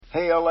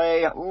Hey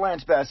LA,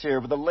 Lance Bass here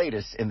with the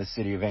latest in the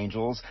City of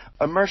Angels.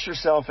 Immerse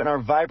yourself in our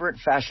vibrant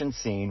fashion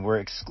scene where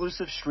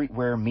exclusive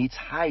streetwear meets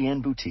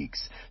high-end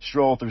boutiques.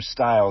 Stroll through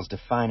styles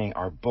defining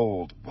our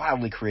bold,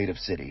 wildly creative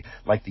city,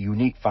 like the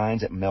unique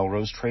finds at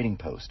Melrose Trading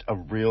Post, a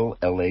real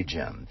LA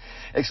gem.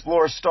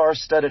 Explore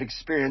star-studded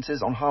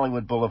experiences on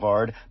Hollywood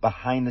Boulevard,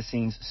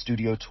 behind-the-scenes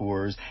studio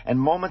tours, and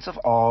moments of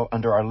awe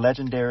under our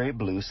legendary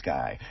blue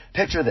sky.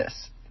 Picture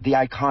this. The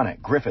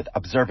iconic Griffith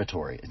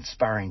Observatory,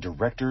 inspiring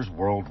directors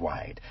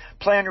worldwide.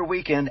 Plan your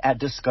weekend at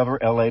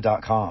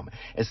discoverla.com.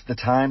 It's the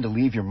time to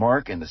leave your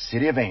mark in the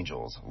City of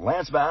Angels.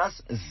 Lance Bass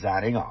is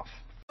signing off.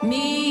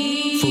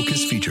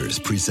 Focus Features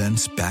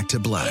presents Back to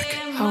Black.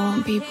 I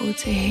want people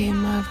to hear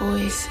my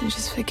voice and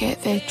just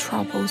forget their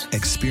troubles.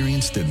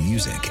 Experience the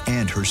music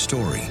and her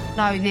story.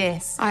 Know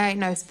this, I ain't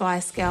no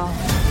Spice Girl.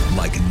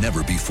 Like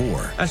never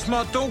before. That's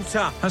my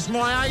daughter. That's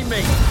my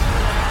Amy.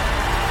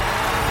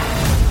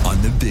 On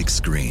the big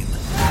screen.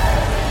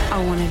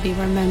 I want to be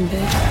remembered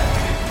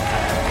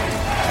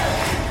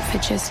for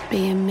just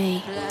being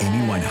me.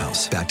 Amy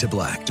Winehouse, Back to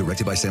Black,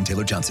 directed by Sam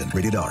Taylor Johnson.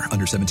 Rated R,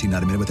 under 17,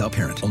 not a minute without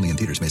parent. Only in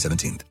theaters May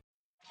 17th.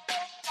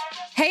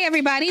 Hey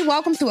everybody,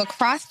 welcome to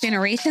Across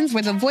Generations,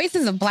 where the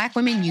voices of Black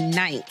women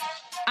unite.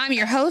 I'm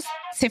your host,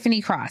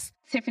 Tiffany Cross.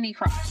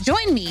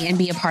 Join me and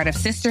be a part of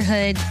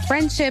sisterhood,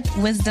 friendship,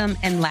 wisdom,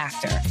 and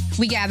laughter.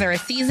 We gather a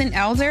seasoned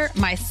elder,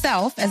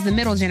 myself as the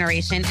middle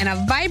generation, and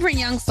a vibrant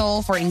young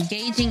soul for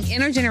engaging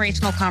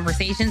intergenerational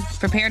conversations.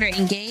 Prepare to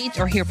engage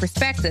or hear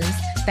perspectives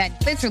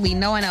that literally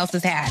no one else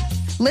has had.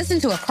 Listen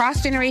to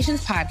Across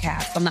Generations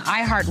podcast on the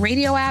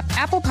iHeartRadio app,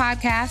 Apple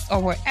Podcasts,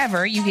 or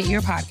wherever you get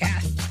your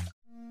podcasts.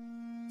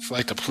 It's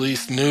like the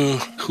police knew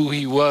who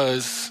he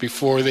was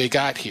before they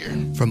got here.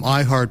 From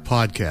iHeart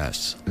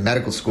Podcasts.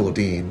 Medical school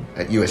dean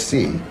at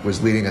USC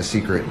was leading a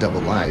secret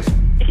double life.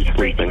 She's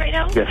breathing right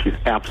now? Yes, she's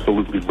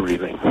absolutely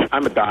breathing.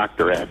 I'm a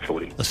doctor,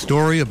 actually. A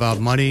story about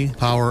money,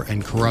 power,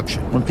 and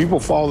corruption. When people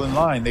fall in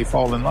line, they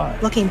fall in line.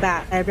 Looking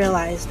back, I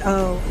realized,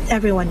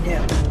 everyone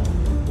knew.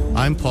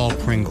 I'm Paul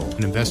Pringle,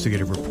 an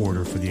investigative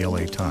reporter for the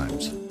LA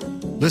Times.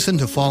 Listen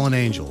to Fallen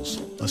Angels,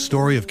 a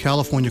story of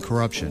California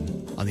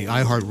corruption on the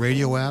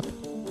iHeartRadio app,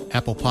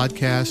 Apple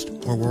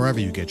Podcast, or wherever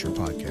you get your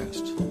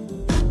podcasts.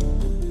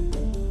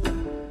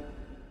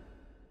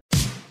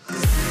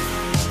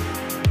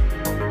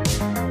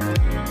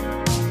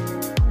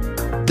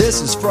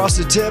 This is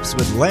Frosted Tips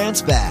with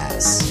Lance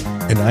Bass,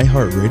 an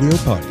iHeartRadio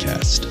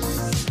podcast.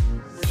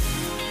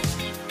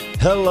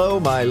 Hello,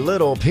 my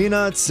little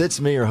peanuts.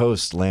 It's me, your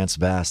host, Lance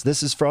Bass.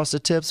 This is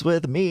Frosted Tips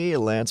with me,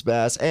 Lance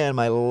Bass, and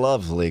my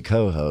lovely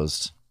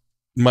co-host,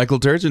 Michael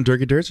Turchin,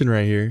 Turkey Turchin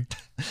right here.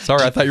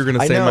 Sorry, I thought you were going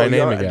to say my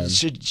name again.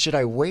 Should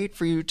I wait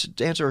for you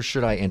to answer, or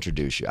should I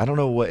introduce you? I don't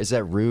know. Is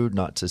that rude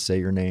not to say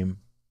your name?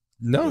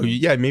 No,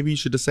 yeah, maybe you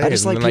should just say it. I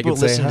just like people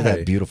listen to hi.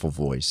 that beautiful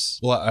voice.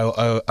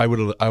 Well, I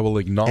will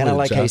acknowledge. And I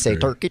like how you say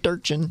after. Turkey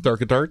Turchin.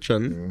 Turkey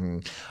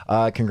Turchin.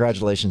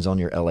 Congratulations on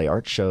your LA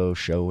art show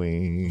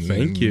showing.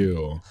 Thank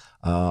you.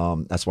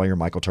 That's why you're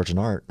Michael Turchin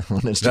Art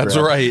on Instagram. That's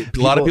right.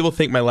 A lot of people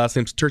think my last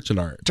name's Turchin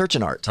Art.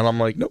 Turchin Art. And I'm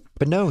like, nope.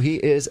 But no, he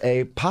is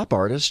a pop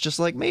artist just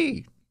like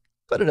me,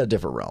 but in a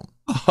different realm.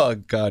 Oh,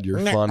 God, you're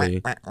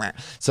funny.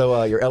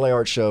 So your LA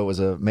art show was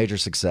a major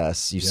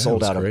success. You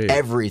sold out of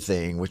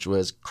everything, which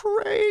was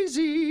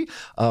crazy.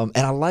 And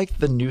I like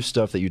the new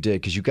stuff that you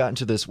did because you got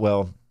into this,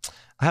 I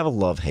have a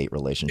love-hate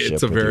relationship.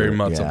 It's a very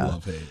much of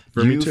love-hate.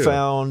 For me too. You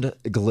found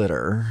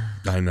Glitter.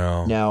 I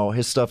know. Now,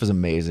 his stuff is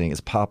amazing.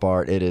 It's pop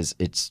art.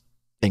 It's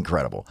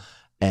incredible.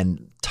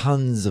 And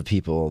tons of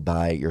people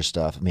buy your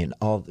stuff. I mean,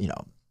 all,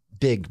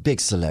 big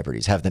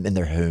celebrities have them in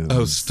their homes.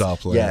 Oh,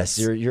 stop, Lance.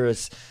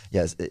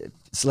 Yes,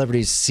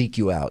 celebrities seek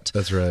you out.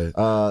 That's right.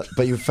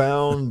 But you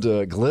found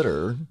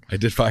glitter. I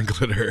did find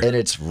glitter. And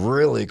it's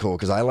really cool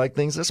because I like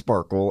things that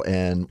sparkle.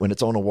 And when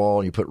it's on a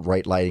wall and you put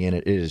right lighting in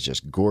it, it is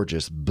just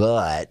gorgeous.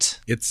 But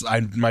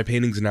my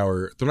paintings now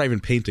they're not even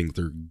paintings,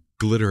 they're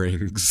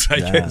glitterings,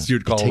 I guess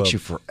you'd call them. It takes you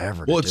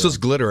forever. Well, it's just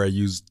glitter. I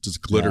use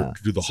just glitter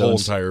to do the whole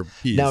entire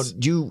piece. Now,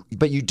 you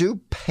do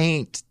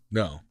paint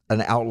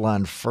an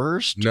outline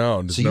first?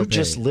 No, so you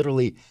just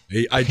literally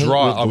I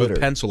draw with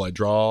pencil. I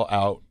draw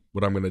out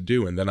what I'm going to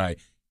do, and then I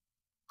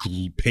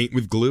paint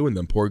with glue and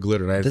then pour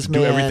glitter. And I have to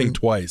do everything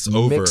twice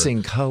over.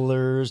 Mixing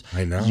colors.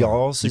 I know.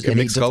 Y'all, you can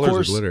mix colors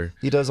with glitter.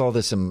 He does all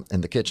this in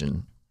the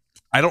kitchen.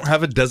 I don't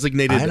have a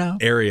designated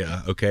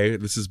area, okay?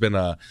 This has been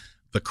the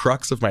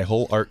crux of my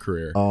whole art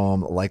career.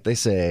 Like they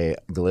say,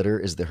 glitter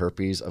is the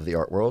herpes of the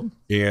art world.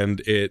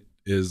 And it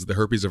is the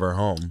herpes of our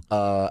home.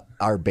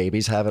 Our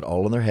babies have it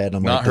all in their head.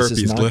 I'm not like, this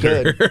herpes, is not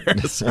glitter.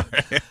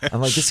 Good.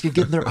 I'm like, this could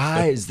get in their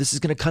eyes. This is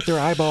going to cut their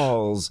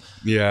eyeballs.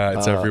 Yeah,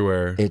 it's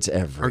everywhere. It's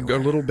everywhere.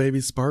 Our little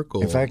baby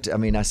sparkle. In fact, I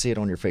mean, I see it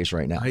on your face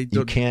right now.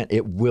 You can't.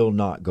 It will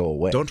not go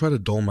away. Don't try to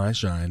dull my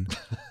shine.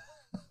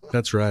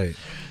 That's right.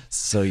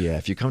 So yeah,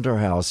 if you come to our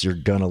house, you're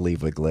gonna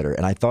leave with glitter.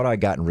 And I thought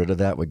I'd gotten rid of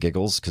that with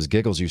Giggles, because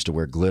Giggles used to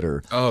wear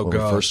glitter when we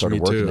first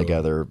started working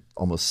together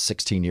almost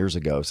 17 years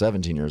ago. She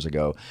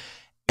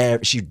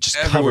just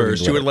everywhere.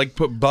 She would like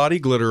put body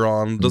glitter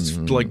on,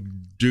 just like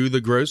do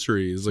the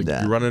groceries. Like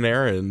you run an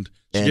errand.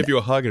 She'd give you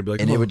a hug and be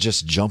like, and it would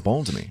just jump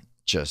onto me.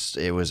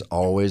 It was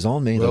always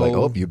on me. They're like,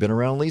 oh, you've been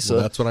around Lisa.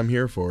 Well, that's what I'm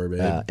here for,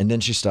 babe. And then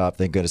she stopped,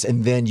 thank goodness.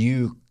 And then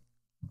you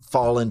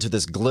fall into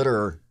this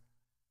glitter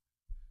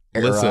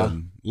era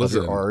of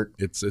your art.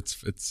 It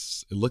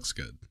looks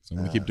good. So I'm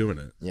going to keep doing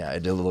it. Yeah,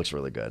 it looks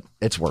really good.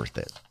 It's worth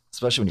it.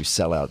 Especially when you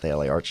sell out the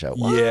LA Art Show.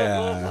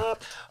 Yeah.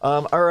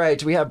 All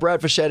right. We have Brad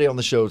Fischetti on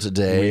the show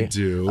today. We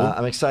do.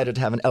 I'm excited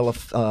to have an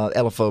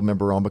LFO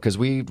member on because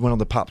we went on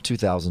the Pop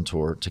 2000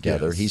 tour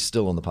together. Yes. He's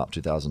still on the Pop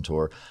 2000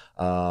 tour.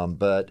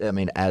 But, I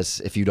mean,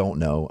 if you don't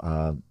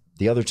know,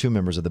 the other two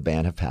members of the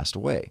band have passed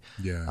away.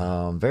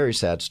 Yeah. Very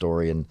sad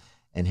story.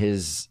 And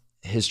his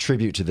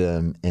tribute to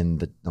them in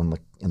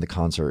the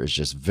concert is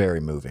just very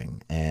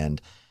moving.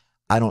 And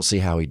I don't see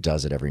how he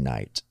does it every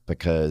night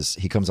because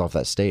he comes off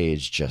that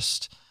stage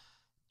just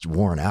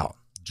worn out,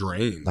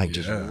 drained,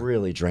 just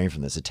really drained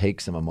from this. It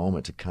takes him a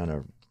moment to kind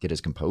of get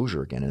his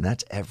composure again, and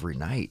that's every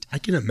night. I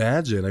can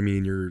imagine. I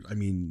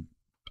mean,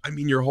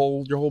 your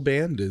whole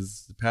band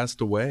is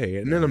passed away,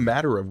 and in a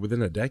matter of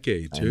within a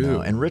decade too.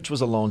 And Rich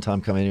was a long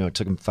time coming. It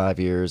took him 5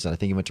 years, and I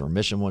think he went to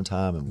remission one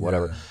time and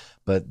whatever. Yeah.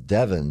 But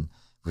Devin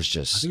was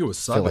just, I think it was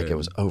sudden. I feel like it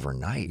was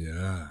overnight.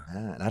 Yeah.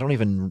 And I don't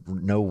even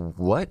know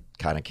what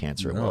kind of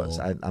cancer it was.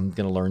 I'm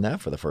going to learn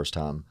that for the first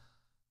time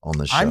on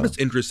the show. I'm just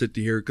interested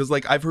to hear because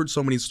I've heard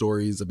so many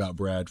stories about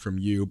Brad from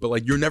you,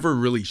 but you're never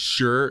really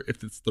sure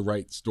if it's the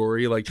right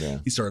story.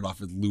 He started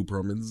off as Lou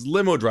Pearlman's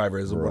limo driver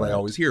is what I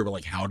always hear,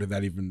 but how did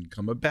that even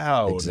come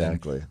about?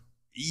 Exactly.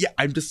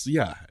 And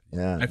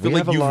I feel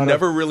like you've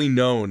never really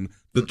known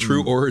the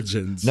true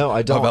origins. No,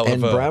 I don't. Of LFO.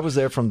 And Brad was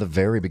there from the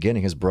very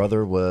beginning. His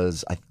brother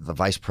was the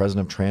vice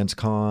president of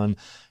Transcon.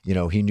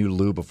 He knew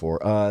Lou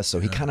before us,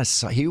 so he kind of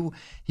saw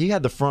he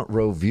had the front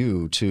row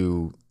view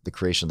to the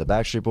creation of the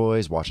Backstreet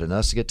Boys, watching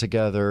us get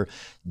together,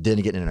 then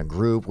getting in a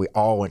group. We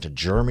all went to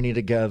Germany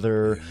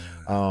together.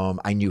 Yeah.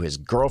 I knew his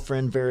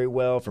girlfriend very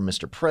well from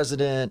Mr.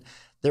 President.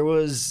 There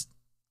was,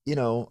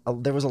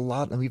 there was a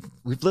lot. We've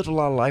lived a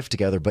lot of life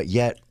together, but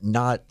yet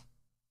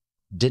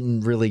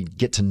didn't really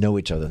get to know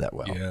each other that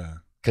well. Yeah.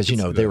 Because,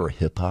 they were a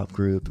hip-hop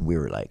group, and we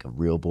were like a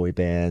real boy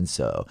band,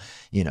 so,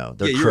 their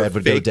cred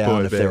would go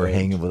down if they were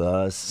hanging with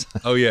us.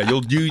 Oh, yeah,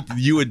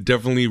 you would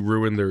definitely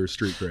ruin their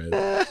street cred.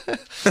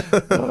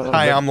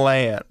 Hi, I'm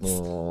Lance.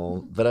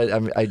 Oh,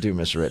 but I do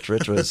miss Rich.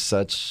 Rich was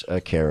such a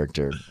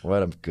character.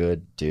 What a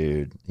good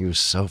dude. He was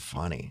so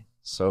funny.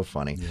 So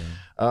funny. Yeah.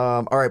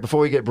 All right, before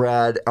we get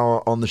Brad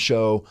on the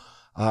show,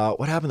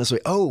 what happened this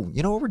week? Oh,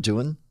 you know what we're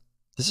doing?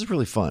 This is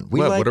really fun.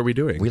 What are we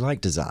doing? We like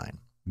design.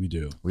 We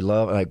do. We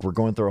love, we're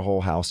going through a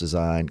whole house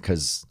design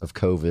because of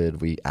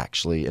COVID. We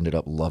actually ended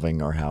up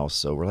loving our house.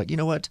 So we're like, you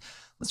know what?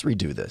 Let's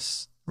redo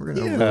this. We're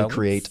going to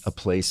create a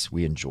place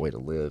we enjoy to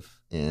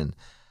live in.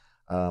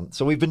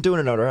 So we've been doing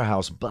it at our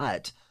house,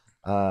 but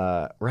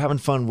we're having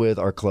fun with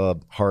our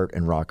club, Heart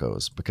and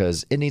Rocco's,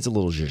 because it needs a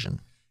little zhuzhin.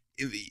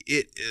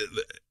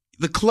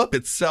 The club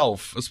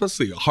itself,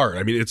 especially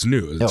Heart, it's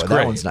new. It's great.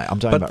 That one's nice.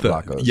 I'm talking about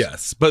Rocco's.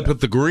 Yes, but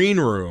the green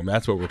room,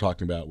 that's what we're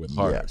talking about with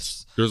Heart.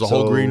 Yes. There's a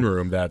whole green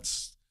room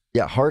that's...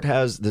 Yeah, Heart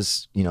has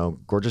this,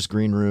 gorgeous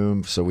green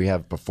room. So we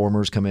have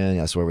performers come in.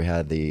 That's where we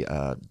had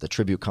the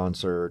tribute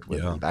concert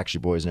with the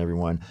Backstreet Boys and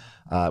everyone.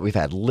 We've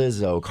had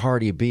Lizzo,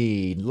 Cardi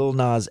B, Lil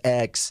Nas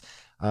X,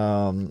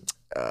 Kim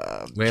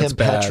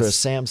Petras,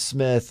 Sam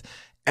Smith.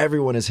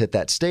 Everyone has hit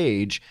that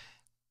stage,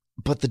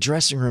 but the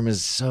dressing room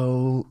is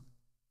so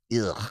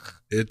ugh.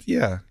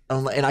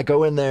 And I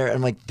go in there and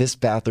I'm like, this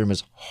bathroom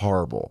is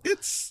horrible.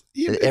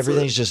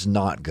 Everything's just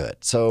not good.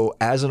 So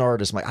as an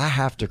artist, I'm like, I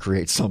have to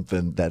create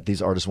something that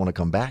these artists want to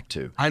come back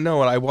to. I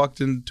know. And I walked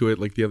into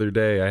it the other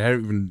day. I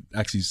hadn't even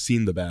actually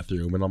seen the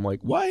bathroom. And I'm like,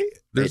 why?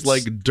 There's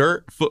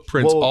dirt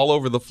footprints all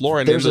over the floor.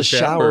 And there's a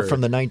shower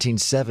from the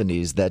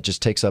 1970s that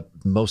just takes up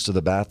most of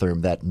the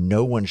bathroom that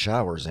no one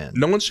showers in.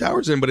 No one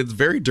showers in, but it's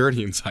very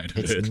dirty inside of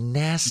it. It's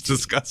nasty. It's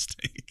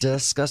disgusting.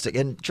 Disgusting.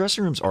 And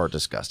dressing rooms are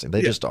disgusting.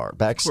 They just are.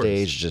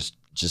 Backstage,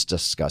 just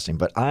disgusting.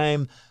 But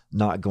I'm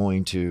not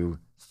going to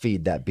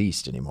feed that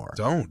beast anymore.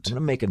 Don't. I'm going to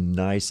make a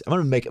nice... I'm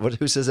going to make it...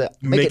 Who says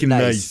that? Make it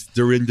nice.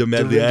 Make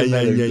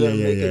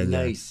it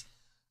nice.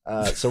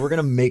 So we're going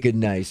to make it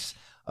nice.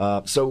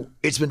 So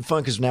it's been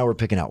fun because now we're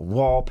picking out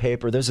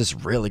wallpaper. There's this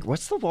really...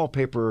 What's the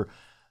wallpaper?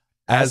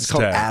 Aztec. It's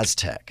called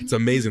Aztec. It's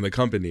amazing, the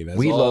company.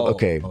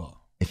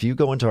 If you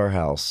go into our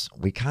house,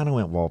 we kind of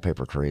went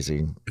wallpaper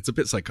crazy. It's a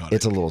bit psychotic.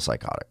 It's a little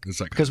psychotic.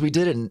 Because we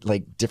did it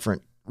in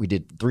different... We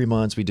did 3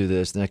 months, we do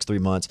this, the next 3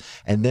 months.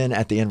 And then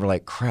at the end, we're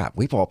like, crap,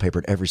 we've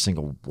wallpapered every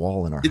single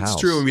wall in our house. It's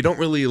true. And we don't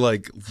really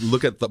look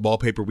at the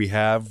wallpaper we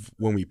have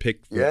when we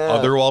pick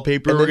other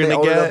wallpaper we're going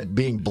to get. Up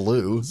being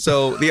blue.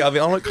 So they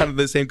all look kind of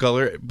the same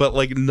color, but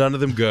none of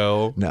them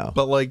go. No.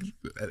 But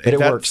it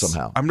works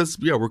somehow.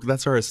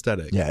 That's our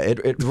aesthetic. Yeah.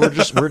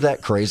 We're that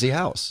crazy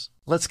house.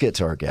 Let's get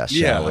to our guest,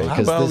 shall we?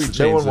 Because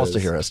no one wants to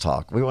hear us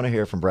talk. We want to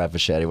hear from Brad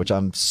Fischetti, which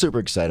I'm super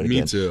excited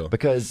Me too.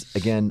 Because,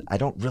 again, I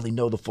don't really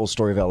know the full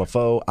story of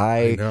LFO.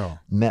 I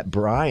met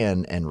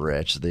Brian and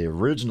Rich, the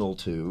original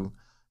two,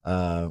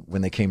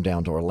 when they came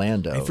down to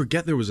Orlando. I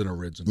forget there was an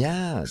original.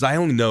 Yeah. Because I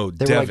only know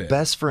They Devin. were like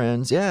best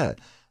friends. Yeah.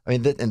 I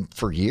mean, and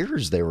for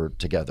years they were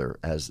together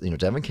as,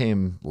 Devin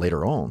came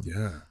later on.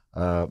 Yeah.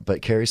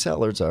 But Carrie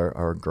Sellers,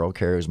 our girl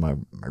Carrie, was my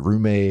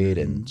roommate,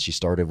 and she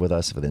started with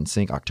us with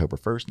NSYNC October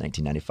 1st,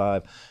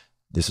 1995.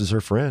 This is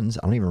her friends.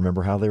 I don't even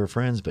remember how they were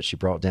friends, but she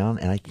brought down,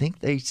 and I think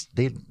they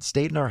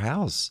stayed in our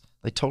house.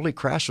 They totally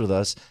crashed with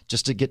us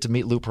just to get to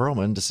meet Lou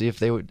Pearlman to see if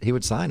he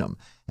would sign them.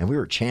 And we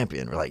were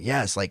champion. We're like,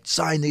 yes, like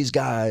sign these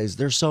guys.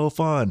 They're so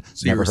fun.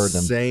 So Never you're heard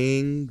them.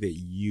 saying that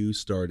you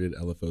started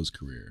LFO's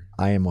career?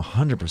 I am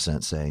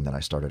 100% saying that I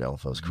started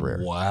LFO's career.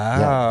 Wow.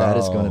 Yeah, that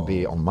is going to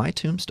be on my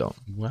tombstone.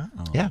 Wow.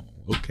 Yeah.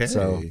 Okay.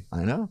 So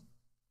I know.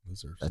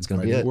 That's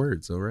going to be it.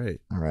 Words. All right.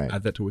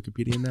 Add that to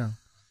Wikipedia now.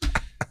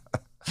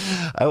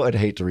 I would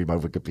hate to read my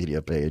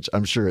Wikipedia page.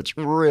 I'm sure it's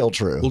real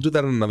true. We'll do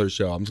that on another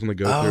show. I'm just going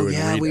to go through and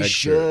read we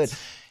excerpts. should.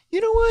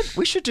 You know what?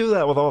 We should do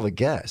that with all the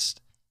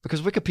guests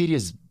because Wikipedia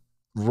is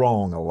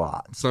wrong a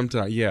lot.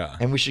 Sometimes, yeah.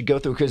 And we should go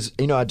through because,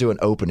 I do an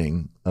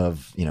opening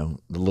of, the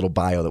little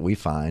bio that we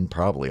find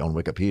probably on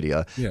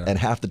Wikipedia. Yeah. And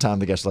half the time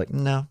the guests are like,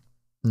 no.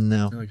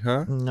 You're like,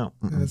 huh? No.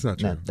 That's not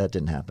true. No, that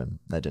didn't happen.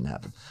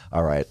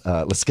 All right.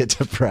 Let's get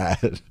to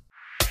Brad.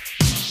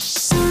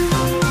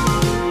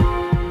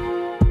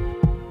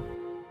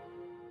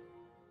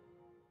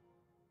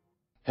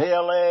 Hey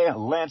LA,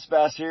 Lance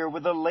Bass here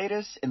with the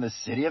latest in the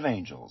City of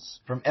Angels.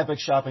 From epic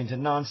shopping to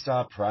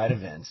non-stop Pride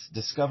events,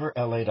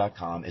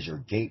 DiscoverLA.com is your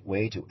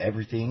gateway to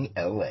everything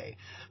LA.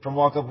 From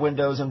walk-up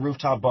windows and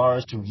rooftop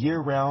bars to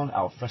year-round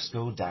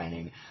alfresco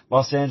dining,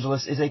 Los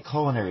Angeles is a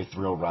culinary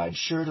thrill ride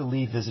sure to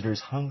leave visitors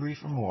hungry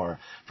for more.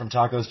 From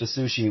tacos to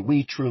sushi,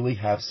 we truly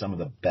have some of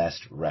the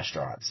best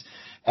restaurants.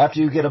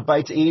 After you get a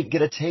bite to eat,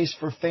 get a taste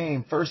for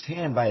fame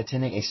firsthand by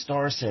attending a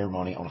star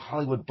ceremony on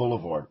Hollywood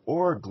Boulevard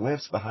or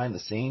glimpse behind the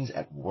scenes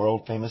at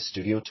world-famous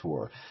studio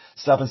tour.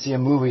 Stop and see a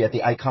movie at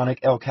the iconic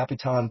El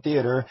Capitan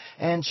Theater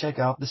and check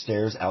out the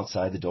stairs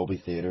outside the Dolby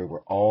Theater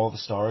where all the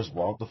stars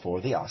walk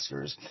before the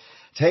Oscars.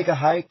 Take a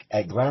hike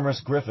at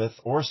glamorous Griffith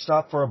or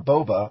stop for a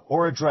boba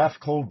or a draft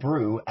cold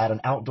brew at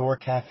an outdoor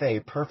cafe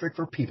perfect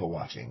for people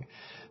watching.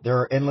 There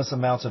are endless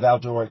amounts of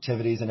outdoor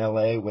activities in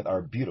LA with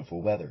our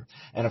beautiful weather.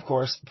 And of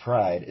course,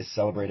 Pride is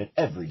celebrated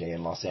every day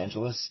in Los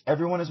Angeles.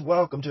 Everyone is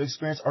welcome to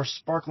experience our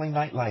sparkling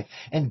nightlife,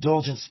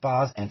 indulgent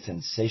spas, and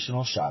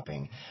sensational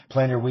shopping.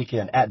 Plan your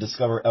weekend at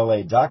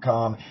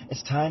DiscoverLA.com.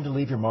 It's time to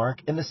leave your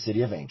mark in the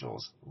City of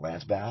Angels.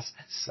 Lance Bass,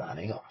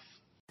 signing off.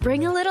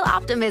 Bring a little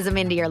optimism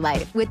into your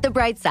life with The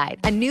Bright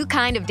Side, a new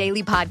kind of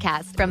daily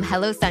podcast from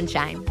Hello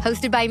Sunshine,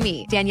 hosted by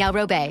me, Danielle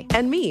Robay.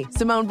 And me,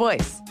 Simone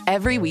Boyce.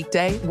 Every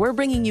weekday, we're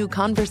bringing you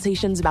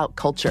conversations about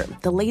culture,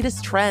 the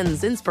latest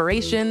trends,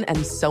 inspiration,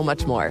 and so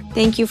much more.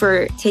 Thank you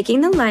for taking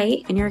the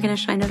light, and you're going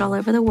to shine it all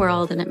over the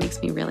world, and it makes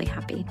me really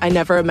happy. I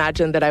never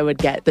imagined that I would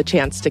get the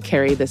chance to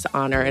carry this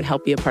honor and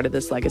help be a part of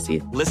this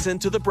legacy. Listen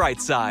to The Bright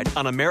Side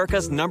on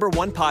America's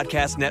 #1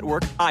 podcast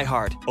network,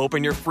 iHeart.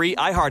 Open your free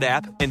iHeart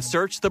app and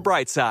search The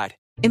Bright Side.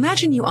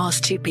 Imagine you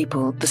ask two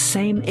people the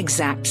same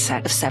exact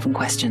set of 7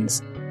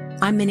 questions.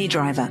 I'm Minnie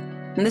Driver,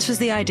 and this was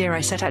the idea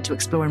I set out to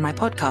explore in my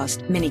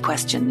podcast, Mini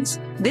Questions.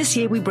 This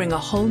year, we bring a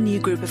whole new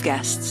group of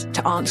guests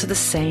to answer the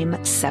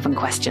same 7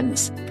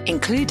 questions,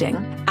 including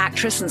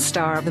actress and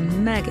star of the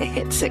mega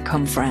hit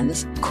sitcom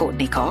Friends,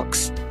 Courtney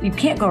Cox. You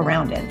can't go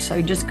around it, so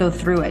you just go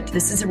through it.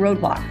 This is a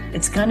roadblock.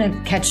 It's going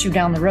to catch you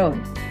down the road.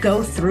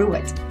 Go through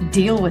it.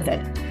 Deal with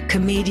it.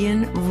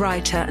 Comedian,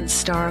 writer, and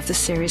star of the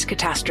series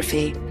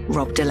Catastrophe,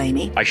 Rob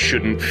Delaney. I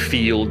shouldn't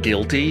feel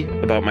guilty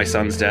about my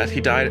son's death.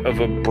 He died of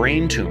a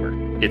brain tumor.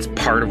 It's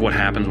part of what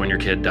happens when your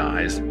kid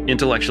dies.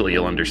 Intellectually,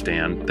 you'll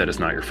understand that it's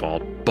not your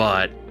fault,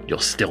 but you'll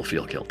still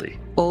feel guilty.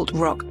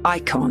 Alt-rock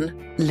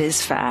icon,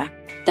 Liz Phair.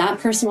 That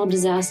personal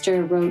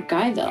disaster wrote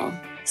Guyville.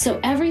 So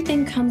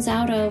everything comes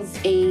out of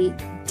a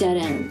dead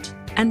end.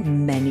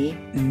 And many,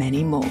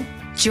 many more.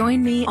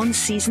 Join me on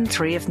Season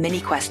 3 of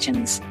Mini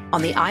Questions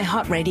on the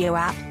iHeartRadio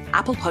app,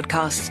 Apple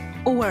Podcasts,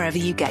 or wherever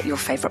you get your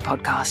favorite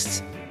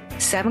podcasts.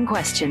 7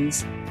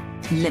 questions,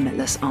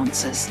 limitless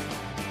answers.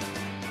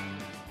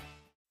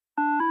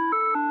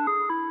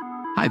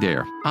 Hi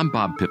there, I'm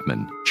Bob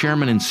Pittman,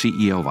 Chairman and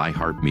CEO of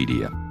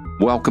iHeartMedia.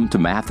 Welcome to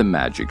Math and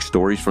Magic,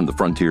 Stories from the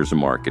Frontiers of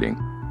Marketing.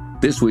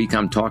 This week,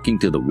 I'm talking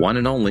to the one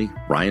and only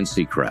Ryan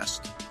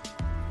Seacrest.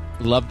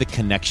 Love the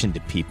connection to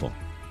people.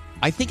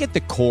 I think at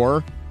the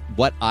core,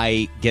 what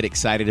I get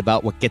excited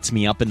about, what gets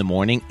me up in the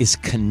morning, is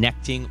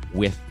connecting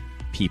with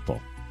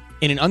people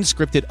in an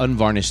unscripted,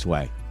 unvarnished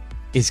way.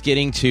 Is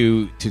getting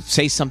to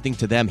say something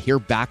to them, hear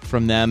back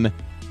from them,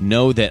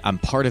 know that I'm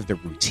part of the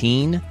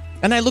routine.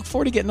 And I look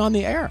forward to getting on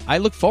the air. I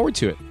look forward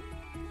to it.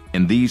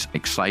 In these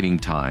exciting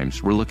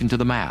times, we're looking to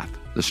the math,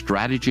 the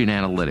strategy and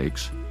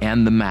analytics,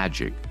 and the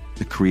magic,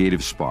 the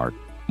creative spark,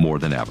 more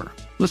than ever.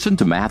 Listen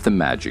to Math and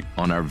Magic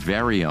on our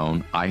very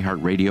own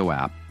iHeartRadio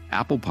app,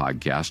 Apple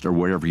Podcast, or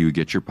wherever you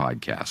get your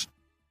podcast.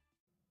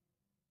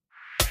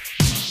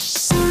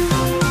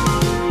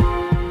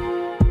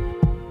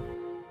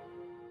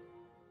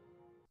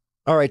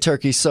 All right,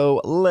 Turkey, so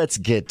let's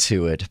get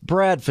to it.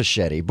 Brad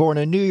Fischetti, born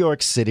in New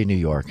York City, New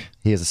York.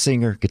 He is a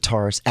singer,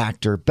 guitarist,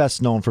 actor,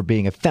 best known for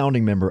being a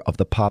founding member of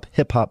the pop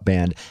hip-hop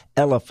band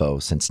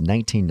LFO since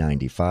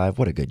 1995.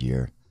 What a good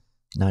year.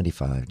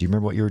 95. Do you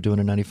remember what you were doing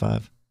in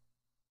 95?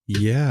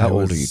 Yeah. How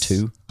old are you,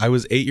 2? I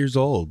was 8 years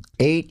old.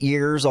 8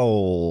 years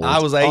old. I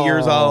was 8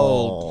 years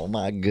old. Oh,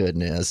 my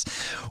goodness.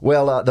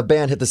 Well, the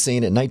band hit the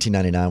scene in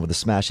 1999 with the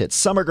smash hit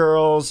Summer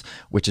Girls,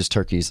 which is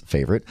Turkey's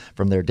favorite,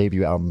 from their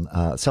debut album,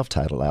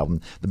 self-titled album.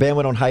 The band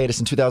went on hiatus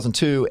in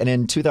 2002, and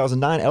in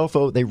 2009,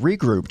 LFO, they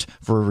regrouped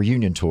for a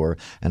reunion tour.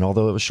 And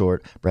although it was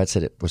short, Brad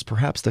said it was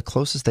perhaps the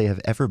closest they have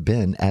ever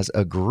been as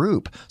a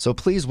group. So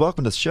please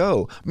welcome to the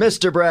show,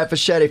 Mr. Brad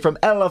Fischetti from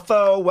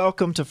LFO.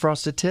 Welcome to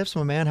Frosted Tips,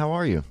 my man. How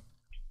are you?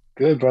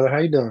 Good, brother. How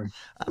you doing?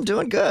 I'm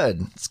doing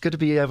good. It's good to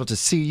be able to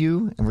see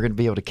you, and we're going to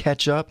be able to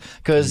catch up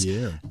because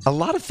a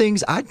lot of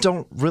things I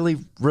don't really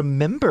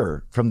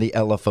remember from the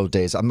LFO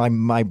days.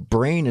 My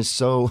brain is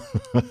so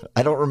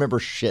I don't remember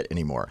shit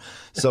anymore.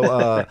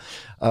 So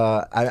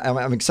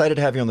I'm excited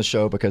to have you on the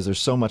show because there's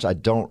so much I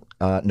don't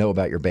know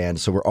about your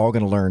band. So we're all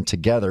going to learn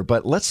together.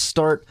 But let's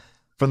start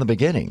from the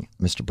beginning,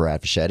 Mr.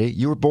 Brad Fischetti.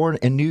 You were born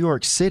in New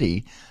York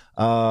City.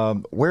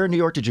 Where in New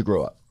York did you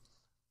grow up?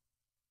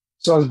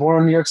 So I was born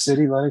in New York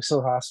City, Lenox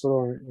Hill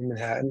Hospital in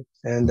Manhattan,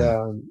 and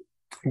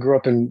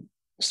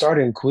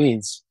started in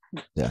Queens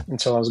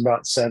until I was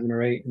about 7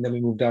 or 8. And then we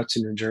moved out to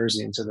New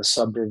Jersey, into the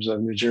suburbs of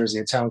New Jersey,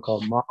 a town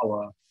called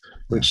Mahwah,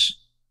 which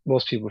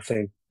most people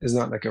think is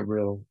not like a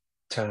real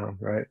town,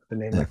 right? The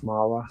name like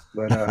Mahwah,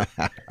 but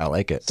I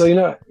like it. So,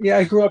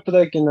 I grew up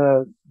like in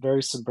a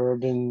very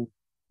suburban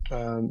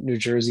New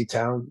Jersey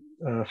town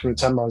from the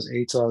time I was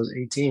 8 till I was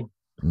 18.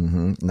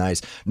 Mm-hmm.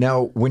 Nice.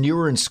 Now, when you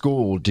were in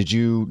school, did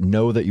you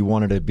know that you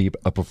wanted to be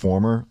a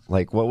performer?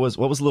 Like, what was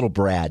little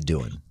Brad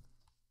doing?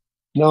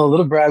 No,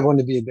 little Brad wanted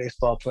to be a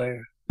baseball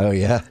player. Oh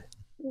yeah,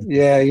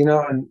 yeah. I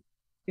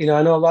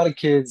know a lot of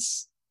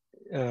kids,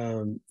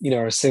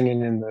 are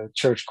singing in the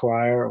church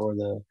choir or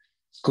the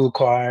school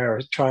choir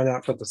or trying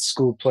out for the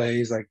school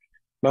plays. Like,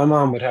 my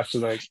mom would have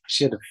to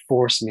she had to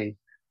force me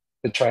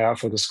to try out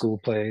for the school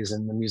plays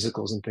and the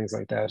musicals and things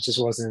like that. It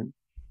just wasn't.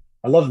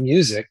 I love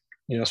music.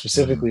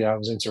 Specifically, I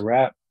was into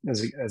rap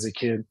as a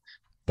kid,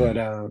 but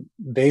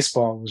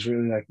baseball was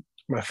really like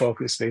my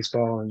focus,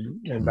 baseball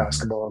and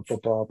basketball and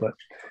football. But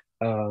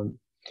and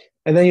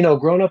then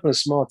growing up in a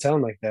small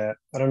town like that,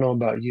 I don't know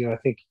about you.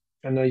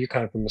 I know you're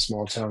kind of from a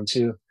small town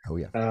too. Oh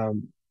yeah.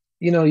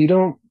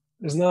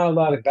 There's not a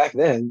lot of, back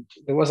then,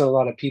 there wasn't a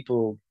lot of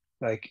people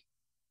like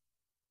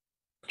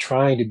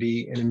trying to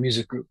be in a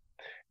music group.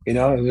 It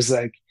was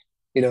like,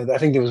 I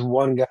think there was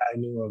one guy I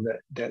knew of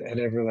that had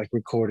ever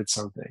recorded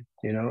something,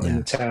 in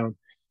the town.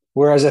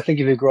 Whereas I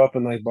think if you grow up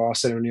in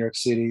Boston or New York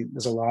City,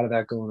 there's a lot of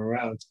that going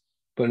around.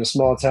 But in a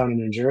small town in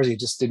New Jersey, it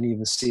just didn't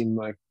even seem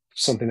like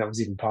something that was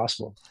even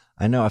possible.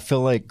 I know. I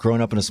feel like growing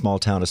up in a small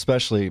town,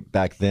 especially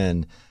back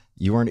then,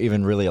 you weren't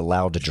even really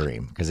allowed to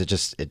dream because it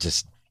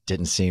just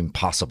didn't seem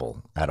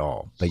possible at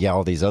all. But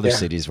all these other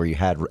cities where you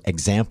had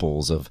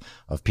examples of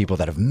people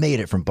that have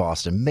made it from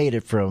Boston, made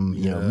it from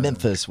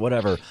Memphis,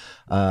 whatever.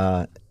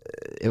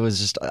 It was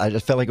just, I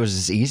just felt like it was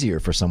just easier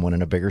for someone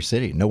in a bigger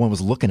city. No one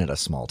was looking at a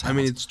small town. I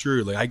mean, it's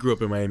true. I grew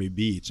up in Miami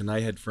Beach, and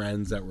I had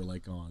friends that were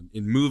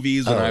in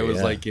movies when I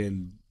was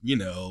in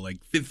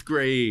 5th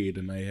grade,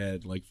 and I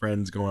had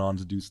friends going on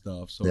to do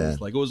stuff. So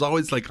it was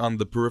always on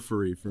the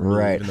periphery for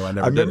me, even though I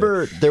never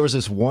remember there was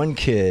this one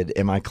kid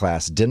in my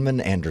class, Denman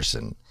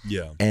Anderson.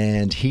 Yeah.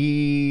 And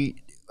he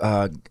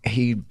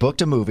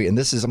booked a movie, and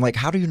I'm like,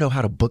 how do you know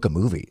how to book a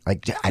movie? I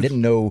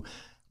didn't know.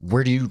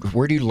 Where do you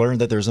learn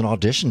that there's an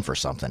audition for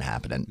something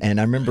happening? And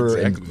I remember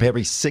in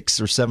maybe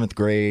 6th or 7th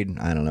grade,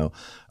 I don't know,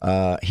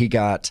 he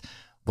got,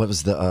 what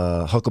was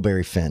the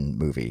Huckleberry Finn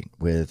movie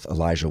with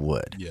Elijah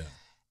Wood. Yeah.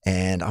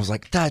 And I was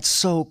like, that's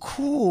so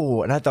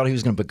cool. And I thought he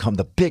was going to become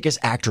the biggest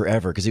actor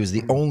ever because he was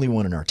the only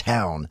one in our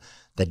town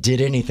that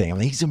did anything. I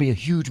mean, he's going to be a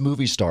huge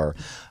movie star,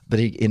 but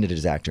he ended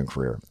his acting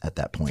career at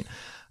that point.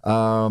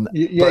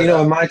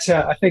 In my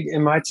town, I think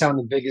in my town,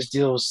 the biggest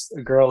deal was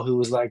a girl who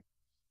was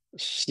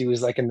she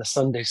was in the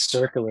Sunday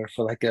Circular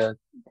for a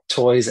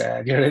toys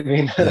ad, you know what I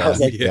mean? And I was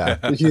a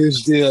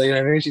huge deal, you know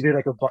what I mean? She did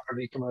a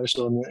Barbie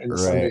commercial in the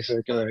Sunday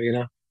Circular,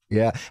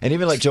 Yeah, and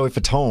even Joey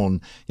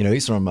Fatone,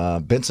 he's from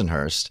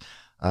Bensonhurst.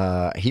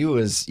 He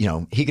was,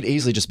 he could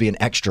easily just be an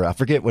extra. I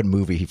forget what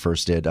movie he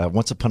first did.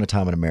 Once Upon a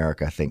Time in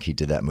America, I think he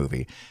did that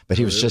movie. But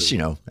he was just,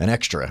 an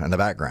extra in the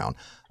background.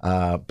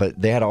 But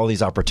they had all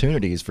these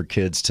opportunities for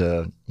kids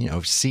to,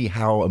 see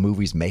how a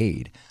movie's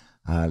made.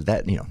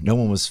 No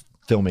one was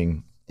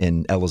filming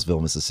in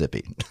Ellisville,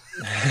 Mississippi.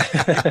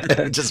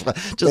 It just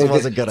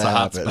wasn't going to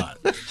happen.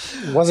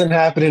 Wasn't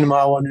happening in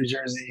Mahwah, New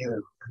Jersey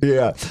either.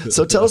 Yeah.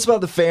 So tell us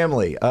about the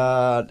family.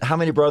 How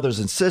many brothers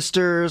and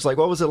sisters? What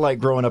was it like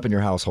growing up in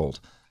your household?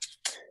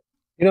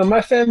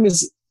 My family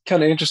is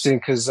kind of interesting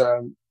because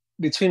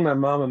between my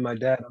mom and my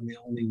dad, I'm the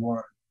only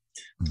one.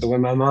 So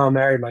when my mom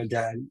married my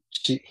dad,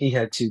 he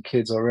had 2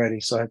 kids already.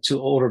 So I had 2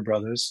 older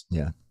brothers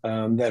that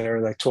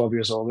are 12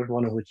 years older,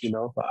 one of which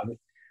Bobby.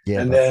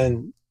 Yeah. And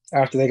then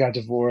after they got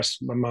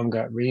divorced, my mom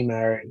got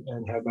remarried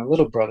and had my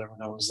little brother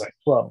when I was like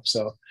 12.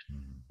 So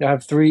I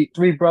have three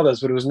brothers,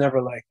 but it was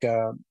never like,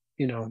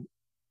 you know,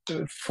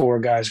 4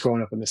 guys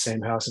growing up in the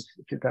same house,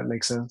 if that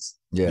makes sense.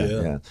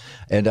 Yeah.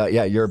 And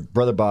your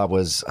brother Bob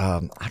was, I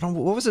don't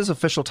know, what was his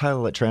official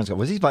title at Transcon?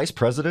 Was he vice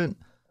president?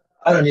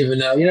 I don't even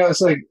know. You know,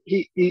 it's like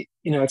he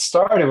you know, it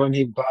started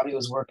when Bobby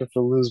was working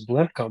for Lou's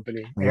blimp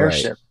company,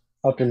 Airship,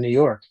 up in New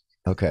York.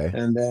 Okay.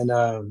 And then,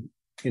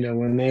 you know,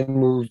 when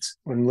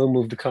Lou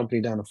moved the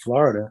company down to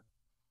Florida,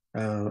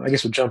 I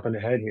guess we're jumping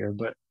ahead here,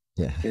 but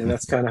yeah, you know,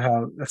 that's kind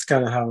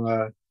of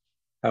how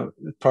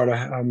part of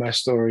how my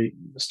story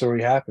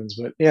happens.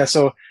 But yeah,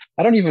 so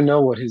I don't even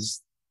know what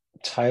his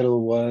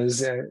title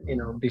was, you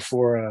know,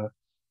 before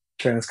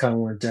Transcon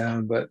went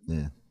down, but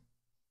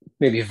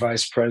maybe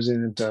vice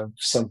president of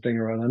something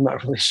or other. I'm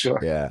not really sure.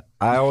 Yeah,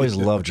 I always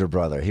loved your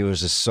brother. He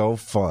was just so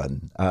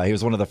fun. He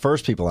was one of the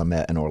first people I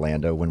met in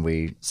Orlando when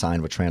we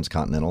signed with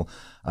Transcontinental,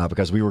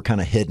 because we were kind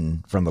of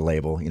hidden from the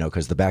label, you know,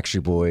 because the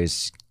Backstreet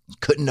Boys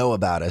couldn't know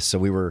about us, so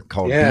we were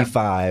called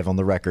B5 on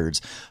the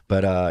records.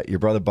 But your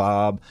brother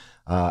Bob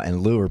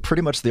and Lou are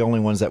pretty much the only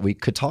ones that we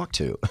could talk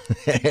to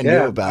and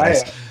knew about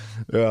us.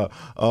 Yeah,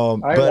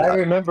 I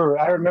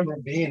remember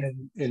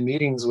being in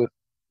meetings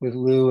with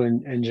Lou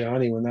and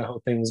Johnny when that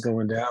whole thing was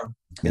going down.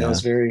 You know, it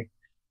was very,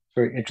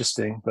 very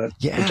interesting. But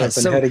we're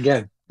jumping ahead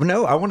again.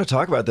 No, I want to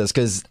talk about this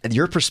because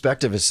your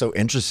perspective is so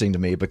interesting to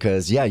me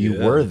because, you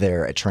were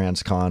there at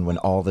Transcon when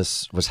all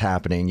this was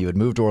happening. You had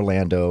moved to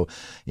Orlando.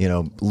 You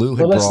know, Lou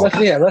had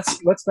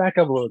let's back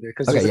up a little bit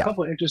because there's a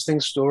couple of interesting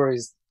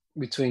stories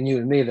between you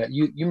and me that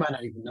you might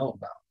not even know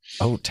about.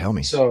 Oh, tell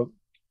me. So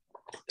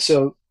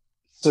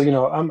you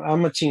know,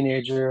 I'm a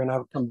teenager and I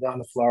would come down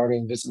to Florida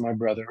and visit my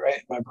brother,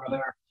 right? My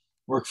brother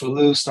worked for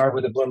Lou, started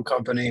with a blimp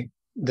company.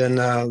 Then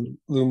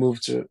Lou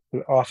moved to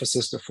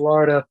offices to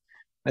Florida.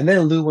 And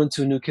then Lou went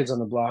to a New Kids on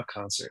the Block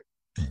concert.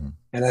 Mm-hmm.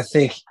 And I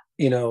think,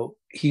 you know,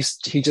 he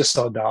just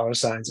saw dollar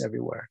signs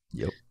everywhere.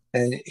 Yep.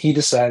 And he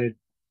decided,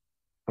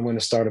 I'm going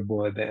to start a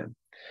boy band.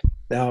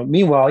 Now,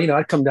 meanwhile, you know,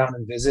 I'd come down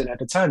and visit. At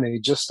the time, they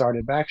just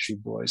started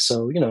Backstreet Boys.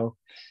 So, you know,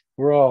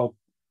 we're all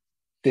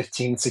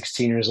 15,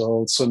 16 years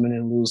old, swimming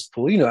in Lou's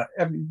pool. You know,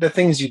 the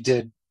things you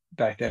did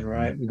back then,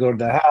 right? We go to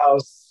the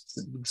house,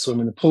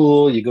 swim in the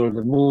pool, you go to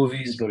the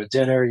movies, you go to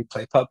dinner, you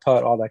play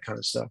putt-putt, all that kind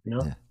of stuff, you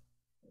know? Yeah.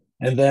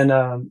 And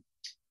then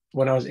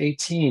when I was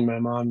 18, my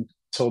mom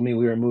told me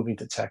we were moving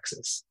to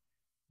Texas.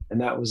 And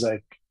that was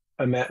like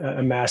a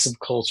massive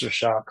culture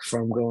shock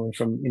from going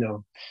from, you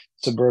know,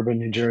 suburban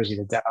New Jersey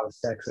to Dallas,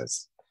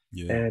 Texas.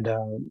 Yeah.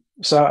 And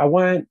so I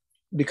went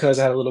because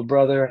I had a little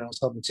brother and I was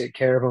helping take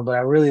care of him, but I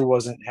really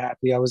wasn't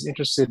happy. I was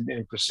interested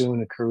in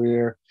pursuing a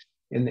career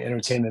in the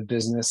entertainment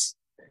business.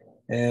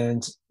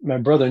 And my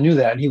brother knew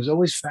that. And he was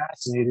always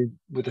fascinated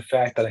with the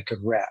fact that I could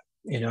rap,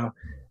 you know.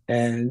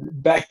 And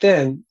back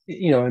then,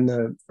 you know, in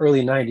the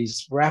early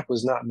 90s, rap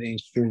was not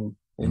mainstream,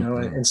 you know,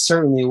 and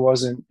certainly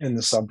wasn't in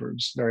the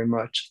suburbs very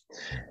much.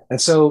 And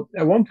so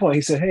at one point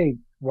he said, hey,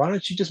 why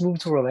don't you just move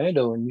to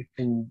Orlando and you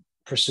can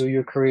pursue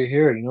your career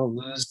here? You know,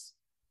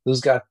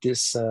 Lou's got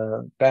this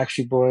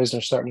Backstreet Boys,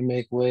 they're starting to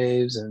make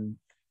waves, and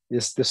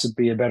this would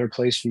be a better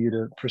place for you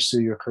to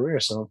pursue your career.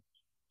 So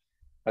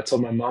I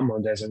told my mom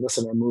one day, I said,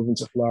 listen, I'm moving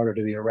to Florida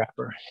to be a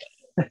rapper.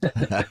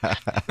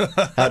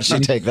 How'd she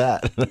take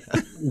that?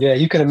 Yeah,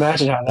 you can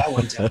imagine how that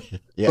went down.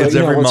 Yeah, but, it's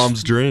every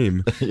mom's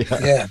dream.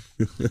 Yeah.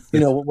 You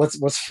know,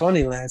 what's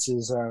funny, Lance,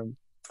 is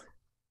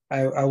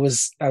I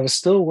was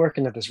still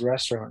working at this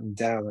restaurant in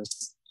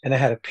Dallas, and I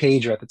had a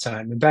pager at the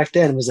time. And back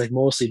then it was like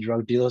mostly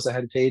drug dealers that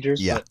had pagers.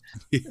 Yeah.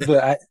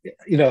 But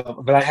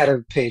I had a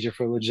pager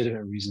for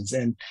legitimate reasons.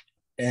 And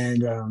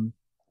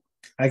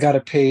I got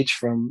a page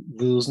from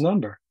Lou's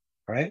number,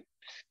 right?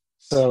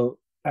 So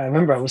I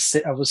remember I was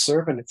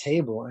serving a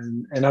table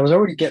and I was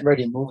already getting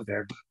ready to move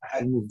there, but I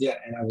hadn't moved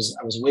yet. And I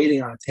was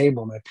waiting on a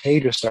table. My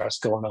pager starts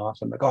going off.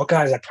 I'm like, oh,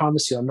 guys, I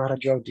promise you, I'm not a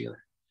drug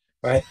dealer,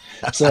 right?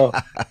 So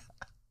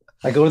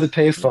I go to the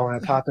payphone. I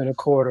pop in a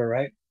quarter,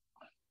 right?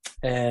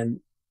 And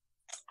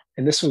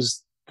this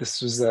was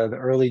the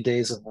early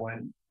days of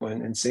when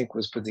NSYNC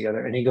was put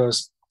together. And he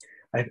goes,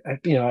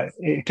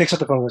 he picks up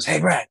the phone and goes, hey,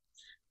 Brad.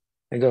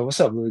 I go, what's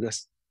up, Lou? He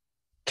goes,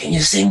 can you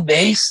sing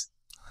bass?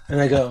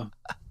 And I go,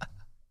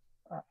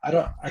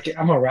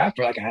 I'm a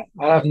rapper. Like I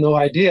have no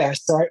idea.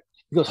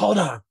 He goes, hold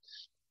on.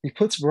 He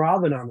puts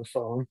Robin on the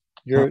phone.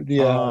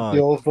 The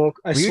old vocal.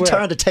 Were you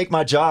trying to take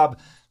my job?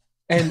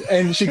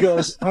 And she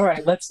goes, all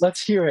right,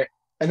 let's hear it.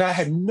 And I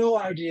had no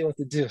idea what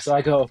to do. So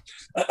I go,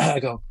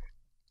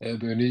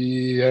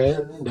 ebony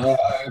and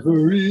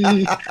ivory.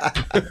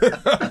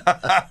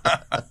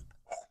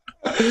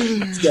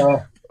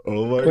 So,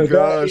 oh my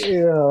gosh.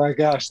 Oh my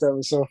gosh, that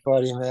was so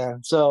funny,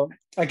 man. So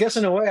I guess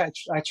in a way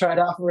I tried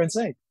out for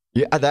NSYNC.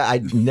 Yeah,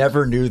 I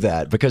never knew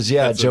that because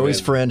Joey's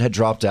friend had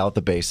dropped out,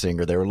 the bass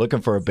singer. They were looking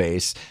for a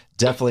bass.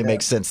 Definitely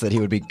makes sense that he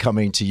would be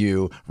coming to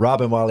you.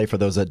 Robin Wiley, for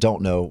those that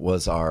don't know,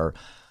 was our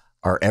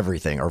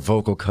everything, our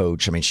vocal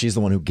coach. I mean, she's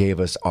the one who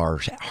gave us our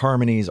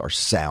harmonies, our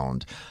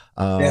sound.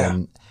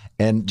 And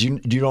do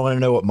you want to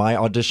know what my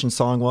audition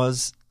song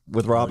was?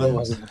 with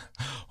Robin?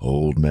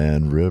 Old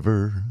Man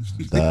River,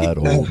 that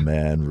old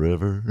man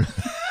river.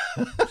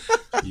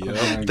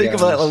 Think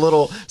of a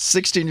little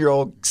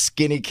 16-year-old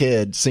skinny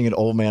kid singing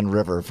Old Man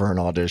River for an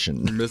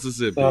audition.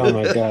 Mississippi. Oh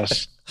my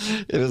gosh.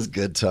 It was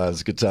good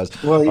times, good times.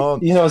 Well,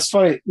 it's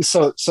funny.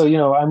 So,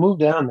 I moved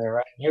down there,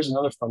 right? Here's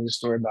another funny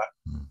story about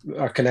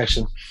our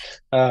connection.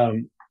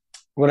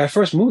 When I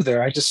first moved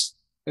there,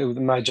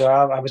 my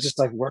job, I was just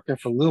like working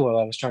for Lou while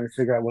I was trying to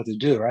figure out what to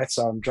do, right?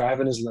 So I'm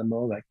driving his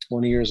limo, like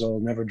 20 years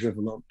old, never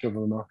driven a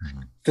limo,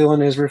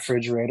 filling his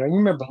refrigerator. And you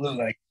remember Lou,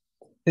 like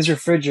his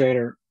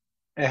refrigerator,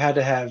 it had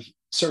to have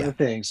certain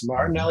things.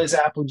 Martinelli's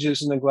apple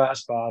juice in the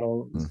glass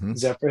bottle,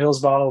 Zephyr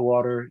Hills bottle of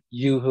water,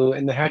 Yoo-hoo,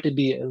 and there had to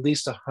be at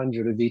least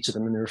 100 of each of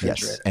them in the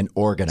refrigerator. Yes, and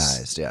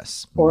organized,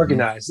 yes.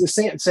 Organized.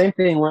 The same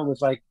thing went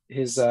with like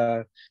his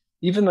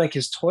even like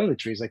his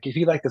toiletries. Like if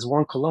he liked this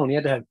one cologne, he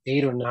had to have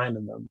 8 or 9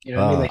 of them. You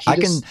know what I mean? Like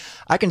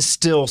I can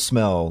still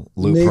smell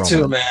Lou Me Pearlman.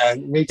 too,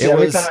 man. Me too.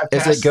 Is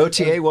it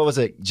Gaultier? What was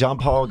it? Jean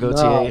Paul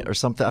Gaultier or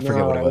something? I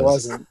forget what it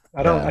was. It wasn't.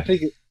 I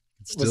think it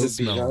was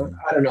it Bijan?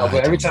 I don't know.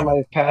 But every time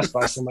I pass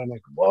by somebody, I'm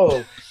like,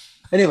 whoa.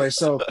 Anyway,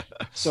 so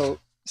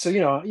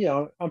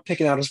I'm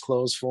picking out his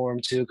clothes for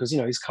him too, because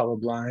he's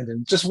colorblind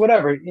and just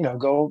whatever.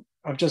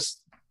 I'm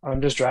just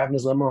driving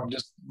his limo. I'm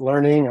just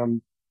learning.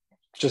 I'm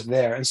just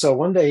there. And so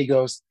one day he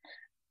goes,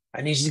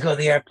 I need you to go to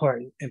the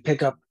airport and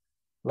pick up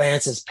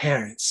Lance's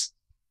parents.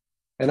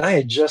 And I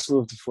had just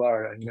moved to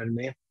Florida, you know what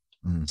I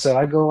mean? So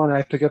I go and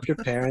I pick up your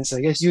parents.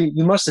 I guess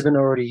you must have been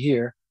already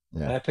here.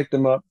 Yeah. And I picked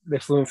them up. They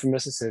flew in from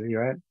Mississippi,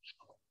 right?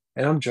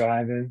 And I'm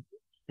driving.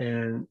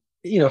 And,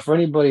 for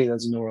anybody that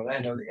doesn't know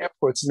Orlando, the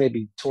airport's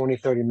maybe 20,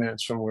 30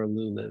 minutes from where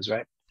Lou lives,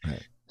 right?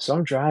 So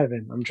I'm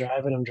driving.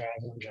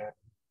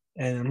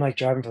 And I'm like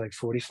driving for like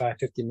 45,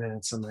 50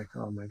 minutes. I'm like,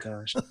 oh my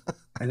gosh.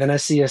 And then I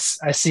see a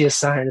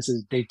sign that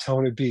says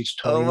Daytona Beach,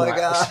 20 miles,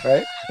 God.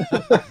 Right?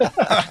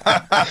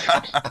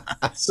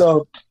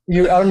 So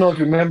I don't know if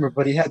you remember,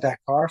 but he had that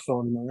car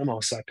phone in the limo.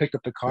 So I picked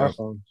up the car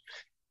phone.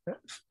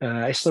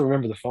 I still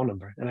remember the phone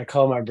number. And I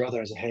called my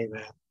brother. I said, hey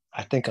man,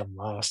 I think I'm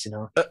lost,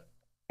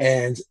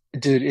 And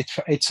dude,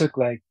 it took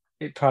like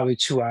probably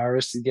 2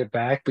 hours to get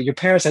back, but your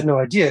parents had no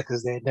idea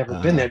because they had never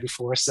been there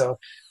before. So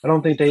I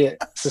don't think they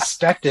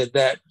suspected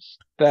that.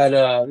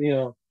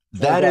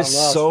 That is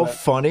so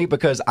funny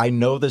because I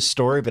know this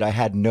story, but I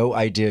had no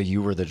idea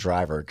you were the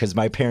driver because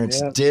my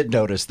parents did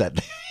notice that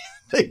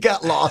they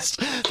got lost.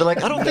 They're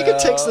like, I don't think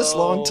it takes this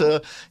long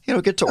to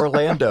get to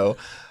Orlando.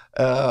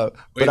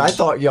 But I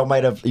thought you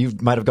might have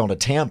gone to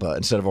Tampa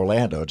instead of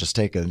Orlando, just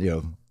taking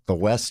the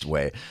west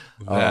way.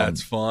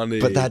 That's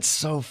funny. But that's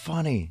so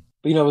funny.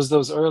 But, it was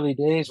those early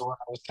days when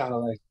I was kind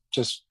of like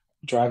just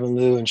driving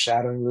Lou and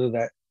shadowing Lou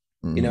that,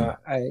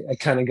 I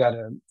kind of got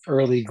an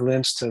early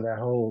glimpse to that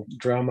whole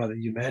drama that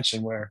you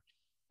mentioned where,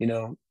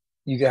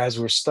 you guys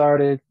were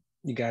started,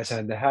 you guys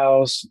had the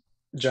house,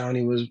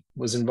 Johnny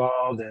was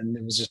involved, and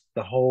it was just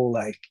the whole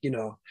like,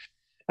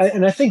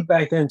 and I think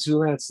back then too,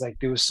 Lance, like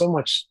there was so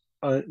much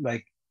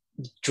like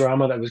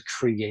drama that was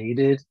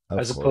created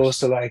as opposed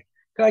to like,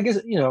 I guess,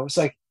 it's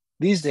like,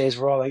 these days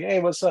we're all like, hey,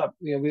 what's up?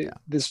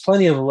 There's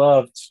plenty of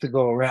love to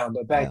go around,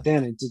 but back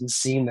then it didn't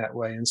seem that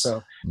way. And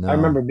so I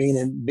remember being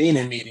in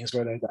meetings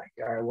where they're like,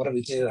 all right, what do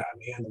we do? How do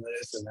we handle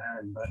this and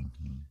that?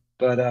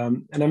 But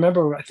and I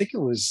remember, I think it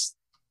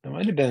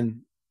might have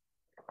been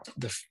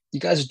you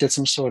guys did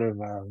some sort of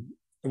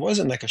it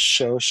wasn't like a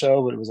show,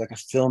 but it was like a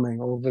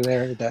filming over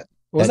there. What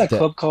was that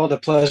club called? The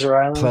Pleasure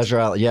Island. Pleasure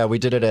Island. Yeah, we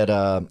did it at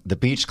the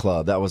Beach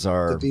Club. That was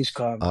the Beach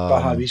Club,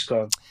 Baja Beach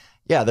Club.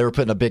 Yeah, they were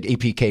putting a big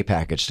EPK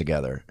package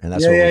together, and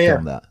that's where we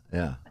filmed that.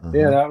 Yeah,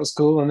 yeah, that was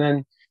cool. And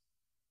then,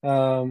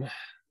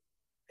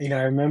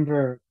 I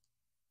remember,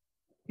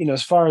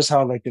 as far as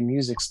how like the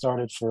music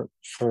started for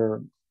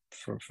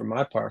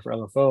my part for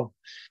LFO,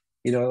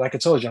 like I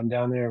told you, I'm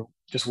down there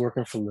just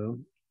working for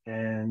Lou,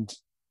 and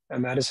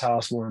I'm at his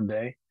house one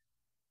day,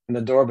 and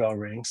the doorbell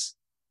rings,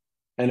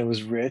 and it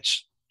was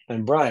Rich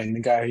and Brian,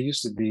 the guy who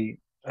used to be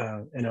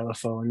in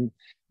LFO, and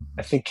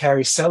I think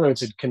Carrie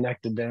Sellers had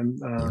connected them.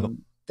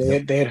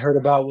 They had heard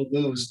about what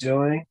Lou was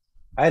doing.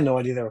 I had no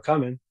idea they were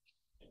coming.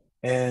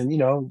 And,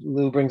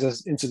 Lou brings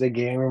us into the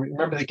game room.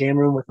 Remember the game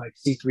room with like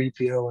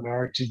C-3PO and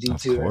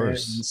R2-D2 in it, and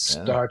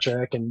Star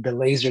Trek and the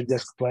laser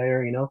disc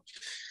player,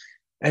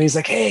 And he's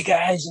like, hey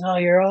guys,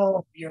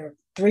 you're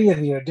 3 of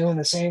you are doing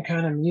the same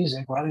kind of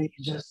music. Why don't you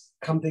just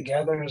come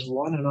together as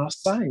one and I'll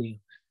sign you?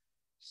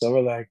 So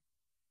we're like,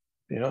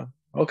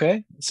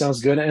 okay, sounds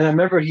good. And I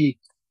remember he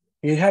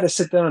had to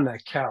sit down on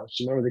that couch.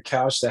 You remember the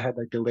couch that had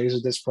like the laser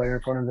disc player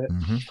in front of it?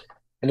 Mm-hmm.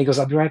 And he goes,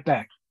 I'll be right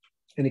back.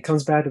 And he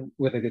comes back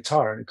with a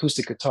guitar, an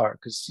acoustic guitar,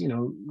 because,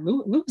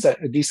 Lou's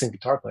a decent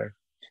guitar player.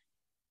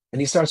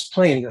 And he starts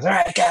playing. He goes, all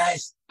right,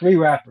 guys, 3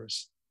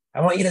 rappers.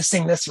 I want you to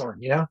sing this one,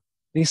 And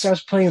he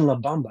starts playing La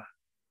Bamba.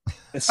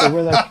 And so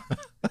we're like,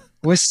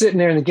 we're sitting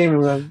there in the game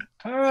room going,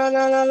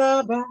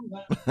 la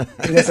Bamba.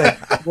 And it's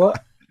like,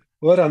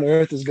 what on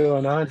earth is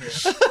going on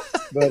here?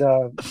 But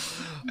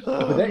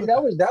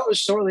that was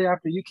shortly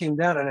after you came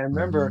down, and I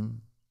remember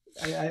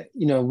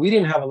we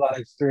didn't have a lot of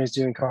experience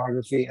doing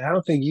choreography. And I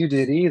don't think you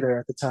did either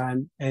at the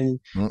time. And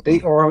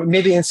or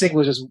maybe NSYNC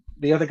was just,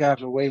 the other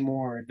guys were way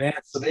more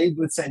advanced. So they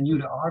would send you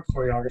to our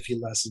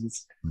choreography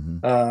lessons.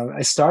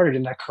 I started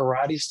in that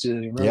karate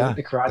studio. Remember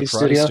the karate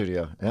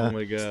studio? Yeah. Oh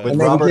my God. With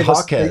Robert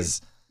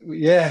Hawkes.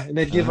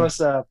 They'd give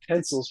us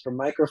pencils for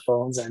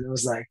microphones, and it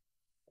was like,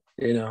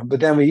 but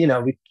then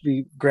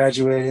we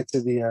graduated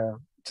to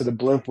the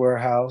Blimp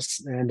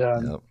warehouse. And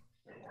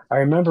I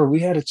remember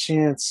we had a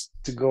chance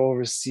to go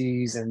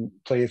overseas and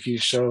play a few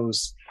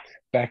shows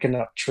backing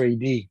up Trey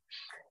D.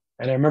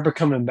 And I remember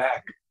coming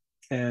back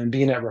and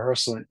being at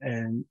rehearsal,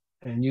 and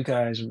you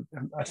guys,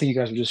 I think you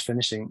guys were just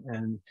finishing,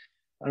 and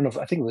I don't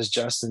know I think it was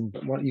Justin,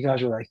 but you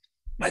guys were like,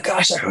 "My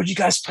gosh, I heard you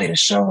guys played a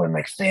show and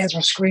like fans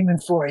were screaming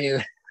for you."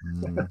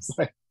 I was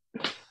like,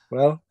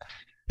 well,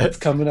 it's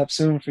coming up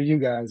soon for you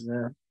guys,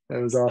 man.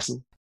 That was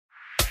awesome.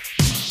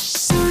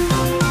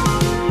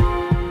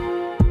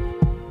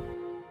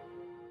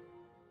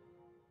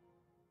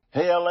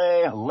 Hey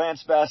LA,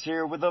 Lance Bass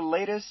here with the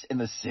latest in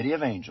the City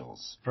of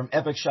Angels. From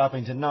epic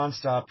shopping to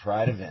non-stop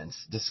Pride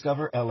events,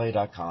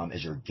 DiscoverLA.com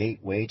is your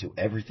gateway to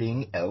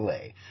everything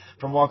LA.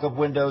 From walk-up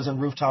windows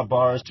and rooftop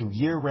bars to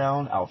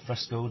year-round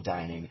alfresco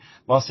dining,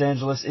 Los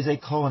Angeles is a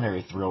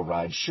culinary thrill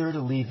ride sure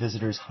to leave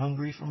visitors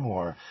hungry for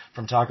more.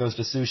 From tacos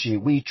to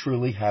sushi, we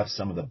truly have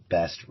some of the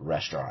best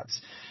restaurants.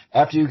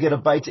 After you get a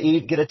bite to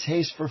eat, get a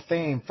taste for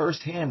fame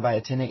firsthand by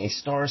attending a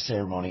star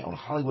ceremony on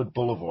Hollywood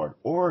Boulevard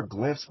or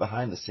glimpse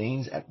behind the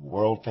scenes at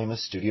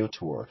world-famous studio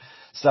tour.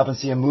 Stop and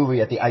see a movie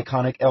at the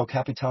iconic El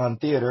Capitan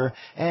Theater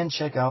and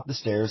check out the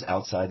stairs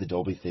outside the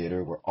Dolby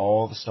Theater where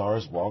all the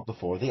stars walk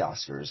before the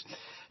Oscars.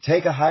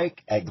 Take a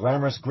hike at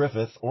glamorous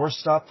Griffith or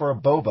stop for a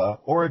boba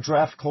or a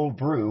draft cold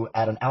brew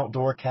at an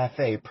outdoor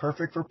cafe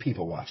perfect for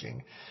people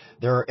watching.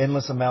 There are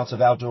endless amounts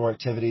of outdoor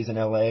activities in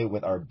LA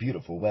with our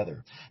beautiful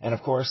weather. And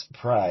of course,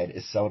 Pride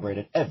is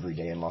celebrated every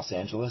day in Los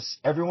Angeles.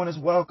 Everyone is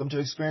welcome to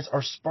experience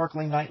our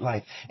sparkling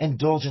nightlife,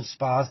 indulgent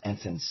spas, and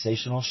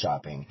sensational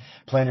shopping.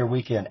 Plan your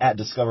weekend at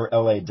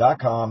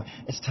DiscoverLA.com.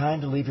 It's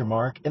time to leave your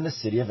mark in the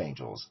City of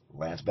Angels.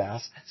 Lance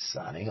Bass,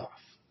 signing off.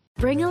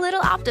 Bring a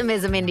little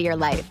optimism into your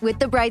life with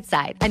The Bright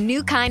Side, a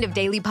new kind of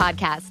daily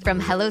podcast from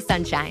Hello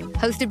Sunshine,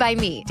 hosted by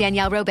me,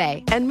 Danielle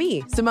Robay. And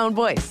me, Simone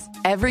Boyce.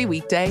 Every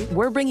weekday,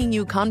 we're bringing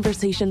you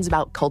conversations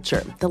about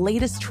culture, the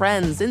latest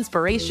trends,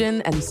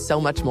 inspiration, and so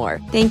much more.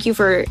 Thank you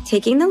for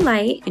taking the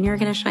light, and you're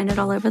going to shine it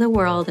all over the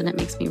world, and it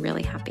makes me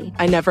really happy.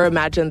 I never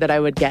imagined that I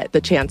would get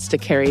the chance to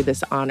carry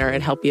this honor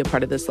and help be a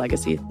part of this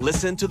legacy.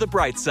 Listen to The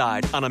Bright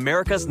Side on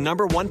America's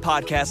 #1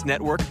 podcast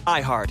network,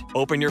 iHeart.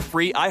 Open your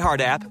free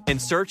iHeart app and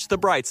search The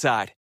Bright Side.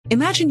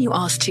 Imagine you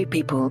ask two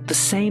people the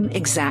same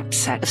exact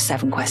set of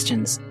 7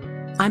 questions.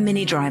 I'm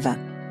Minnie Driver,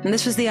 and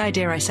this was the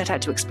idea I set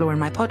out to explore in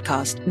my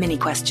podcast, Mini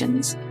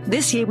Questions.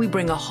 This year, we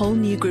bring a whole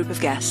new group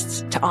of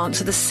guests to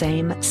answer the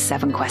same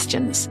 7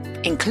 questions,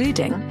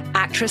 including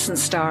actress and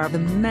star of the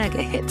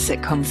mega hit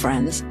sitcom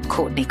Friends,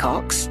 Courtney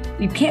Cox.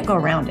 You can't go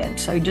around it,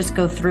 so you just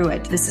go through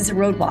it. This is a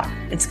roadblock.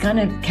 It's going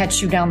to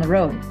catch you down the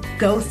road.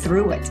 Go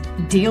through it.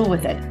 Deal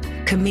with it.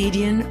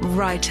 Comedian,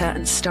 writer,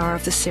 and star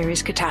of the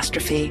series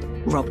Catastrophe,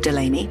 Rob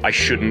Delaney. I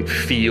shouldn't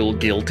feel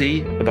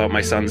guilty about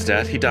my son's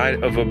death. He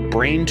died of a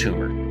brain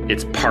tumor.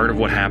 It's part of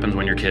what happens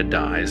when your kid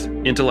dies.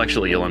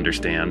 Intellectually, you'll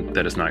understand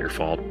that it's not your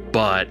fault,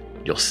 but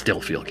you'll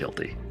still feel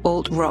guilty.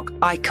 Alt-rock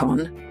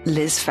icon,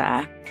 Liz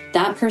Phair.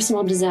 That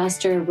personal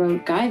disaster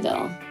wrote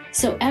Guyville.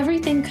 So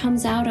everything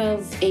comes out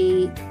of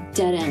a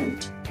dead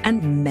end.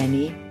 And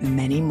many,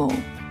 many more.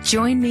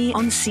 Join me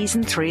on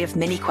Season 3 of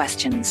Mini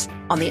Questions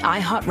on the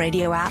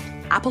iHeartRadio app,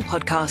 Apple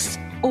Podcasts,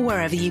 or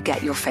wherever you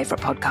get your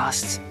favorite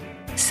podcasts.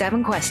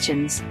 7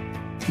 questions,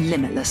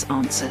 limitless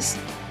answers.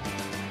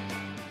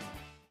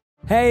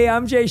 Hey,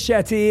 I'm Jay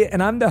Shetty,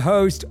 and I'm the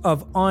host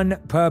of On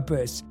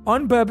Purpose.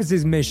 On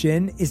Purpose's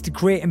mission is to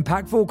create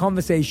impactful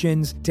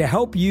conversations to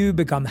help you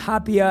become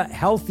happier,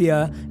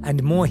 healthier,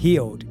 and more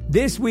healed.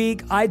 This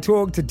week, I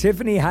talked to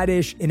Tiffany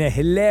Haddish in a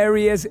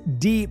hilarious,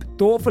 deep,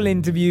 thoughtful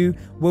interview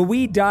where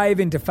we dive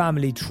into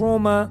family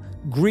trauma,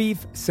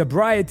 grief,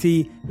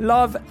 sobriety,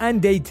 love,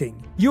 and dating.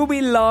 You'll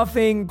be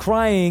laughing,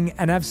 crying,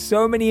 and have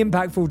so many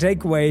impactful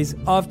takeaways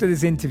after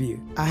this interview.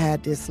 I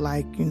had this,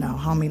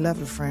 homie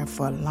lover friend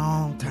for a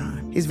long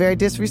time. He's very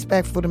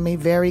disrespectful to me,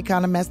 very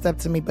kind of messed up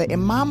to me. But in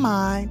my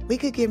mind, we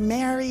could get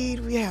married.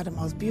 We had the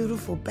most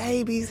beautiful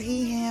babies.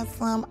 He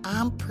handsome,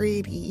 I'm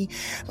pretty.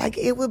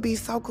 It would be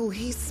so cool.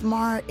 He's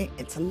smart and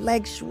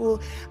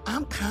intellectual.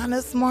 I'm kind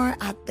of smart,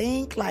 I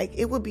think.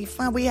 It would be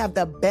fun. We have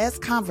the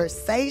best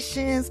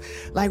conversations.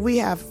 We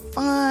have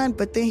fun,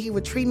 but then he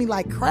would treat me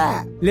like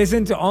crap.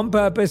 Listen to On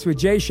Purpose with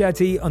Jay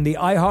Shetty on the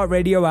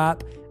iHeartRadio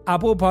app,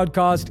 Apple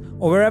Podcast,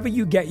 or wherever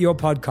you get your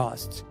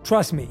podcasts.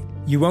 Trust me,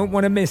 you won't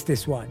want to miss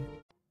this one.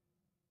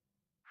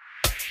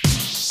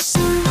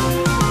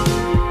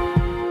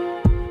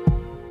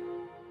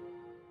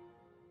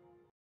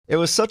 It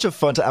was such a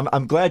fun time.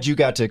 I'm glad you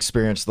got to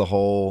experience the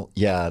whole,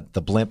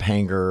 the blimp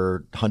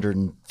hangar,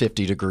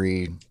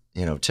 150-degree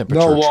temperature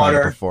no trying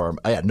to perform.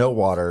 No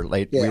water.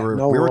 Like Yeah, we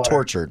no were water.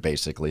 tortured,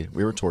 basically.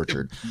 We were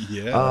tortured.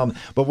 Yeah.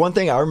 But one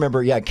thing I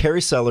remember,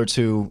 Carrie Sellers,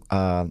 who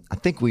I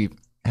think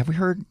have we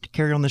heard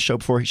Carrie on this show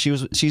before?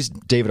 She's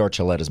David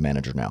Archuleta's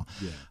manager now.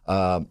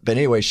 Yeah. But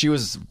anyway, she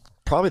was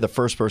probably the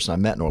first person I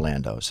met in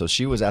Orlando. So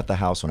she was at the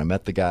house when I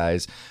met the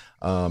guys.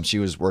 She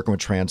was working with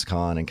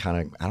Transcon and kind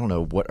of, I don't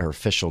know what her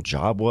official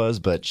job was,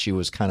 but she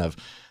was kind of,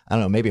 I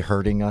don't know, maybe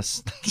herding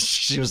us.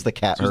 She was the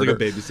cat herder. She was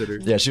like a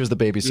babysitter. Yeah, she was the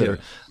babysitter.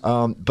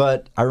 Yeah.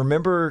 But I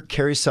remember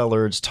Carrie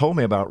Sellers told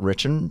me about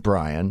Rich and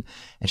Brian,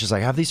 and she's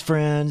like, I have these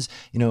friends,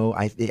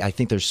 I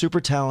think they're super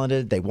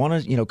talented. They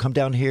want to, come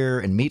down here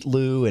and meet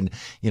Lou, and,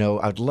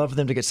 I'd love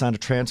them to get signed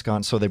to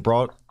Transcon. So they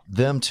brought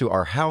them to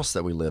our house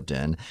that we lived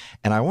in.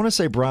 And I want to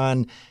say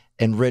Brian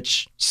and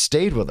Rich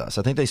stayed with us.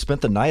 I think they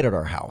spent the night at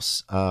our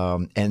house.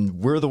 And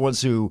we're the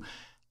ones who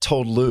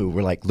told Lou,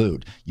 we're like, Lou,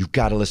 you've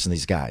got to listen to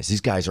these guys.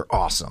 These guys are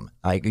awesome.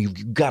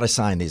 You've got to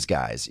sign these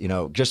guys,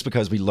 just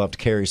because we loved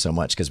Carrie so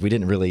much, because we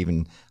didn't really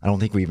I don't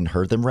think we even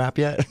heard them rap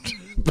yet.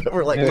 But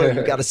we're like, Lou,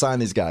 you've got to sign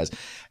these guys.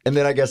 And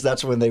then I guess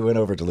that's when they went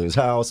over to Lou's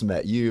house,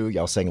 met you.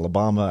 Y'all sang La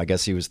Bamba. I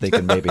guess he was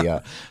thinking maybe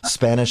a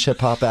Spanish hip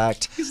hop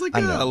act. He's like,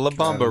 La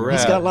Bamba rap.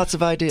 He's got lots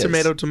of ideas.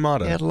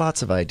 Tomato. He had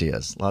lots of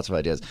ideas.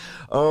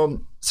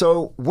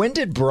 So when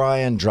did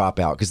Brian drop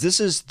out? Because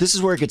this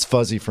is where it gets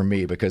fuzzy for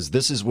me, because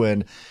this is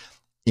when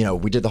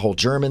we did the whole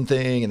German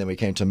thing, and then we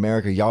came to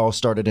America. Y'all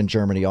started in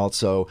Germany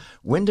also.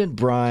 When did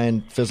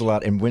Brian fizzle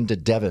out, and when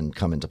did Devin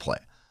come into play?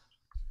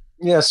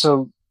 Yeah,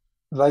 so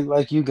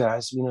like you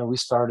guys, we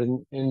started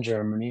in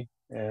Germany,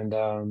 and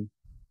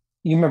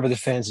you remember the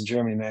fans in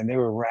Germany, man, they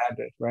were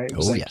rabid, right? It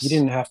was yes. You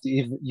didn't have to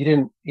even, you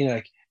didn't,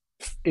 like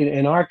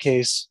in our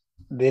case,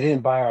 they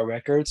didn't buy our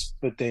records,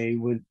 but they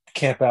would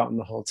camp out in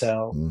the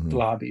hotel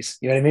lobbies.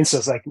 You know what I mean? So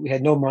it's like we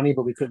had no money,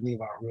 but we couldn't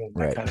leave our room,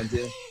 that kind of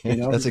deal.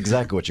 That's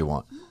exactly what you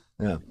want.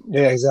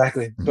 Yeah,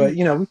 exactly. But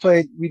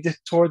we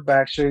toured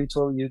Backstreet,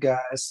 toured you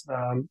guys.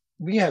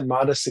 We had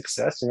modest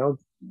success,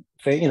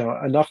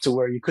 enough to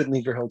where you couldn't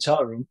leave your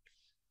hotel room.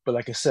 But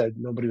like I said,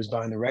 nobody was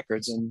buying the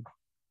records. And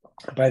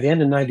by the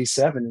end of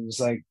 '97, it was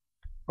like,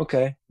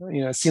 okay,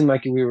 it seemed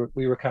like we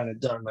were kind of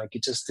done. Like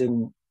it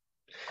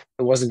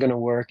wasn't going to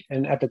work.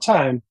 And at the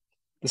time,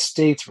 the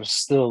States were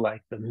still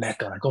like the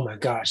mecca. Like, oh my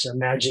gosh,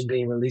 imagine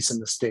being released in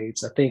the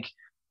States. I think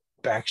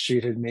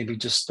Backstreet had maybe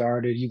just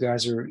started. You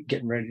guys are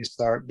getting ready to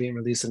start being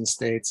released in the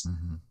States.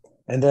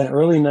 And then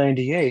early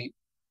 '98,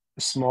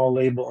 a small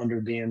label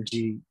under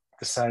BMG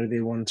decided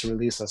they wanted to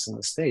release us in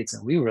the States.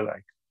 And we were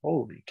like,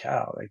 holy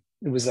cow. Like,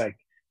 it was like,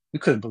 we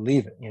couldn't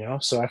believe it,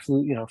 So I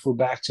flew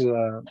back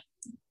to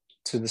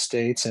the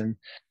States. And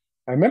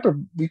I remember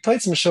we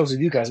played some shows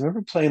with you guys. I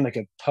remember playing like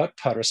a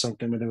putt-putt or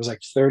something where there was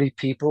like 30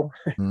 people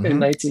in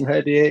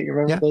 1998. You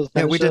remember those?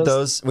 Yeah, we did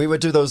those. We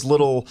would do those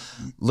little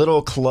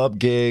club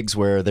gigs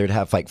where they'd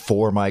have like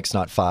 4 mics,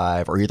 not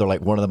 5, or either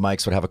like one of the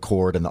mics would have a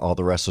cord and all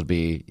the rest would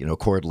be,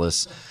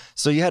 cordless.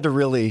 So you had to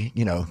really,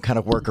 kind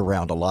of work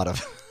around a lot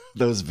of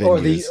those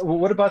venues.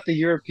 What about the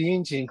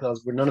European teen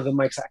clubs where none of the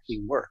mics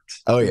actually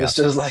worked? Oh, yeah. It was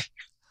just like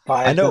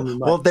 5. I know.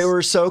 Well, they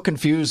were so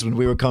confused when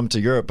we would come to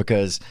Europe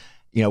because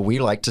we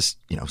like to,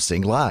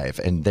 sing live,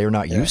 and they're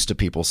not used to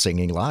people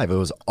singing live. It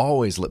was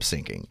always lip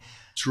syncing.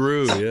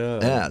 True, yeah.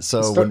 Yeah,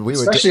 so when we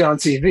would... Especially on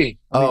TV.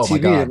 My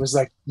God. It was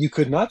like, you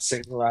could not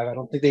sing live. I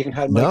don't think they even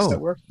had mics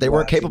that worked. They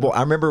weren't capable. I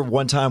remember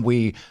one time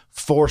we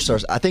forced our...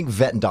 I think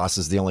Vet and Doss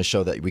is the only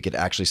show that we could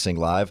actually sing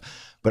live,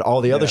 but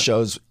all the other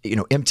shows,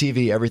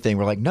 MTV, everything,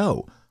 we're like,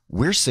 no,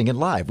 we're singing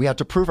live. We have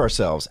to prove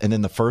ourselves. And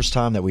then the first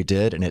time that we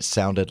did, and it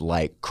sounded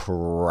like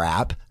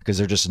crap because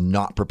they're just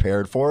not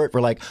prepared for it.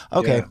 We're like,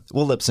 okay,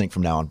 we'll lip sync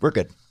from now on. We're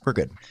good.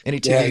 Any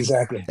TV? Yeah,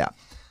 exactly.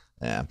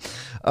 Yeah.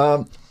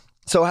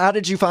 So how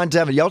did you find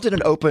Devin? Y'all did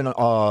an open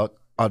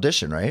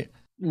audition, right?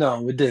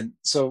 No, we didn't.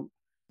 So,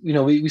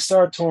 we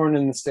started touring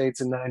in the States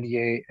in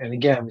 '98. And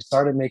again, we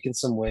started making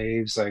some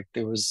waves. Like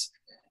there was,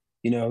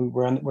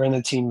 we're in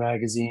the teen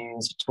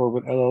magazines, toured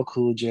with LL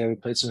Cool J. We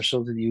played some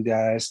shows with you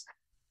guys.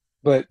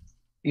 But,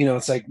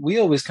 it's like we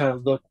always kind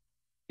of look,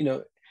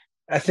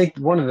 I think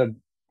one of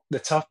the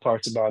tough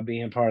parts about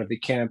being part of the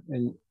camp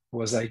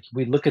was like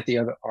we look at the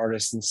other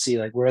artists and see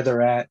like where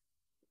they're at,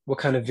 what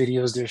kind of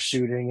videos they're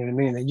shooting, and I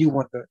mean, and you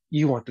want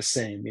the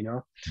same,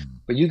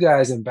 But you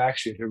guys in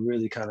Backstreet have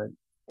really kind of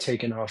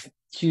taken off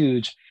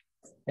huge,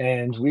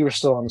 and we were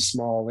still on a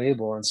small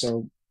label. And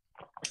so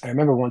I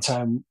remember one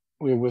time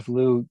we were with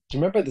Lou. Do you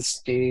remember the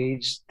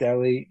Stage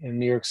Deli in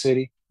New York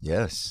City?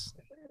 Yes.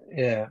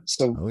 Yeah.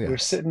 So we're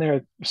sitting there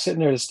at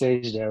the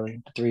Stage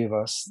Deli, the 3 of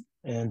us,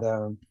 and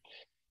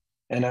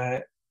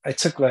I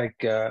took like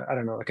I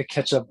don't know, like a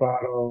ketchup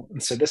bottle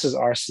and said, "This is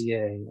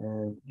RCA,"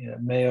 and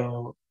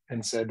mayo,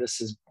 and said, "This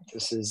is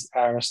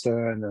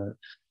Arista," and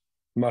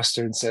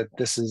mustard, and said,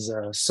 "This is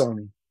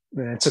Sony."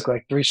 And I took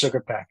like 3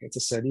 sugar packets.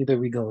 I said, either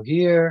we go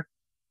here,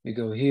 we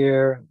go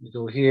here, we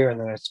go here, and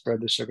then I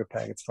spread the sugar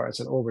packets far. I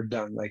said, "Oh, we're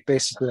done." Like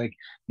basically, like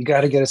you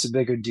got to get us a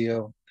bigger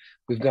deal.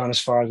 We've gone as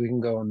far as we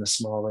can go on this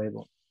small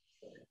label.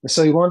 And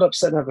so he wound up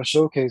setting up a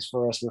showcase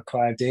for us with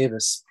Clive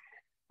Davis.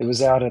 It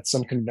was out at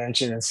some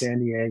convention in San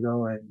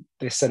Diego, and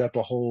they set up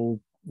a whole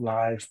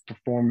live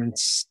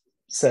performance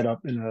set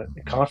up in a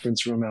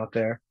conference room out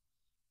there.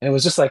 And it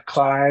was just like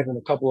Clive and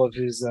a couple of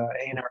his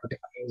A&R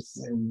guys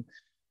and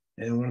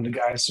one of the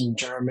guys from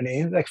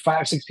Germany, like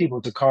 5-6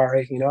 people,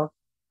 Dakari, you know.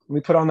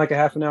 We put on like a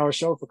half an hour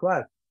show for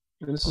Clive.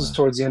 And this was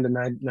towards the end of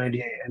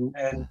 98.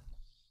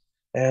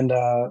 And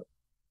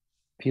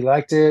he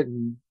liked it.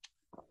 And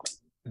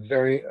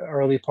very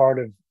early part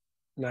of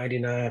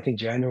 99, I think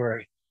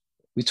January,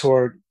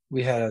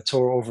 we had a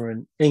tour over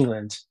in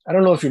England. I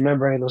don't know if you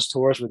remember any of those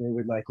tours where they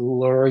would like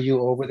lure you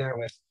over there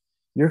with,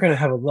 you're going to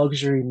have a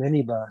luxury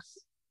minibus,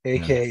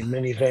 aka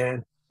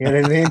minivan. You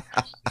know what I mean?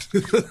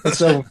 And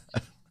so,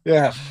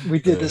 yeah, we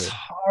did this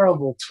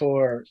horrible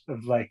tour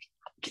of like,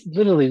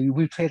 literally,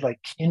 we played like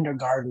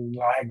kindergarten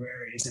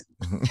libraries,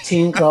 and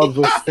teen clubs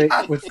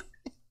with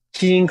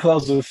teen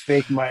clubs with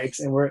fake mics,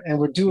 and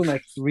we're doing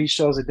like 3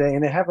 shows a day.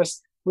 And they have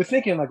us. We're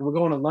thinking like we're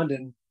going to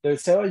London. They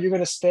say, "Oh, you're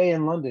going to stay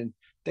in London."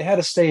 They had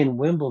to stay in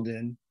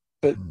Wimbledon,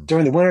 but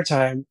during the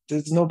wintertime,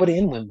 there's nobody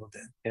in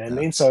Wimbledon. You know what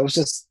I mean? So it was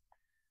just,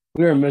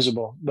 we were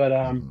miserable. But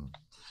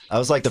I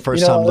was like the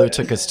first time Lou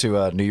took us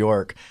to New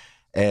York,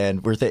 and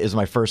it was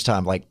my first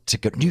time like to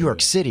go to New York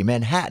City,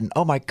 Manhattan.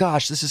 Oh my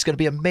gosh, this is going to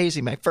be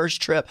amazing! My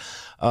first trip.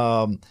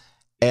 And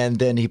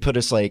then he put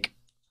us like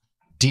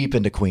deep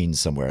into Queens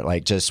somewhere,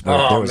 like just where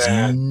there was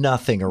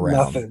nothing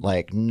around,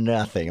 like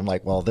nothing. I'm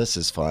like, well, this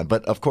is fun.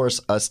 But of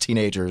course, us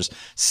teenagers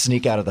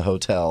sneak out of the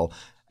hotel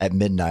at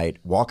midnight,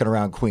 walking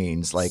around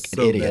Queens like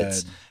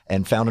idiots,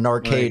 and found an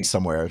arcade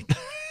somewhere.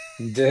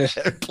 You did.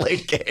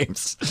 Played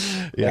games.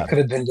 Yeah, that could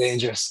have been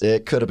dangerous.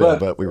 It could have been,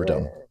 but we were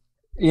dumb.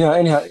 You know,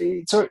 anyhow,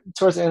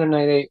 towards the end of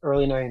 98,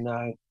 early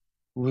 99,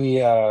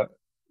 Rich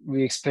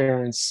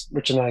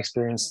and I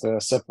experienced the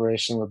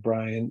separation with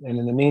Brian. And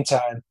in the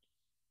meantime,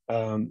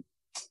 a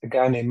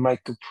guy named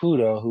Mike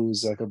Caputo,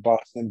 who's like a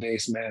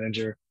Boston-based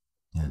manager,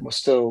 was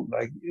still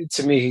like,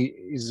 to me,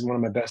 he's one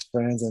of my best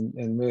friends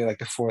and really like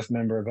the 4th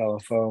member of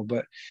LFO.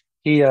 But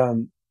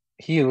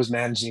he was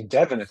managing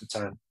Devin at the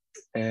time,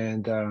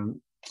 and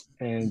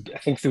I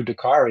think through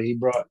Dakari he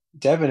brought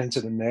Devin into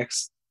the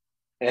mix.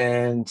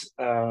 And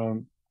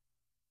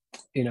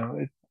you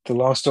know, the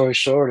long story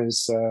short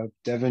is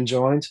Devin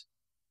joined,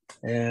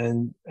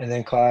 and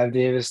then Clive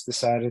Davis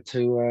decided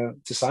to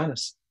sign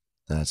us.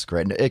 That's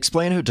great.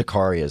 Explain who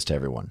Dakari is to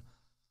everyone.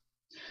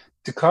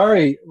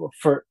 Dakari,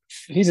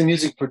 he's a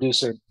music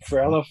producer for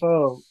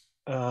LFO.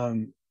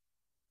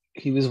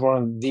 He was one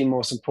of the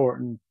most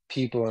important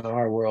people in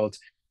our world.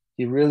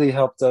 He really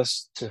helped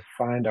us to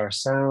find our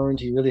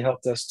sound. He really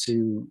helped us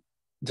to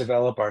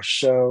develop our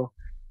show.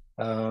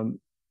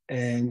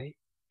 And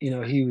you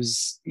know, he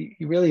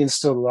really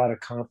instilled a lot of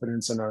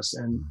confidence in us.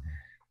 And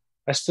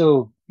I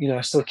still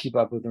keep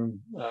up with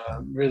him.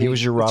 Really, he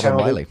was your Robin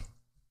Wiley.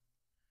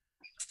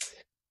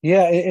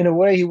 Yeah, in a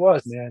way he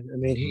was, man. I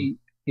mean,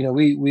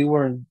 we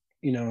weren't,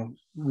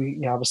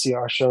 we obviously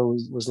our show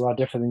was a lot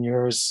different than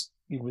yours.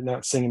 We were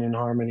not singing in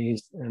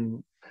harmonies,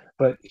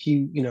 but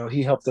he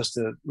helped us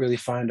to really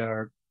find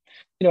our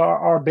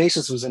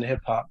basis was in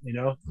hip hop,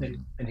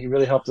 and he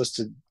really helped us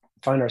to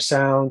find our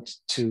sound,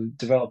 to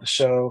develop a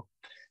show.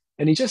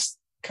 And he just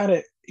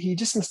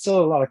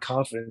instilled a lot of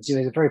confidence. He's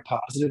a very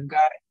positive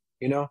guy,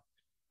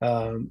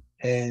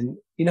 and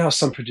you know how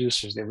some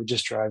producers, they would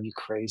just drive you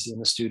crazy in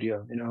the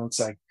studio. It's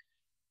like,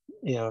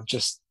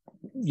 just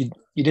you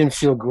didn't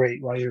feel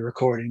great while you're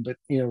recording. But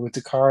with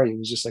Dakari, it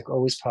was just like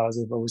always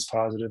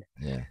positive.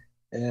 Yeah.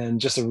 And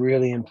just a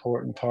really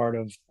important part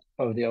of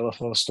the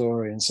LFO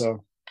story. And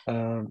so,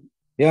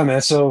 yeah,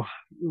 man. So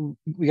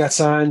we got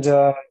signed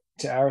to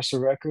Arista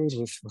Records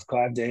with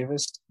Clive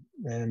Davis,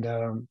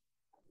 and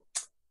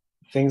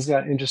things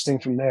got interesting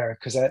from there.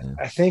 Because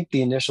I think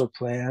the initial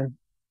plan,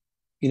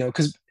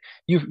 because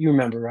you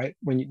remember, right?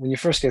 When you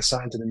first get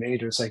signed to the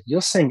major, it's like you'll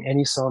sing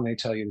any song they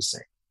tell you to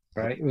sing,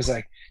 right? It was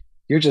like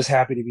you're just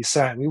happy to be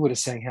signed. We would have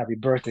sang Happy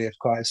Birthday if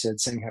Clive said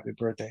sing Happy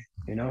Birthday,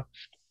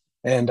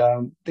 And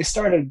they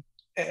started,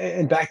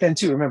 and back then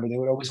too, remember, they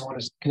would always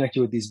want to connect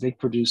you with these big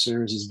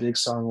producers, these big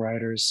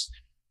songwriters.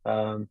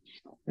 And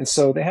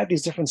so they had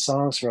these different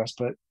songs for us,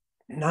 but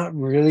not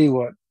really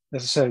what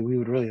necessarily we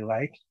would really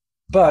like.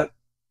 But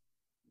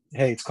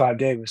hey, it's Clive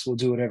Davis. We'll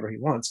do whatever he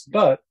wants.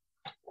 But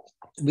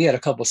we had a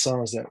couple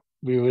songs that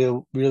we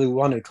really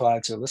wanted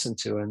Clive to listen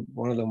to, and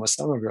one of them was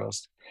Summer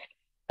Girls.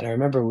 And I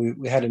remember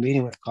we had a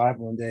meeting with Clive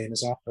one day in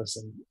his office,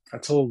 and I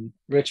told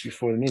Rich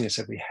before the meeting, I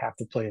said, we have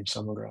to play him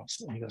Summer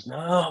Girls. And he goes,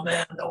 no,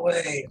 man, no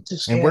way. I'm too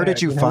scared. And where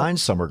did you find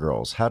Summer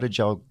Girls? How did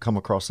y'all come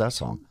across that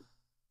song?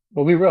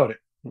 Well, we wrote it.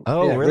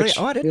 Oh, yeah, really? Rich,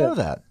 I didn't know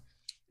that.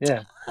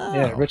 Yeah. Oh.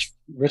 Yeah.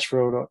 Rich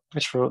wrote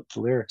the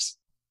lyrics.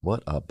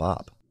 What a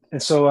bop.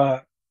 And so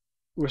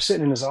we're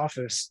sitting in his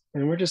office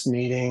and we're just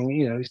meeting,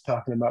 he's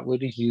talking about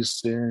Whitney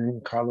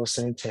Houston, Carlos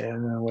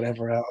Santana,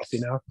 whatever else,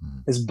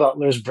 his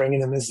butler's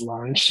bringing him his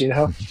lunch,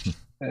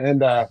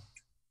 and I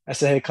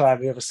said, hey, Clive,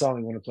 we have a song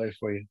I want to play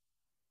for you.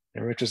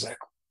 And Rich was like,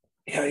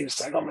 yeah, he was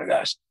like, oh my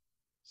gosh,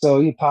 So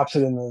he pops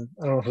it in the,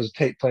 I don't know if it was a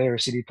tape player or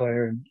CD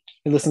player, and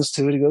he listens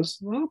to it. He goes,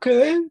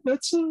 "Okay,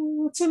 that's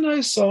a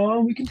nice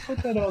song. We can put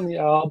that on the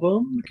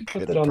album. We can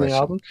put that on the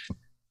album."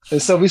 And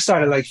so we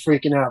started like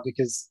freaking out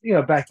because, you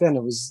know, back then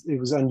it was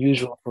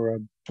unusual for a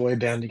boy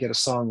band to get a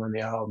song on the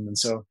album.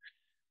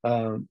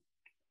 Um,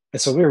 and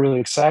so we were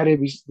really excited.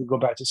 We go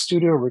back to the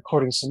studio,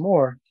 recording some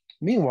more.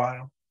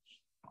 Meanwhile,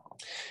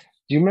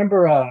 do you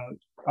remember,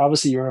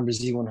 obviously you remember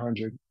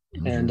Z100,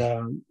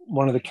 and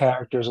one of the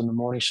characters on the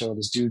morning show,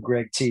 this dude,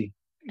 Greg T,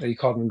 they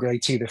called him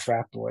Greg T, the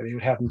frat boy. They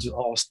would have him do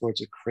all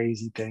sorts of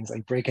crazy things,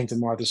 like break into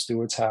Martha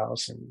Stewart's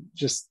house and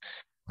just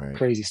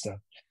crazy stuff.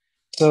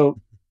 So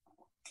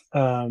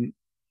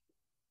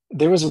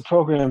there was a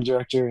program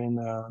director in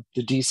the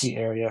DC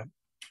area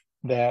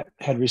that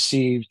had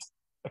received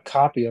a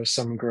copy of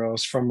Summer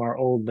Girls from our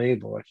old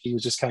label. Like, he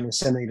was just kind of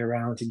sending it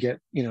around to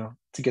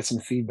get some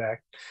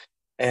feedback.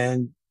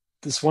 And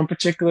this one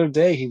particular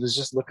day, he was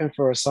just looking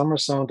for a summer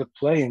song to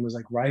play and was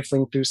like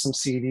rifling through some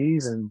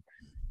CDs and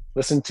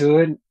listened to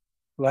it,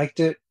 liked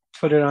it,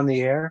 put it on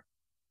the air.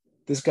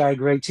 This guy,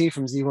 Greg T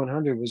from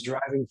Z100, was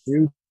driving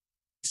through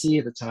DC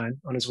at the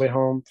time on his way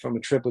home from a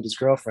trip with his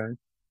girlfriend.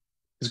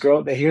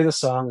 They hear the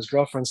song. His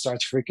girlfriend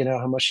starts freaking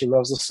out how much she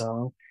loves the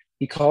song.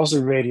 He calls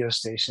the radio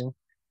station,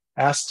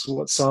 asks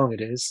what song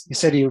it is. He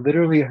said he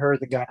literally heard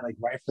the guy like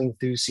rifling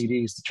through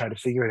CDs to try to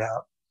figure it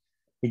out.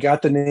 He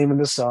got the name of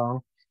the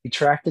song. He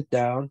tracked it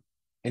down,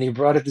 and he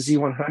brought it to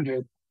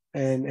Z100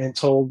 and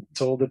told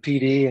the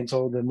PD and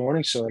told the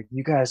morning show, like,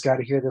 you guys got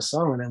to hear this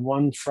song. And then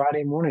one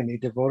Friday morning, they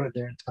devoted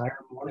their entire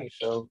morning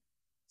show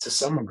to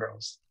Summer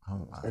Girls.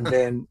 Oh, wow. And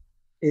then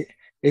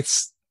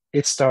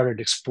it started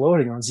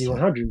exploding on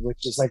Z100,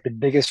 which is like the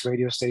biggest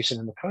radio station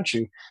in the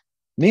country.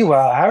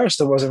 Meanwhile,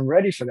 Arista wasn't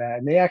ready for that,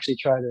 and they actually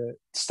tried to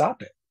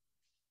stop it.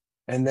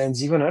 And then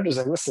Z100 was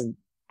like, listen,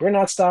 we're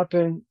not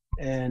stopping.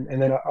 And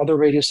then other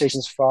radio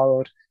stations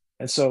followed.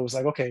 And so it was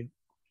like, okay,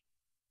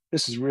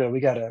 this is real. We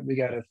gotta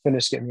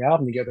finish getting the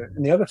album together.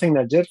 And the other thing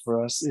that did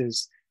for us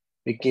is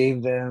it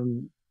gave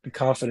them the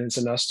confidence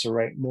in us to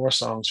write more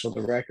songs for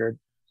the record.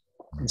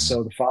 And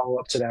so the follow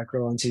up to that,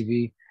 Girl on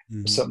TV,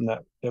 was something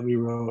that we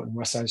wrote, and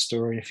West Side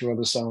Story, and a few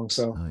other songs.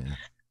 So,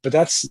 but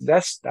that's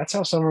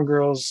how Summer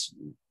Girls,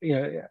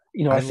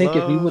 I think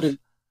if we would have.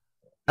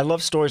 I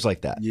love stories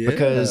like that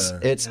because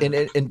it's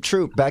in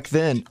true. Back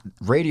then,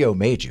 radio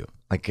made you.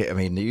 Like, I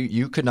mean,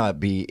 you could not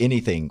be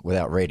anything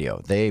without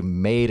radio. They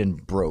made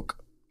and broke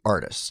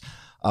artists.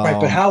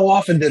 Right, but how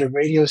often did a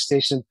radio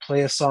station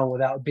play a song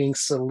without being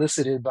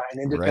solicited by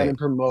an independent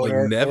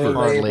promoter? Like never,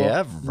 hardly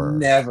ever.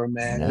 Never,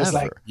 man. Never. It was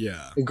like,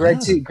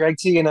 Greg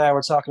T and I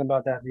were talking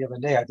about that the other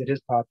day. I did his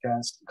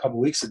podcast a couple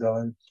of weeks ago,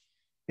 and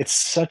it's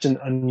such an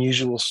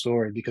unusual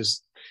story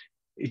because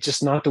it's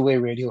just not the way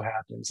radio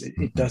happens.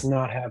 It does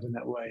not happen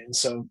that way. And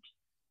so,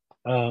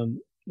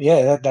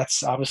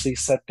 that's obviously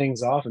set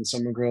things off. And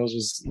Summer Girls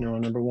was, a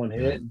number one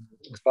hit.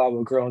 Followed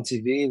with Girl on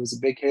TV. It was a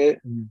big hit.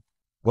 And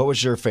what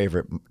was your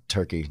favorite,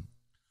 Turkey?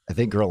 I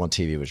think Girl on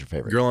TV was your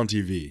favorite. Girl on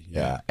TV.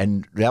 Yeah.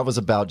 And that was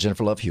about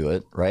Jennifer Love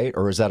Hewitt, right?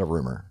 Or is that a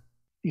rumor?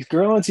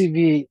 Girl on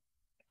TV,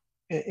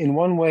 in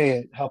one way,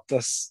 it helped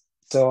us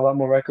sell a lot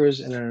more records.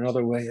 And in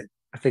another way,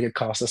 I think it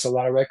cost us a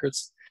lot of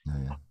records. Oh,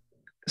 yeah.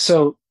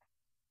 So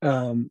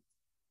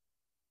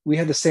we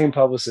had the same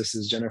publicist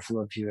as Jennifer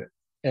Love Hewitt.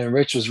 And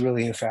Rich was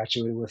really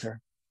infatuated with her.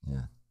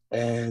 Yeah.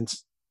 And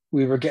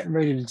we were getting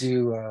ready to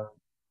do,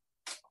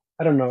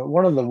 I don't know,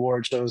 one of the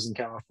award shows in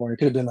California. It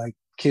could have been like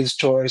Kids'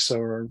 Choice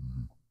or,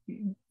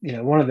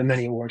 one of the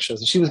many award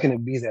shows. And she was going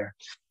to be there.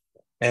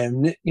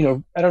 And,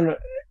 I don't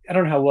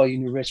know how well you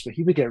knew Rich, but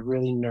he would get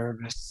really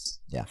nervous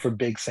for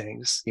big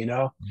things,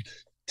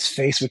 His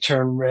face would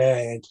turn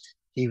red.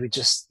 He would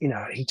just,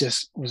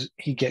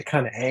 he'd get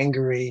kind of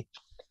angry.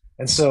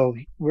 And so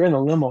we're in the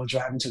limo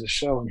driving to the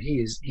show, and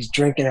he's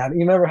drinking out. You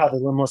remember how the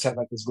limos have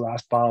like these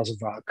glass bottles of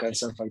vodka and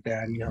stuff like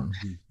that,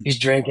 He's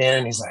drinking,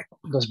 and he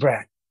goes,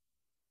 Brad.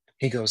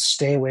 He goes,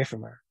 stay away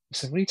from her. I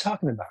said, what are you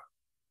talking about?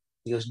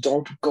 He goes,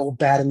 don't go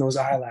batting those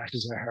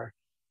eyelashes at her.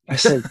 I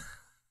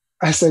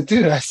said,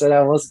 dude, I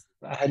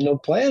had no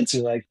plan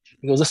to. Like,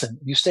 he goes, listen,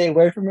 you stay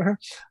away from her,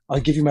 I'll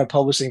give you my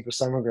publishing for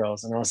Summer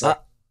Girls. And I was like,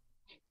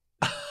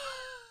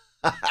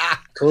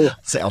 cool.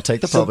 Say, I'll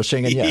take the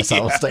publishing, and yes,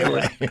 I'll stay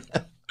away.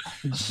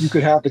 You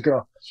could have the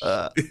girl.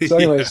 So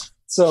anyways,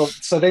 so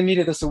they meet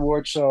at this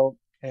award show,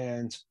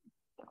 and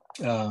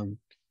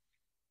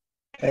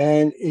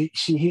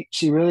she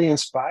really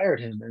inspired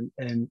him,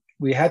 and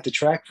we had the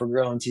track for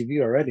Girl on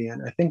TV already,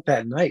 and I think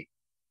that night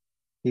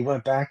he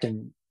went back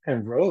and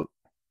wrote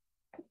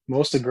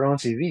most of Girl on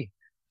TV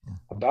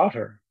about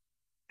her.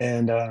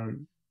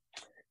 And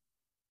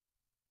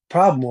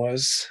problem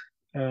was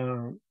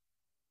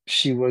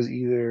she was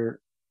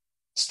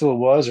still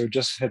was or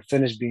just had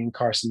finished being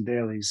Carson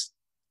Daly's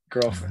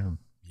girlfriend.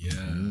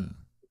 Yeah.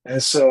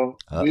 And so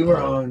we were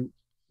on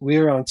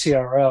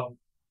TRL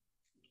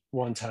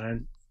one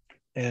time,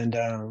 and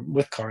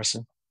with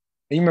Carson.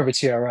 And you remember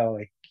TRL,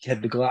 like, he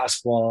had the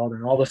glass wall,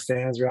 and all the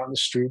fans were out in the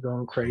street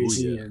going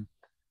crazy.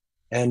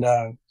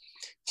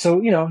 So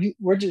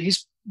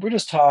he's we're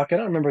just talking. I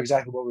don't remember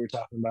exactly what we were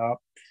talking about.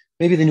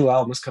 Maybe the new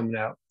album was coming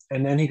out.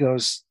 And then he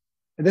goes,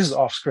 and this is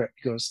off script.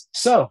 He goes,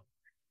 so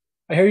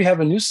I hear you have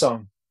a new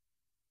song.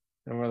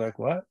 And we're like,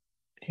 what?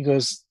 He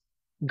goes,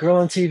 Girl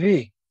on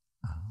TV.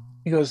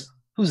 He goes,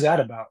 who's that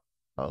about?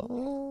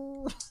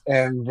 Oh.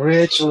 And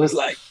Rich was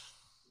like,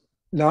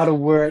 not a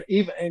word.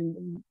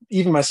 Even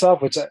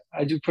myself, which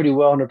I do pretty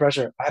well under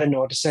pressure, I didn't know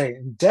what to say.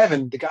 And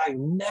Devin, the guy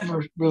who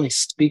never really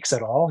speaks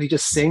at all, he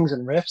just sings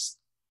and riffs.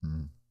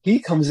 He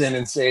comes in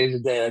and says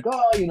today, like,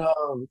 oh, you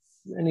know,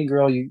 any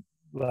girl you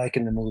like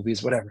in the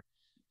movies, whatever.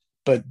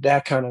 But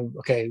that kind of,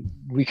 okay,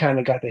 we kind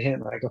of got the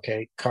hint, like,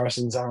 okay,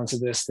 Carson's onto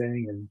this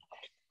thing. And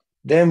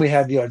then we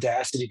had the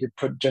audacity to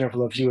put Jennifer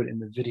Love Hewitt in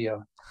the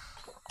video.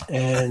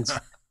 And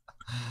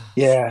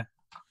yeah,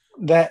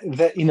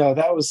 that you know,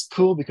 that was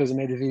cool because it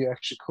made the video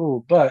extra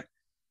cool. But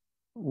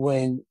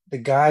when the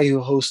guy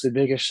who hosts the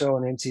biggest show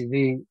on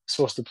MTV is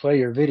supposed to play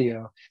your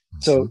video,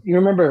 so you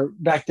remember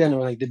back then,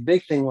 like the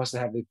big thing was to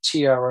have the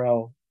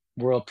TRL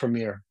world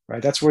premiere,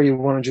 right? That's where you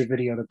wanted your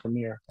video to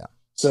premiere. Yeah.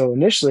 So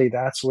initially,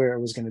 that's where it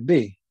was going to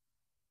be,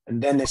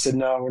 and then they said,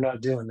 no, we're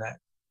not doing that.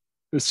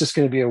 It's just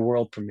going to be a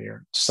world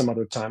premiere, some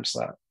other time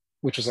slot,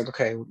 which was like,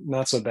 okay,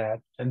 not so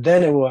bad. And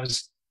then it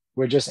was,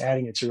 we're just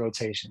adding it to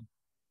rotation,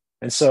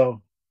 and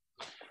so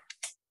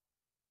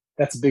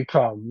that's a big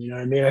problem. You know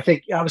what I mean? I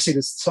think obviously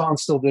the song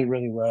still did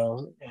really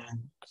well and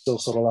still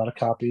sold a lot of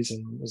copies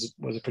and was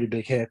a pretty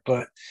big hit.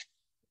 But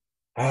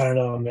I don't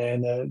know,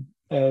 man.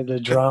 The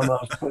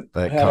drama.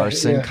 But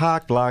Carson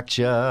cock blocked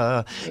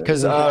you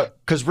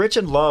because Rich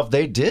and Love,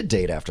 they did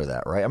date after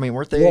that, right? I mean,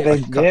 weren't they?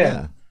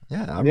 Yeah. I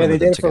remember they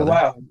did together. for a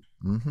while.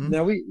 Mm-hmm.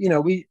 Now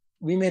we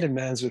made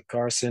amends with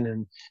Carson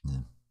and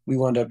we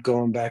wound up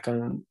going back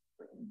on.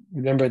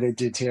 Remember they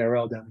did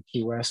TRL down in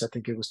Key West. I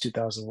think it was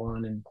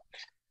 2001 and.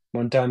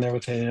 Went down there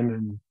with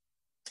him,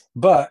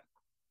 but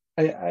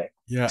I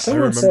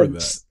remember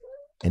that.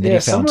 And then he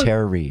found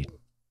Tara Reid.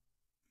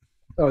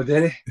 Oh,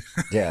 did he?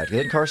 Yeah,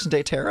 didn't Carson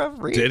date Tara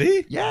Reid? Did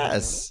he?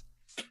 Yes.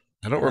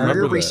 I don't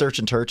remember that. Research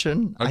and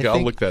Turchin. Okay,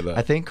 I'll look that up.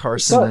 I think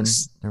Carson.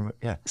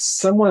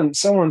 Someone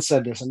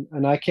said this,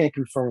 and I can't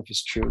confirm if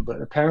it's true,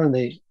 but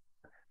apparently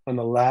on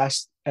the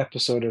last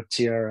episode of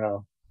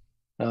TRL,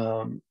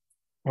 one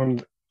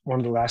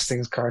of the last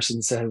things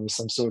Carson said was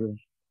some sort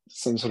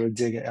of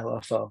dig at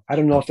LFO. I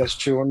don't know if that's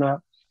true or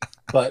not,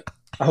 but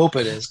I hope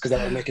it is because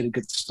that would make it a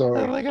good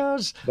story. Oh my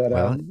gosh!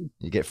 But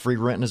you get free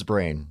rent in his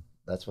brain.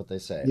 That's what they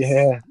say.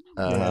 Yeah.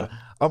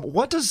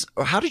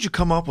 How did you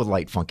come up with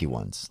Light Funky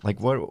Ones? Like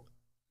who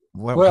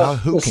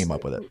came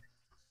up with it?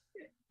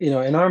 You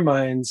know, in our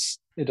minds,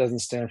 it doesn't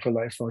stand for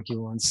Light Funky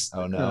Ones.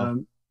 Oh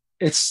no.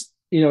 It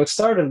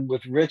started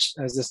with Rich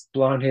as this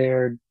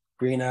blonde-haired,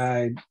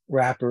 green-eyed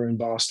rapper in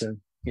Boston.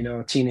 You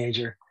know, a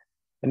teenager.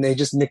 And they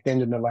just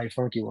nicknamed him the Light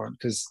Funky One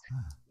because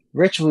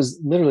Rich was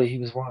he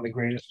was one of the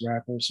greatest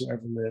rappers who ever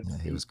lived. Yeah,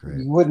 he was great.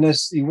 You wouldn't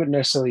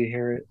necessarily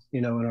hear it,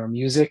 you know, in our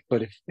music,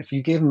 but if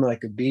you gave him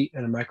like a beat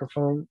and a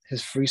microphone,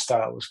 his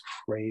freestyle was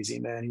crazy,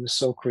 man. He was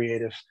so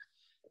creative.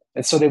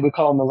 And so they would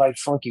call him the Light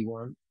Funky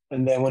One.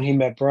 And then when he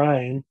met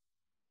Brian,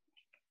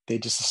 they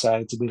just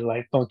decided to be the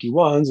Light Funky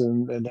Ones.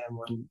 And then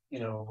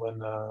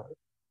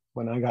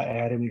when I got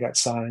added, we got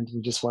signed,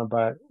 we just went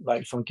by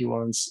Light Funky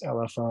Ones,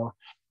 LFO.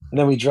 And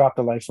then we dropped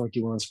the Light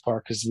Funky Ones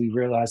part because we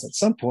realized at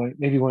some point,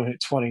 maybe when we hit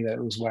 20, that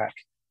it was whack.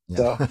 Yeah.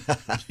 So,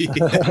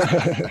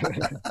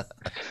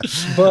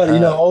 but you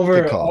know,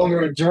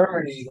 over in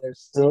Germany,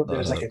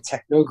 there's like a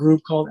techno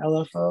group called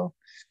LFO,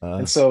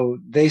 and so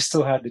they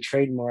still have the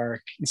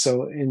trademark.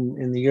 So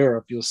in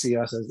Europe, you'll see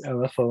us as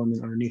LFO, and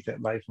then underneath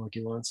it, Light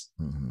Funky Ones.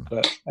 Mm-hmm.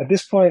 But at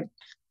this point,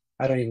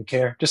 I don't even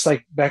care. Just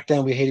like back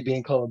then, we hated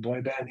being called a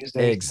boy band. These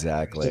days,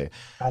 exactly.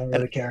 I don't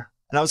really care.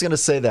 And I was going to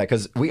say that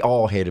because we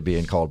all hated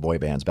being called boy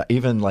bands, but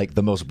even like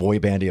the most boy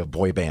bandy of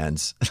boy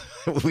bands,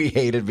 we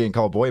hated being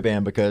called boy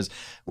band because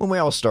when we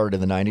all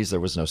started in the 90s, there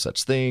was no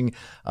such thing.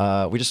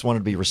 We just wanted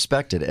to be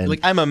respected. And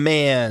like, I'm a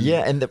man.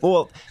 Yeah. And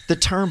the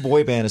term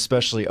boy band,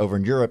 especially over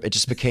in Europe, it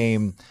just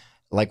became,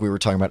 like we were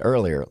talking about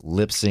earlier,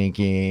 lip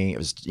syncing. It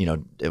was,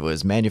 it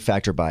was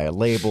manufactured by a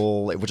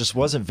label. It just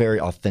wasn't very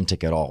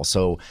authentic at all.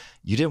 So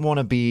you didn't want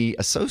to be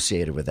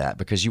associated with that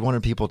because you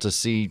wanted people to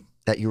see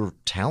that you were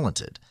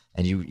talented.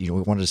 And you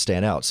wanted to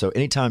stand out. So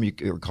anytime you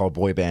were called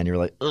boy band, you're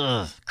like,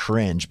 ugh,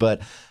 cringe.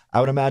 But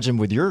I would imagine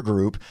with your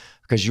group,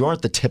 because you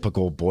aren't the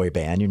typical boy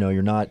band,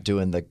 you're not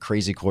doing the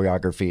crazy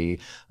choreography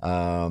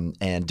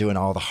and doing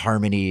all the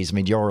harmonies. I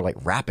mean, y'all are like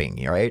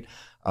rapping, right?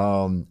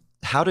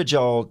 How did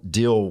y'all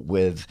deal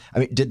with,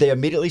 did they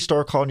immediately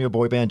start calling you a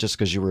boy band just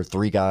because you were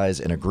three guys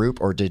in a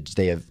group? Or did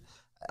they have,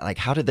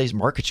 how did they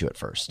market you at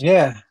first?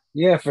 Yeah,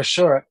 for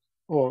sure.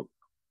 Well,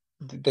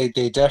 they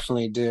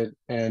definitely did.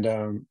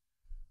 And,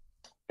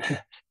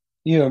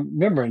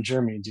 remember in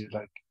Germany, dude,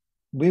 like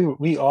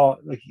we all,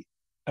 like,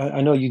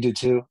 I know you did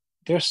too.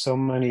 There's so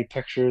many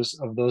pictures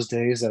of those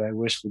days that I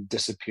wish would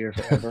disappear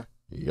forever.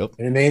 Yep. You know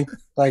what I mean?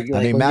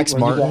 I mean, Max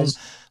Martin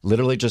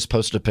literally just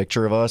posted a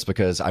picture of us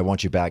because I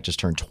Want You Back just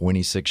turned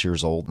 26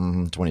 years old,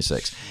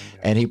 26.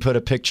 And he put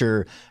a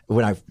picture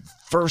when I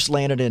first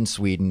landed in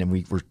Sweden and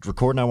we were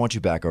recording I Want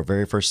You Back, our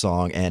very first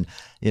song. And,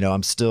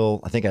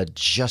 I think I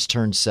just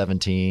turned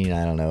 17.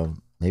 I don't know.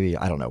 Maybe,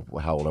 I don't know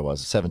how old I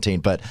was, 17,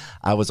 but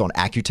I was on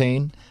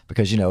Accutane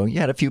because, you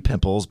had a few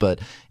pimples, but,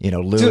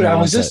 Lou. Dude, I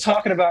was just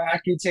talking about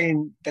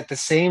Accutane at the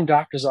same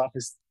doctor's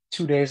office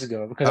 2 days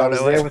ago because I was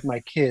there with my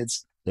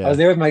kids. Yeah. I was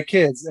there with my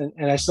kids,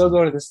 and I still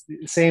go to the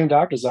same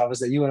doctor's office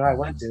that you and I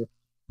went to.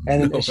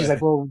 And she's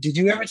like, well, did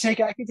you ever take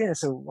Accutane?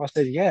 I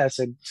said, yeah. I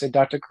said,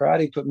 Dr.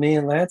 Karate put me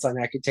and Lance on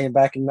Accutane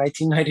back in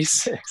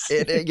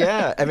 1996.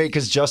 Yeah. I mean,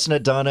 because Justin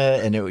had done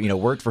it and it,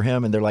 worked for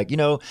him. And they're like,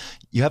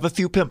 you have a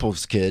few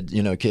pimples, kid,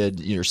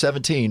 you're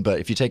 17, but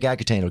if you take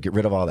Accutane, it'll get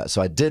rid of all that.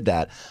 So I did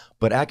that.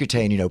 But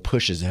Accutane,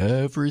 pushes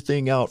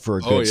everything out for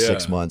a good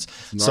 6 months.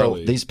 So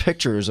these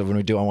pictures of when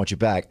we do I Want You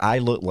Back, I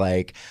look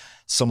like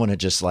someone had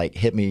just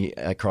hit me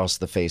across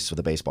the face with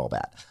a baseball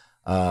bat.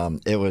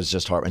 It was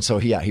just hard. And so,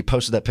 he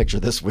posted that picture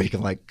this week.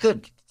 I'm like,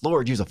 good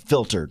Lord, use a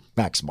filter,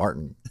 Max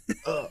Martin.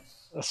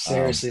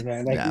 Seriously,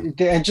 man.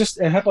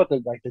 And how about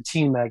the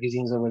teen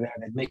magazines over there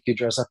that make you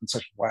dress up in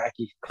such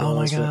wacky clothes? Oh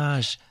my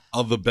gosh.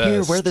 All the best.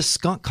 Here, wear the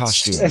skunk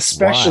costume.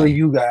 Especially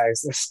you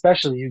guys.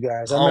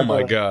 I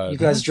remember, God. You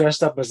guys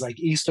dressed up as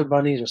Easter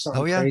bunnies or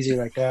something crazy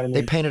like that. And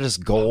they painted us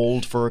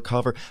gold for a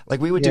cover.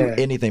 We would do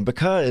anything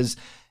because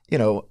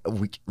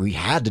we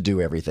had to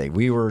do everything.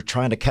 We were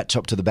trying to catch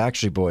up to the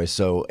Backstreet Boys.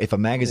 So if a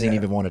magazine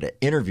even wanted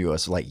to interview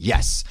us,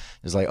 yes.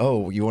 It's like,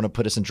 oh, you want to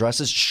put us in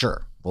dresses?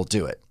 Sure, we'll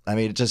do it. I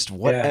mean, just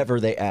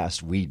whatever they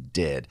asked, we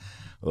did.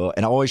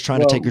 And always trying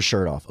to take your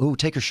shirt off. Ooh,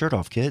 take your shirt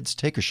off, kids.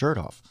 Take your shirt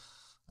off.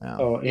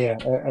 Oh, yeah.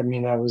 I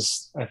mean,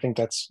 I think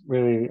that's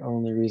really the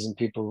only reason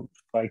people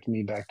liked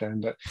me back then.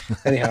 But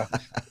anyhow,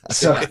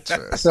 So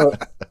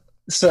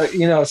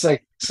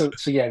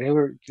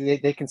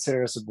they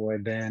consider us a boy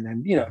band,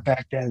 and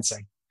back then it's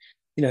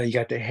you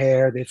got the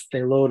hair,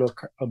 they load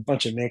a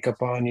bunch of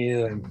makeup on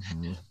you, and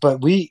but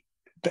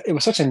it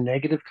was such a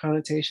negative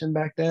connotation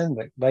back then.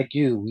 Like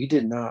you, we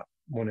did not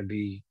want to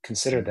be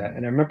considered that.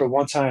 And I remember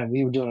one time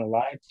we were doing a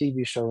live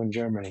TV show in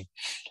Germany,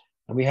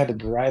 and we had the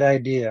bright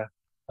idea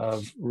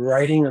of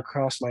writing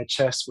across my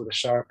chest with a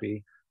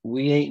Sharpie,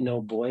 "We ain't no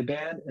boy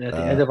band," and at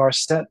the end of our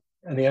set.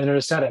 At the end of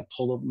the set, I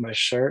pulled up my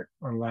shirt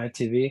on live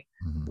TV.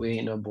 We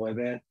ain't no boy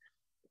band.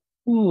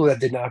 Ooh,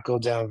 that did not go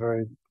down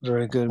very,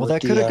 very good. Well,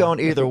 that could have gone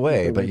either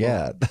way, but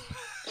yeah.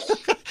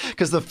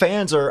 Because the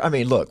fans are,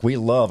 look, we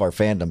love our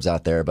fandoms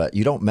out there, but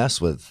you don't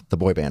mess with the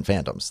boy band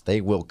fandoms.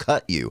 They will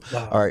cut you.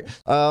 Wow.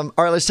 All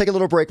right, let's take a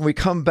little break. When we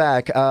come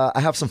back,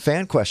 I have some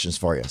fan questions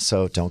for you,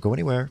 so don't go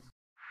anywhere.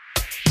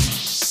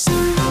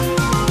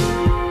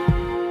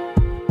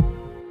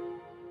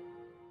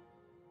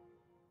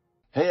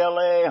 Hey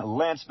LA,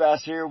 Lance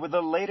Bass here with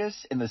the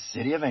latest in the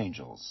City of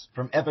Angels.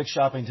 From epic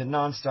shopping to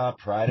nonstop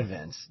Pride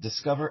events,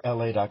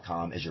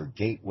 DiscoverLA.com is your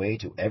gateway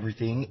to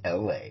everything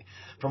LA.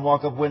 From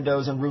walk-up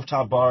windows and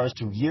rooftop bars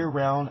to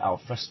year-round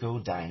alfresco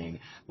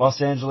dining,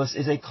 Los Angeles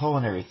is a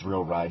culinary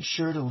thrill ride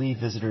sure to leave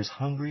visitors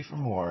hungry for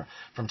more.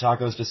 From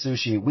tacos to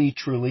sushi, we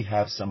truly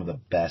have some of the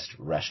best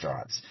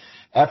restaurants.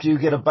 After you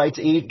get a bite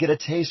to eat, get a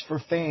taste for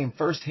fame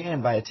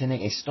firsthand by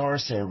attending a star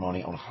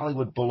ceremony on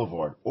Hollywood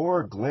Boulevard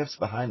or glimpse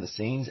behind the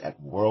scenes at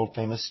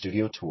world-famous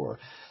studio tour.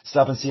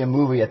 Stop and see a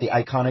movie at the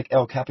iconic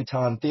El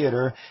Capitan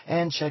Theater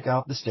and check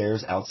out the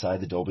stairs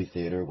outside the Dolby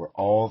Theater where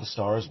all the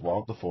stars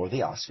walk before the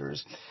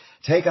Oscars.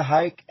 Take a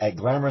hike at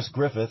glamorous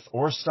Griffith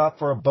or stop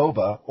for a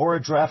boba or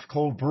a draft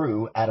cold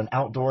brew at an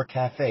outdoor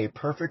cafe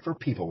perfect for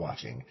people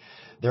watching.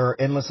 There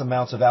are endless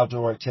amounts of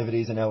outdoor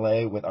activities in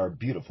LA with our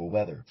beautiful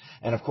weather.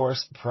 And of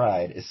course,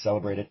 Pride is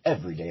celebrated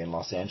every day in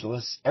Los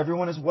Angeles.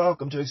 Everyone is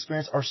welcome to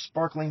experience our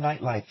sparkling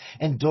nightlife,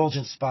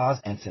 indulgent spas,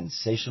 and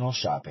sensational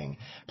shopping.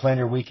 Plan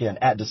your weekend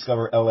at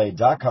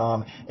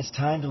DiscoverLA.com. It's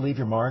time to leave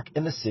your mark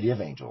in the City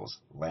of Angels.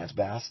 Lance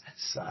Bass,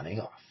 signing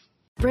off.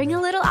 Bring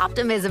a little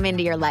optimism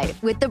into your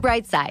life with The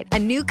Bright Side, a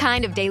new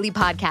kind of daily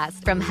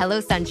podcast from Hello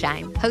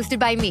Sunshine, hosted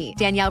by me,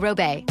 Danielle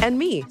Robay. And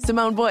me,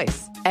 Simone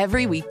Boyce.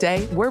 Every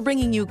weekday, we're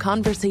bringing you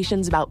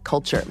conversations about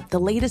culture, the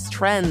latest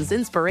trends,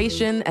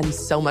 inspiration, and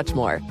so much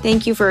more.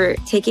 Thank you for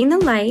taking the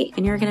light,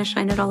 and you're going to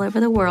shine it all over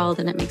the world,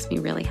 and it makes me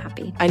really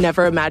happy. I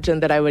never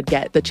imagined that I would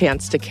get the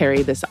chance to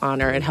carry this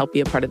honor and help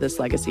be a part of this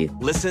legacy.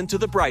 Listen to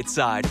The Bright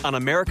Side on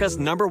America's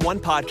 #1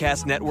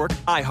 podcast network,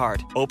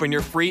 iHeart. Open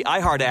your free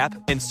iHeart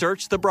app and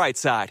search The Bright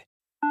Side.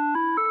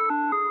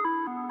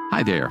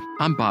 Hi there,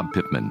 I'm Bob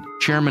Pittman,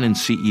 Chairman and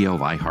CEO of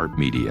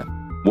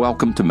iHeartMedia.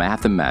 Welcome to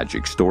Math and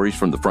Magic, Stories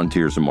from the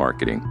Frontiers of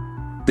Marketing.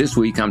 This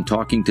week, I'm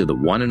talking to the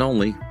one and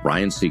only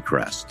Ryan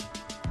Seacrest.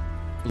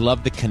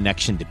 Love the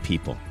connection to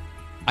people.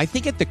 I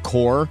think at the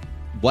core,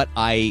 what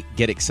I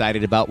get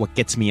excited about, what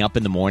gets me up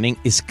in the morning,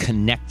 is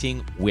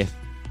connecting with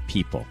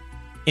people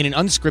in an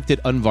unscripted,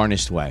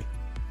 unvarnished way.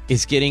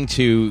 Is getting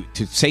to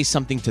say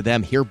something to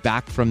them, hear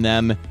back from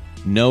them,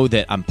 know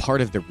that I'm part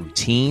of the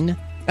routine,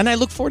 and I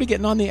look forward to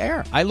getting on the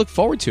air. I look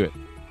forward to it.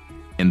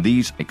 In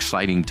these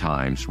exciting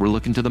times, we're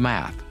looking to the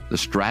math, the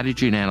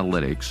strategy and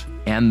analytics,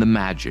 and the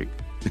magic,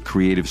 the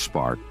creative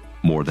spark,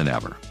 more than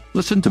ever.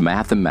 Listen to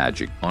Math and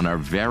Magic on our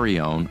very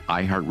own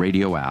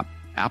iHeartRadio app,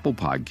 Apple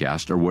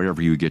Podcast, or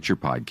wherever you get your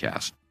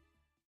podcast.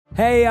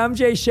 Hey, I'm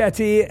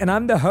Fischetti, and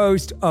I'm the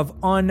host of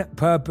On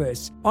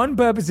Purpose. On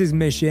Purpose's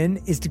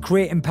mission is to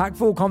create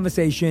impactful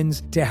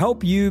conversations to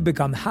help you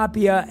become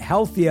happier,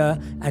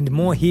 healthier, and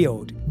more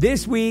healed.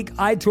 This week,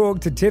 I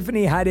talked to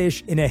Tiffany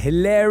Haddish in a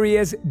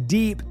hilarious,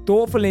 deep,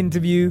 thoughtful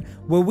interview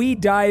where we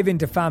dive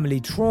into family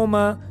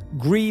trauma,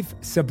 grief,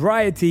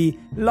 sobriety,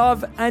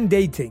 love, and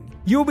dating.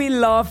 You'll be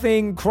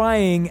laughing,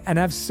 crying, and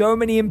have so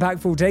many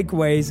impactful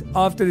takeaways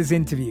after this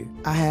interview.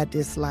 I had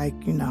this,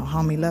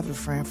 homie lover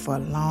friend for a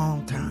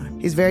long time.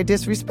 He's very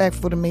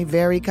disrespectful to me,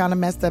 very kind of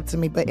messed up to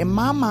me. But in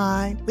my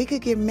mind, we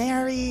could get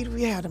married.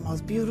 We had the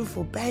most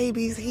beautiful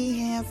babies. He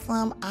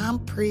handsome. I'm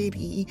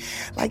pretty.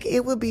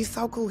 It would be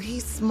so cool.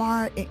 He's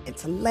smart and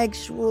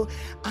intellectual.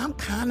 I'm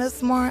kind of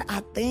smart, I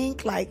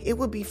think. It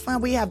would be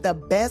fun. We have the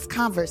best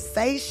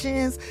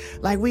conversations.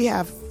 We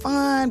have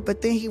fun.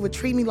 But then he would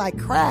treat me like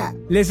crap.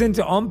 Listen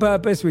to On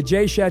Purpose with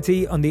Jay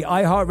Shetty on the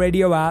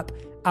iHeartRadio app,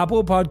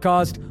 Apple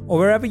Podcast, or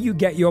wherever you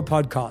get your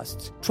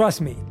podcasts. Trust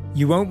me,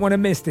 you won't want to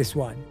miss this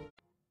one.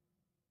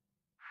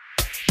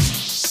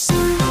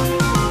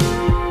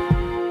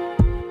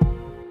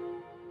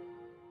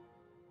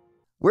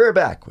 We're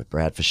back with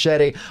Brad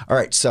Fischetti. All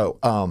right, so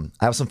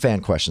I have some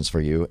fan questions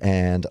for you,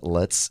 and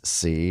let's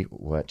see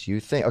what you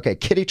think. Okay,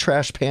 Kitty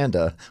Trash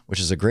Panda, which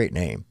is a great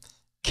name.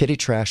 Kitty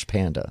Trash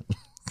Panda.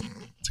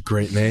 It's a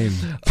great name.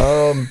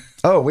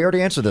 We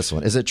already answered this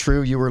one. Is it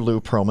true you were Lou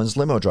Pearlman's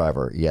limo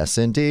driver? Yes,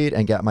 indeed,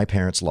 and got my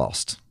parents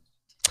lost.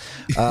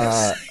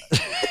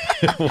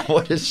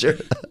 What is your?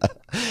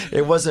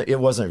 It wasn't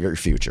your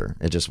future.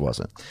 It just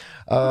wasn't.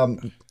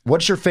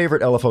 What's your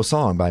favorite LFO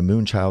song by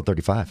Moonchild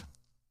 35?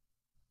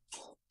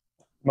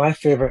 My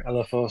favorite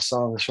LFO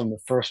song is from the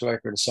first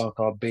record, a song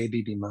called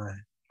 "Baby Be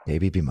Mine."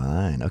 Baby Be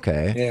Mine.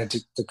 Okay. Yeah,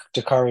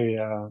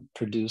 Dakari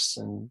produced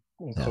and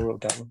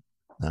co-wrote that one.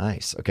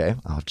 Nice. Okay,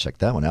 I'll check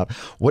that one out.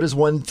 What is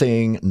one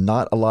thing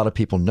not a lot of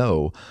people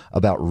know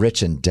about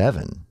Rich and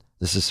Devin?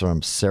 This is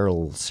from Sarah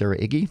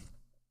Iggy.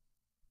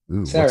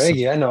 Ooh, Sarah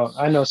Iggy.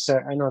 I know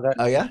Sarah. I know that.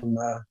 Oh yeah. From,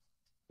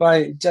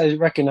 but I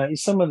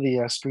recognize some of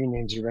the screen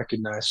names you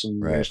recognize from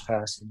years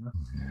past.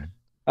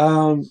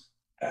 Mm-hmm.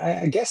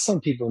 I guess some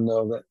people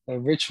know that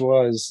Rich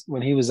was,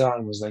 when he was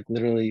on, was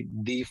literally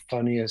the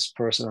funniest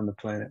person on the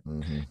planet.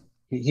 Mm-hmm.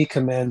 He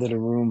commanded a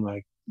room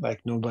like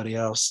nobody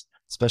else.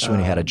 Especially when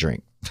he had a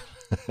drink.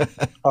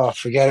 Oh,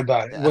 forget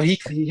about it. Well,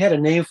 he had a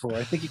name for it.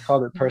 I think he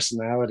called it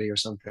personality or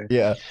something.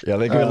 Yeah,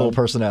 they give it a little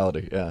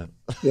personality. Yeah.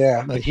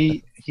 Yeah, but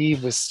he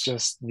was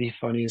just the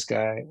funniest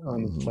guy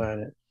on the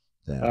planet.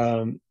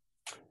 Yeah.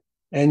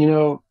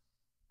 And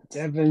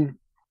Devin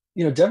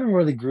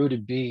really grew to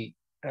be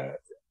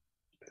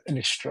an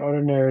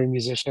extraordinary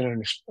musician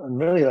and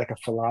really a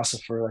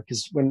philosopher.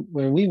 Because when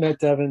we met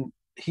Devin,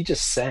 he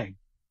just sang.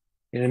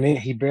 You know what I mean?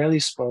 He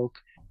barely spoke.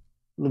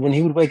 When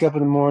he would wake up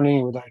in the morning,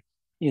 he would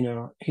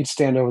he'd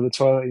stand over the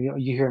toilet. And,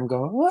 you hear him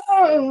going,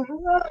 whoa,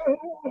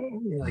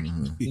 whoa.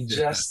 He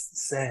just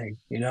sang.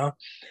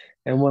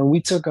 And when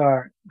we took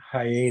our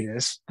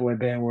hiatus, boy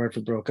band word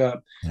for broke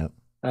up. Yep.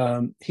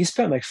 He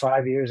spent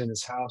 5 years in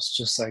his house,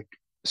 just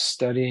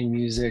studying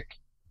music,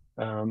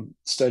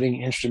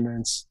 studying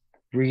instruments,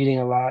 reading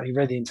a lot. He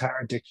read the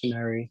entire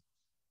dictionary,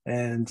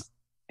 and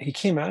he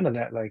came out of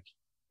that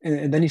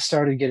and then he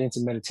started getting into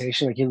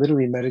meditation. He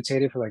literally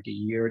meditated for a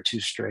year or two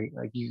straight.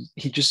 You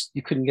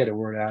couldn't get a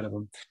word out of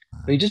him.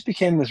 But he just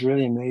became this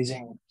really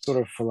amazing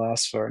sort of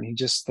philosopher. And he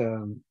just,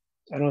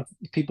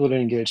 people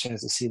didn't get a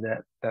chance to see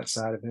that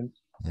side of him.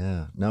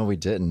 Yeah, no, we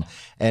didn't.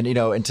 And,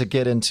 and to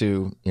get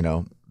into,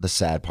 the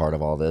sad part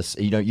of all this,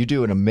 you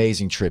do an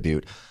amazing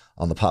tribute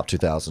on the Pop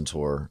 2000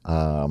 tour,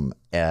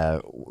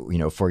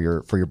 for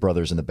your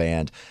brothers in the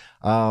band.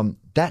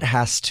 That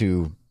has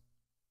to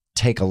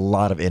take a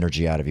lot of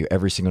energy out of you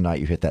every single night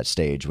you hit that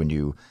stage when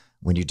you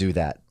do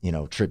that,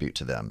 tribute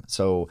to them.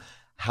 So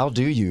how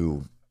do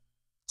you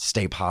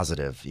stay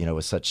positive,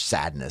 with such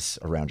sadness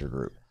around your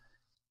group?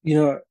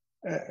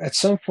 At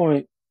some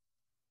point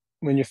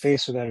when you're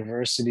faced with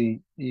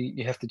adversity,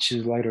 you have to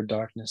choose light or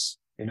darkness,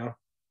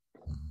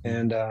 Mm-hmm.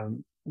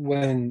 And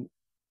when,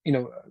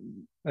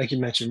 like you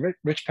mentioned,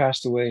 Rich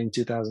passed away in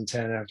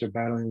 2010 after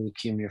battling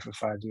leukemia for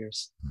 5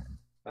 years.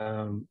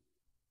 Mm-hmm.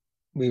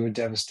 We were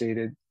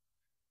devastated,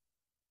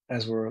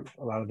 as were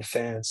a lot of the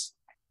fans.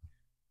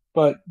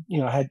 But,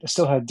 I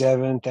still had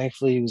Devin.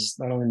 Thankfully, he was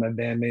not only my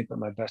bandmate, but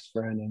my best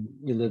friend. And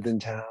we lived in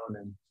town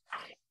and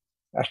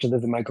actually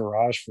lived in my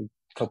garage for a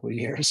couple of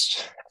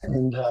years.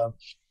 And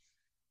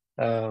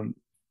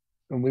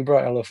we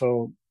brought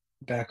LFO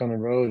back on the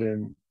road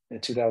in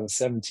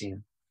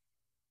 2017.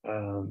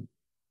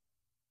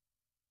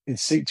 In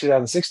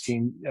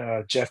 2016,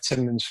 Jeff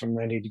Timmons from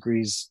 98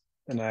 Degrees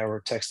and I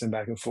were texting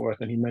back and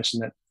forth. And he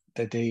mentioned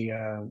that they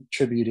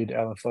tributed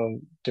LFO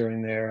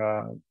during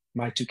their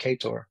My 2K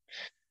tour.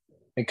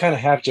 And kind of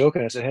half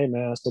joking, I said, hey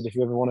man, if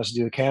you ever want us to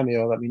do a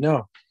cameo, let me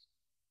know.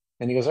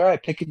 And he goes, all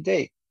right, pick a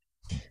date.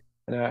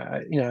 And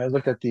I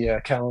looked at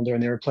the calendar,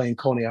 and they were playing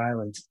Coney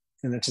Island,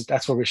 and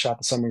that's where we shot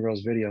the Summer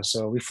Girls video.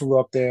 So we flew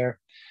up there,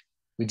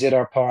 we did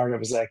our part. It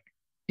was like,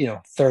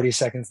 30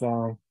 seconds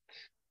long,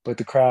 but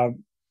the crowd,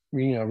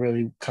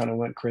 really kind of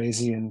went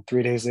crazy. And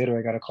 3 days later,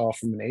 I got a call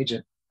from an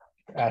agent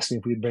asking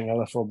if we'd bring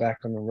LFO back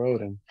on the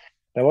road, and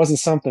that wasn't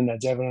something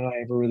that Devin and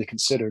I ever really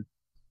considered.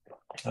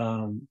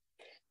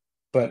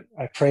 But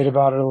I prayed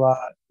about it a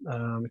lot.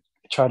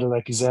 Tried to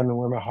examine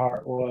where my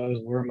heart was,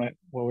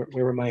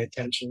 where were my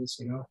intentions.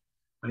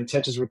 My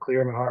intentions were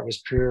clear, my heart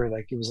was pure.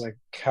 It was like,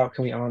 how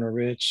can we honor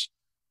Rich?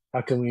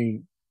 How can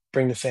we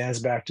bring the fans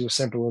back to a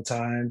simpler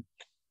time?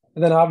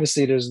 And then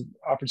obviously there's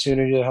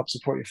opportunity to help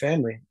support your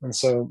family. And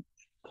so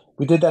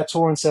we did that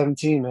tour in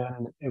 2017, man.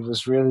 And it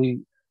was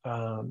really,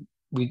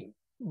 we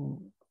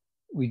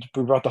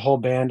brought the whole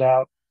band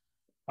out.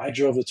 I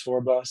drove the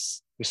tour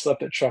bus. We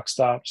slept at truck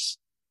stops,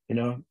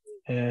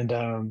 and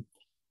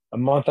a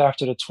month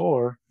after the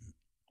tour,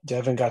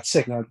 Devin got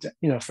sick. Now,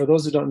 for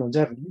those who don't know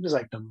Devin, he was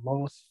like the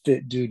most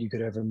fit dude you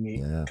could ever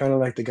meet. Yeah. Kind of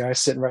like the guy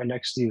sitting right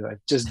next to you, like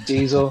just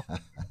diesel.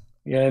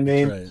 You know what I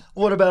mean? Right.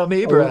 What about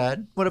me,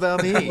 Brad? What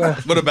about me?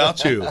 What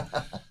about you,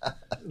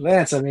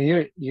 Lance? I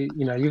mean,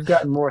 you've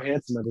gotten more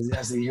handsome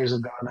as the years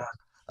have gone on.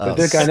 But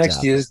the guy next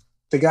to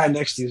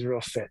you is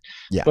real fit.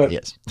 Yeah, but, he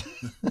is.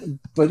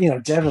 But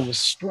Devin was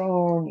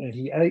strong, and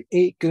he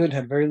ate good,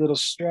 had very little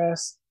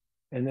stress,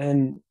 and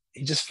then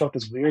he just felt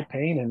this weird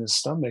pain in his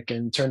stomach,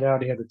 and it turned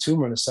out he had a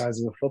tumor the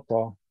size of a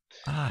football.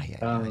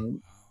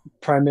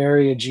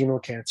 Primary adrenal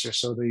cancer.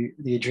 So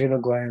the adrenal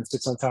gland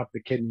sits on top of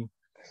the kidney,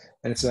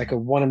 and it's like a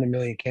 1 in a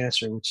million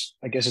cancer, which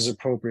I guess is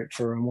appropriate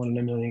for a 1 in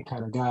a million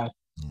kind of guy.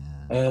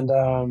 Yeah.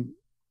 And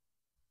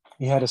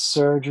he had a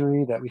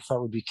surgery that we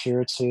thought would be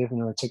curative.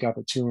 It took out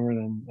the tumor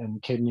and the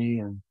kidney,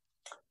 and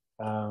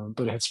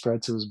but it had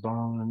spread to his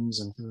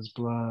bones and to his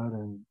blood,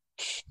 and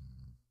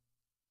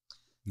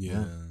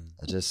yeah.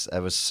 I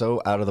was so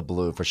out of the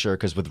blue for sure.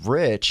 Because with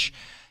Rich,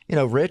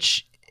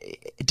 Rich,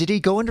 did he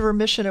go into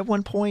remission at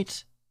one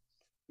point?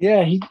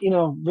 Yeah,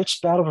 Rich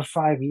battled for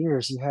 5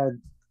 years. He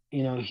had,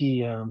 he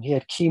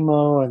had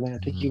chemo, and then I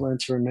think he went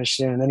into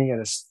remission, and then he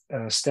had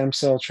a stem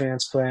cell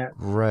transplant.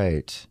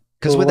 Right.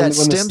 Because with that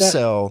stem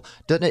cell,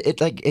 doesn't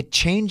it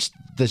changed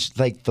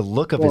the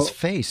look of his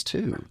face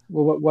too?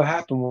 Well, what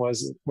happened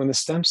was when the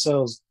stem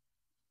cells,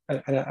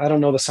 I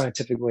don't know the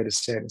scientific way to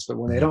say this, but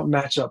when they don't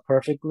match up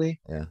perfectly,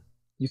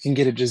 you can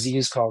get a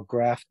disease called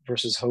graft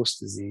versus host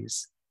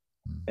disease.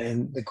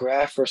 And the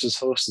graft versus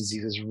host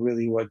disease is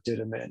really what did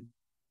him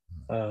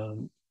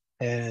in.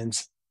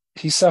 And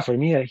he suffered.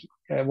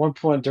 At one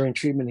point during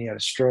treatment, he had a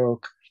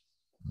stroke.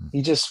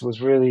 He just was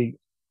really,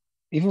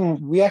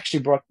 we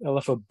actually brought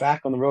LFO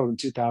back on the road in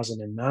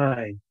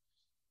 2009.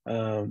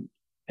 And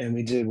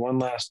we did one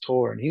last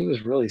tour, and he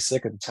was really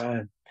sick at the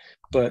time.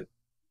 But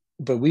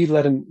we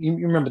let him, you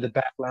remember the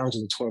back lounge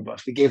of the tour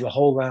bus. We gave the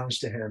whole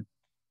lounge to him.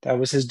 That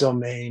was his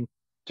domain.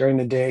 During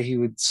the day, he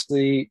would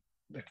sleep.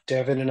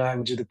 Devin and I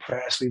would do the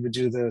press. We would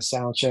do the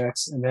sound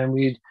checks. And then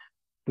we'd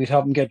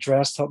help him get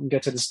dressed, help him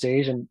get to the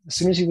stage. And as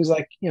soon as he was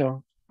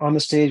on the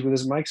stage with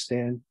his mic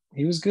stand,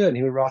 he was good.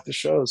 He would rock the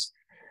shows.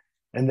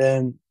 And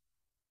then,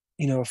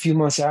 a few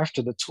months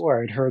after the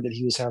tour, I'd heard that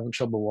he was having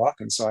trouble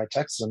walking. So I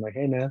texted him like,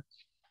 hey, man,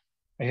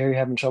 I hear you're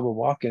having trouble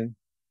walking.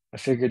 I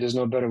figured there's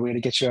no better way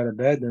to get you out of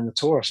bed than the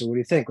tour. So what do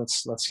you think?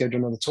 Let's schedule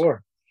another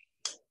tour.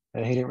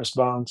 And he didn't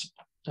respond.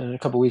 And a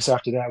couple of weeks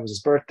after that was his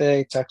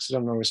birthday. Texted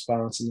him, no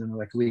response. And then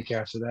like a week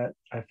after that,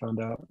 I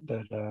found out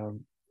that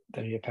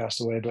he had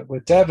passed away. But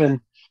with Devin,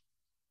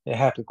 it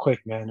happened quick,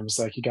 man. It was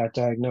like he got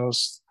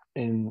diagnosed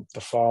in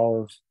the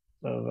fall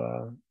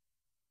of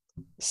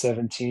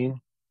 17,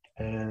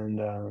 and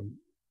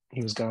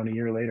he was gone a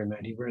year later,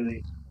 man. He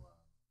really,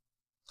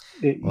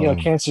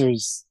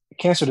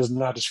 cancer does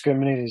not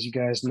discriminate, as you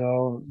guys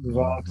know. We've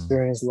all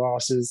experienced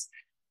losses,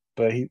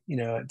 but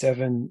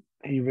Devin,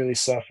 he really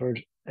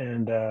suffered,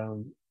 and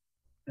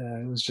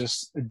it was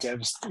just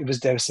it was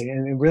devastating.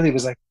 And it really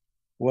was like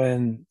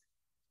when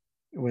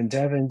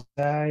Devin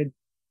died,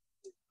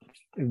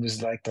 it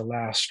was like the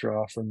last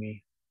straw for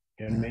me.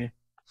 You know what I mean?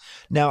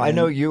 Now, I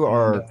know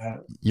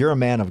you're a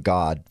man of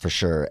God for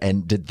sure.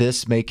 And did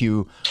this make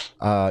you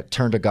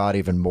turn to God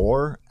even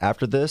more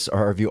after this,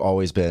 or have you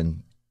always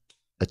been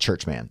a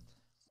church man?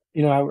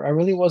 I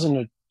really wasn't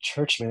a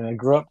church man. I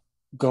grew up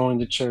going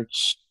to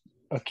church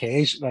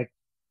occasionally,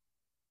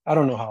 I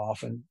don't know how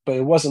often, but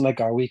it wasn't like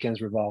our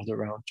weekends revolved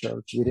around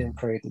church. We didn't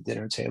pray at the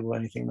dinner table,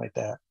 anything like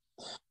that.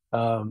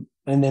 And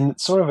then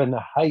sort of in the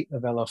height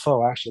of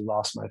LFO, I actually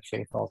lost my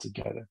faith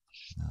altogether.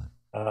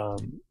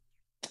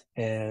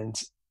 And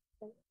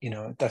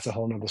that's a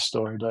whole nother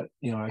story, but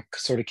I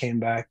sort of came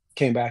back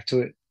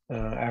to it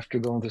after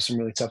going through some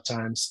really tough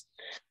times.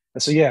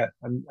 And so, yeah,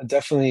 I'm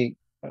definitely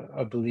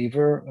a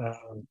believer.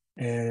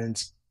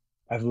 And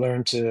I've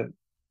learned to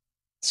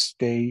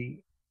stay,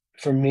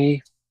 for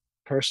me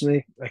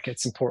personally, like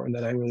it's important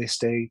that I really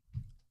stay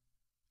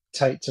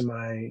tight to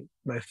my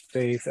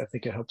faith. I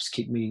think it helps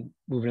keep me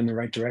moving in the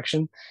right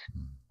direction.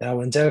 Now,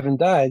 when Devin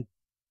died,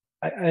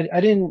 I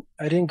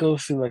didn't go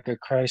through like a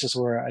crisis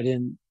where I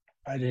didn't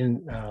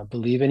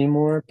believe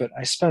anymore, but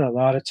I spent a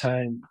lot of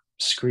time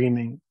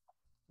screaming,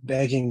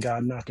 begging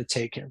God not to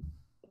take him,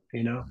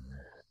 you know,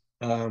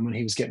 when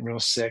he was getting real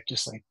sick,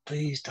 just like,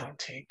 please don't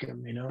take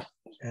him, you know.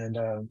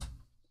 And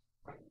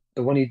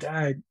but when he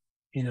died,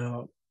 you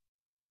know,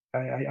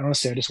 I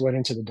honestly, I just went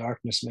into the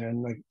darkness,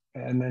 man. Like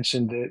I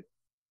mentioned it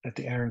at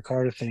the Aaron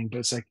Carter thing, but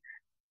it's like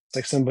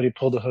somebody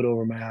pulled the hood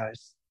over my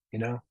eyes, you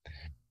know,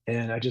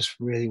 and I just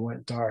really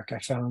went dark. I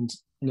found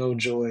no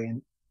joy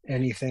in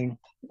anything.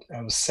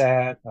 I was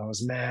sad. I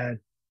was mad.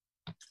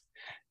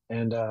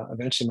 And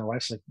eventually my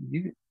wife's like,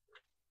 you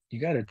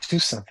got to do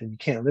something. You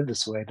can't live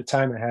this way. At the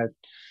time I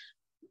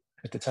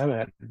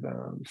had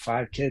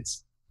 5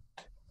 kids.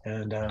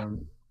 And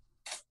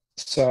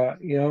so,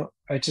 you know,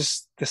 I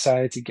just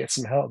decided to get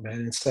some help,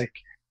 man. It's like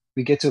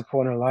we get to a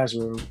point in our lives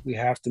where we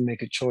have to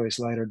make a choice,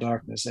 light or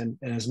darkness. And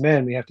as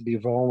men, we have to be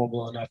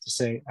vulnerable enough to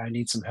say, I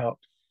need some help.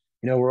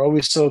 You know, we're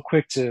always so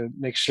quick to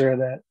make sure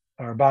that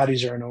our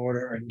bodies are in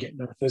order and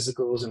getting our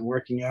physicals and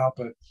working out.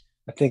 But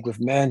I think with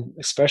men,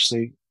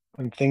 especially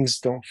when things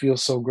don't feel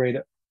so great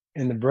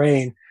in the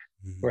brain,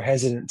 we're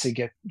hesitant to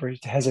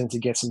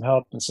get some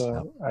help. And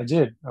so I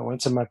did. I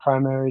went to my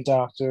primary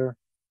doctor,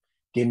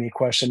 gave me a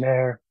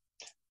questionnaire,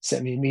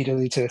 sent me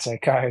immediately to a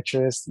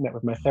psychiatrist, met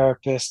with my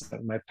therapist,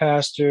 met with my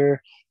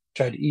pastor,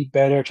 tried to eat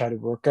better, tried to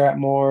work out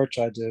more,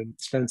 tried to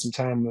spend some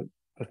time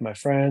with my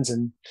friends.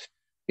 And,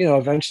 you know,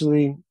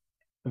 eventually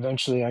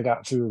I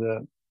got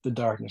through the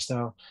darkness.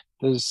 Now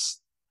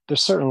there's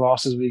certain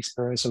losses we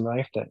experience in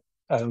life that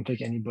I don't think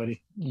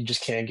you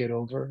just can't get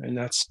over. And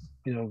that's,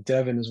 you know,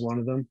 Devin is one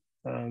of them.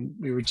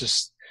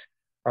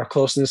 Our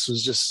closeness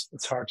was just,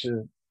 it's hard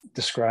to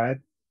describe.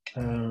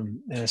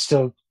 And it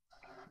still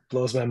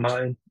blows my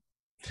mind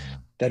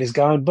that he's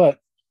gone, but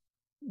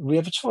we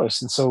have a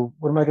choice. And so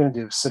what am I going to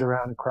do? Sit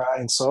around and cry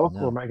and sulk,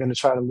 or am I going to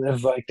try to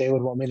live like they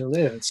would want me to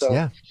live? And so,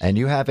 yeah. And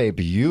you have a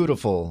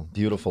beautiful,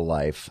 beautiful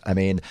life. I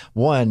mean,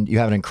 one, you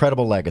have an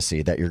incredible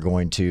legacy that you're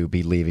going to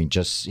be leaving,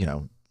 just, you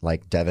know,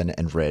 like Devin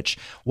and Rich.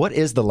 What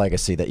is the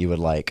legacy that you would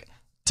like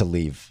to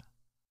leave?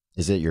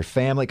 Is it your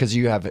family? Because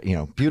you have, you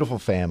know, beautiful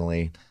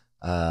family.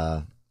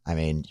 I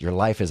mean, your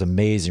life is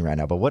amazing right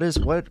now, but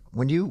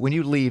when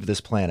you leave this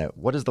planet,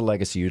 what is the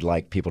legacy you'd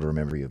like people to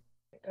remember you?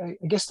 I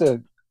guess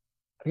the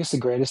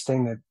greatest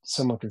thing that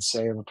someone could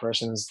say of a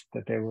person is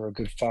that they were a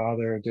good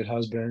father, a good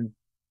husband,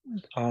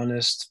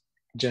 honest,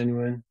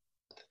 genuine,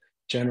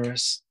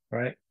 generous,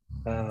 right?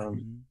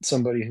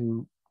 Somebody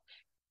who,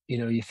 you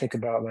know, you think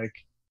about like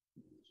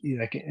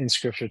in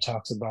scripture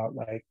talks about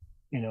like,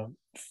 you know,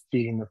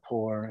 feeding the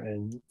poor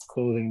and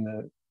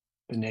clothing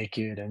the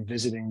naked and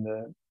visiting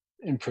the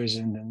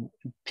imprisoned and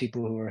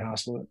people who are in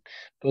hospital.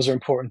 Those are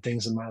important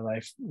things in my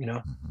life, you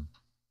know?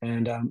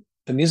 And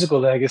the musical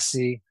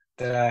legacy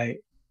that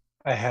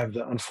I have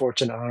the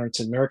unfortunate honor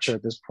to nurture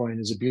at this point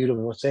is a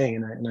beautiful thing.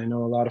 And I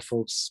know a lot of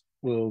folks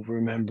will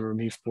remember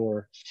me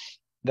for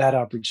that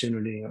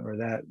opportunity or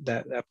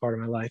that part of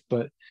my life.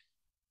 But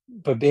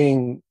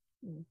being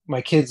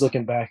my kids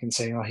looking back and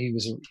saying, oh, he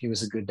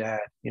was a good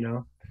dad, you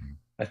know,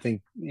 I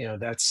think, you know,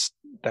 that's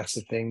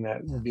the thing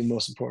that would be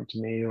most important to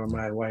me, or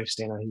my wife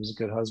saying, oh, he was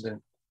a good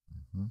husband,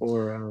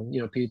 or,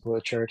 you know, people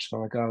at church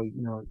going like, oh,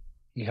 you know,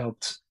 he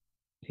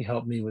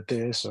helped me with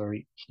this, or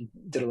he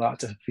did a lot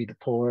to feed the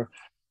poor.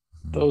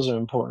 Those are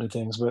important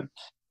things. But,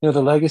 you know,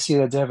 the legacy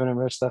that Devin and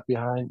Rich left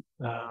behind,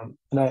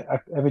 and I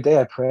every day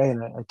I pray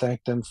and I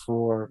thank them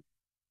for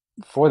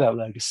that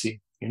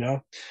legacy. You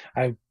know,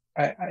 I'm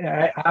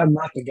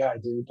not the guy,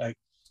 dude. Like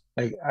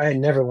I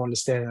never wanted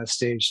to stand on that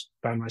stage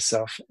by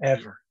myself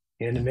ever.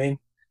 You know what I mean?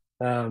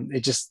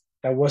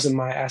 That wasn't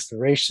my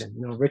aspiration.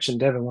 You know, Rich and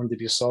Devin wanted to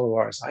be solo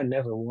artists. I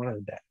never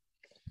wanted that.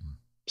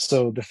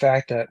 So the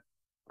fact that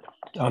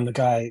I'm the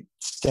guy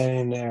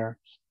standing there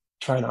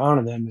trying to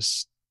honor them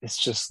it's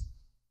just,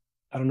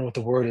 I don't know what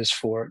the word is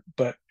for it,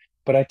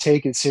 but I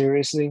take it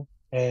seriously.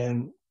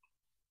 And,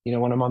 you know,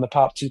 when I'm on the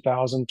Pop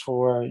 2000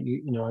 tour,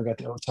 you know, I got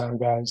the old time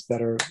guys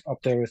that are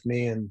up there with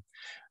me and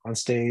on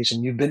stage,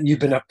 and you've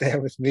been up there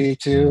with me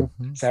too,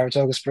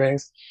 Saratoga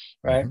Springs,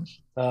 right?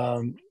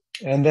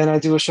 And then I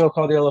do a show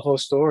called the LFO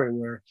Story,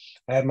 where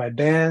I have my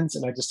bands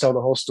and I just tell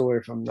the whole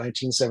story from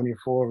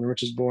 1974 when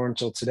Rich was born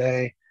until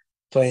today,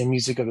 playing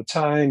music of the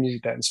time,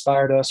 music that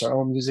inspired us, our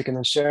own music, and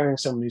then sharing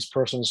some of these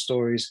personal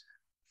the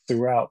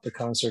throughout the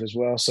concert as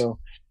well. So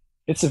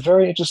it's a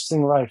very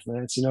interesting life,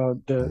 man. It's, you know,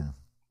 the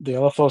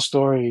LFO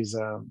Story is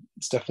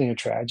it's definitely a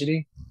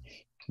tragedy,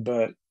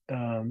 but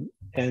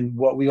and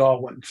what we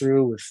all went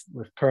through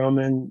with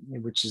Perlman,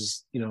 which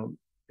is, you know,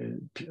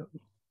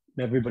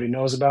 everybody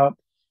knows about.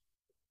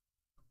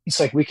 It's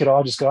like we could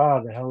all just go,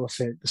 oh, the hell with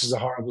it. This is a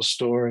horrible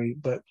story,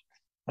 but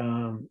I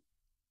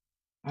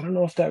don't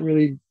know if that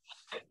really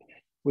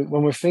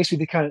when we're faced with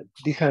these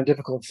kind of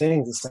difficult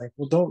things, it's like,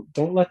 well,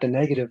 don't let the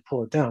negative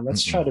pull it down.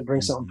 Let's try to bring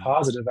something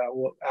positive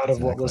out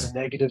of what was a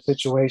negative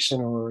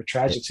situation or a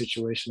tragic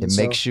situation. It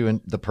makes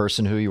you the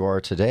person who you are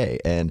today.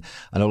 And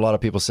I know a lot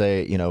of people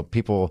say,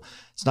 people,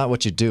 it's not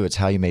what you do, it's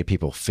how you make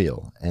people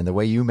feel. And the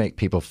way you make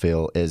people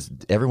feel is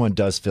everyone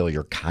does feel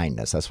your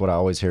kindness. That's what I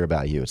always hear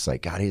about you. It's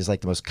like, God, he's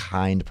like the most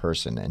kind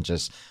person and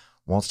just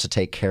wants to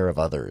take care of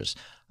others.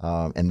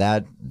 And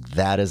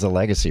that is a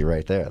legacy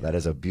right there. That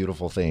is a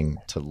beautiful thing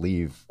to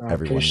leave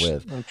everyone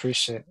with. I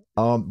appreciate it.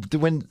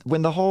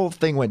 When the whole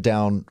thing went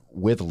down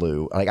with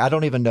Lou, like, I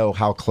don't even know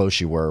how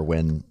close you were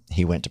when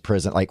he went to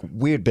prison. Like,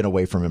 we had been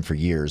away from him for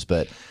years,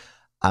 but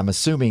I'm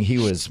assuming he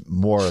was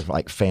more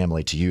like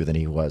family to you than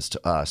he was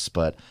to us.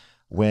 But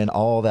when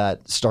all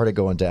that started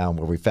going down,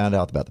 where we found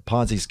out about the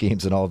Ponzi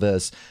schemes and all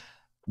this,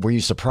 were you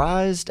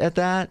surprised at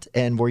that?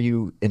 And were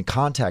you in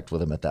contact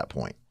with him at that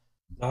point?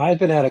 I've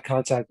been out of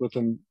contact with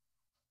him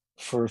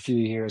for a few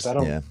years.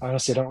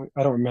 Honestly, I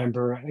don't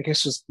remember. I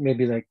guess it was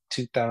maybe like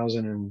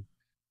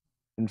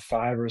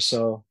 2005 or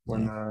so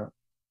when I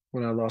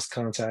lost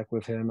contact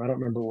with him. I don't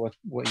remember what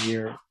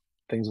year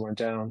things went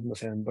down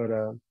with him, but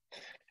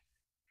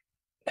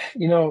as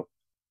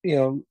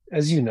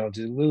you know,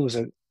 dude, Lou was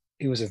a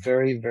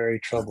very, very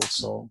troubled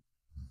soul,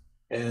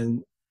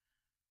 and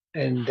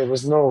there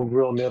was no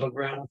real middle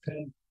ground with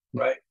him,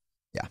 right?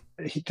 Yeah,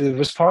 there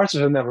was parts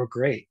of him that were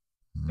great.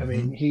 I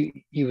mean,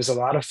 he was a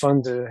lot of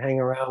fun to hang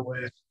around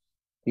with.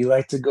 He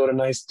liked to go to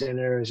nice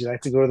dinners. He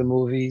liked to go to the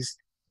movies.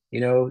 He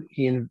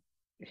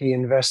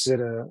invested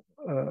a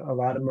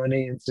lot of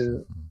money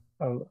into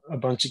a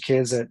bunch of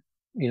kids that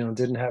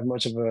didn't have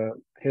much of a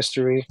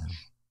history.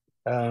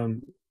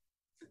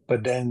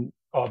 But then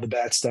all the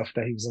bad stuff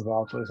that he was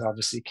involved with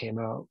obviously came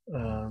out.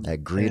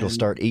 That greed will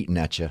start eating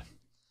at you.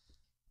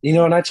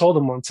 And I told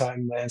him one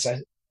time, Lance.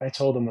 I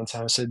told him one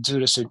time. I said,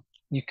 dude,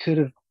 you could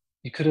have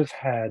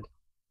had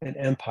an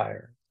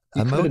empire.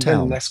 You could have been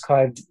the next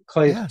Clive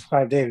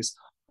Davis.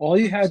 All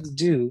you had to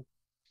do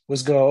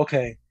was go,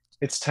 okay,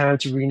 it's time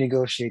to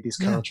renegotiate these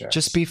contracts.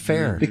 Just be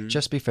fair.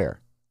 Just be fair.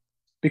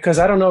 Because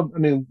I don't know. I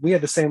mean, we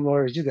had the same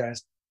lawyer as you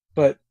guys,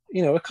 but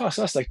it cost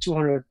us like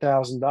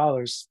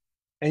 $200,000.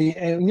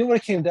 And you know what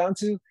it came down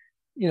to?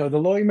 The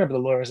lawyer. Remember, the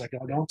lawyer was like,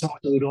 "Oh, don't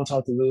talk to Lou. Don't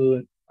talk to Lou."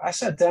 And I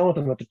sat down with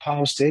him at the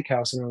Palm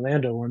Steakhouse in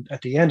Orlando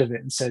at the end of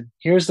it and said,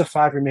 "Here's the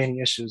 5 remaining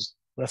issues.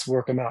 Let's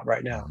work them out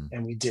right now."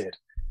 And we did.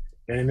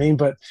 You know what I mean?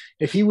 But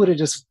if he would have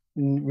just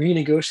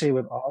renegotiated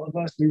with all of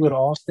us, we would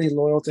all stay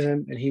loyal to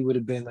him, and he would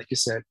have been, like you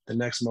said, the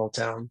next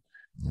Motown.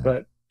 Yeah.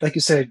 But like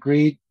you said,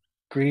 greed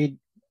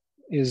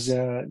is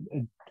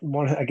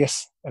one, I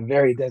guess, a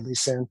very deadly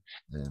sin,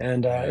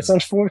 and it's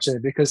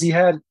unfortunate because he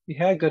had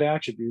good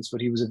attributes,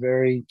 but he was a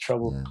very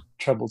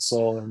troubled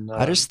soul. And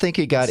I just think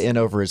he got in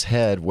over his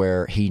head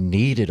where he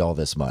needed all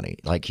this money.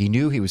 Like, he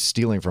knew he was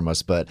stealing from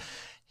us, but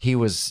he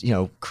was,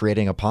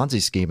 creating a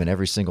Ponzi scheme in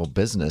every single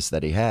business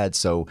that he had.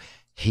 So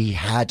he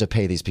had to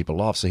pay these people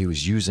off. So he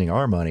was using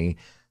our money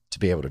to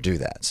be able to do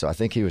that. So I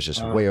think he was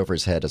just way over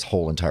his head his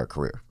whole entire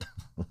career.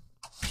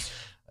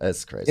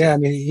 That's crazy. Yeah, I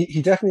mean,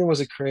 he definitely was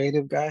a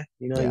creative guy.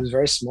 He was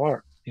very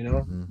smart.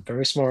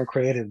 Very smart and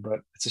creative. But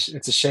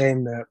it's a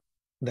shame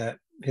that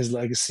his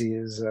legacy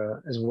is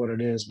what it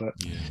is. But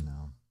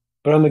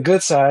but on the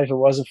good side, if it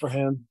wasn't for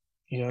him,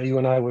 you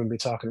and I wouldn't be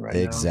talking right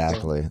now.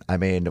 Exactly. So. I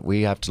mean,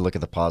 we have to look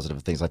at the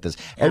positive things like this.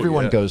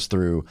 Everyone goes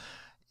through,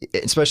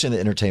 especially in the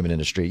entertainment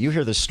industry. You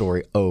hear this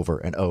story over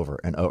and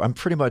over and over.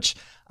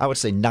 I would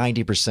say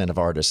 90% of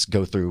artists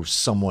go through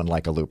someone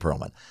like a Lou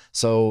Pearlman.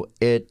 So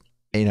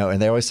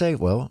and they always say,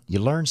 well, you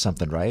learn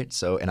something, right?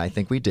 So, and I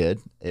think we did.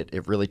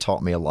 It really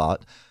taught me a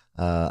lot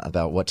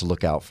about what to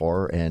look out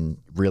for and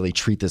really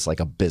treat this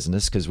like a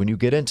business. Because when you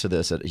get into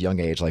this at a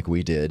young age like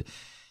we did,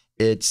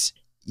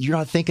 you're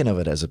not thinking of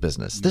it as a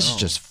business. This is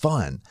just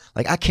fun.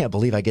 Like, I can't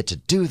believe I get to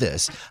do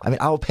this. I mean,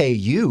 I'll pay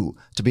you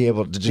to be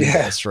able to do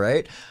this,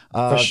 right?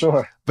 For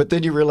sure. But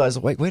then you realize,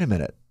 wait a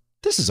minute.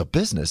 This is a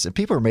business and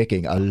people are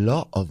making a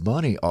lot of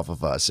money off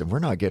of us and we're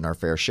not getting our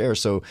fair share.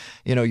 So,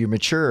 you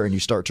mature and you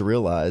start to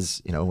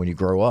realize, when you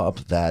grow up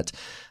that,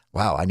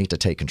 wow, I need to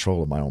take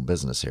control of my own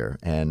business here.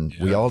 And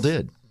we all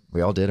did.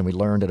 And we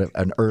learned at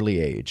an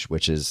early age,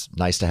 which is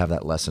nice to have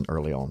that lesson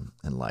early on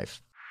in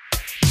life.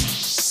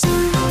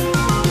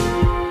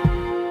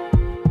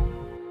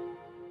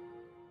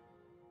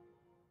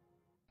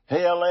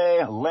 Hey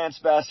LA, Lance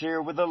Bass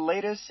here with the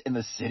latest in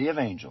the City of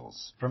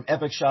Angels. From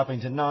epic shopping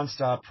to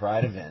nonstop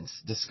Pride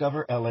events,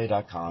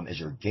 DiscoverLA.com is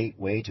your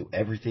gateway to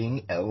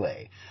everything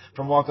LA.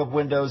 From walk-up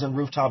windows and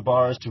rooftop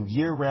bars to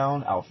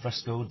year-round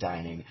alfresco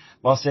dining,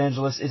 Los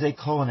Angeles is a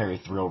culinary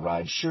thrill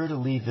ride sure to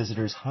leave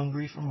visitors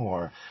hungry for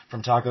more.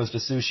 From tacos to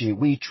sushi,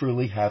 we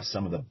truly have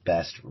some of the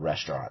best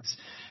restaurants.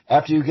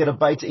 After you get a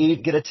bite to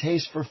eat, get a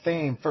taste for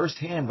fame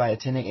firsthand by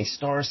attending a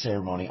star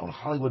ceremony on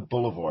Hollywood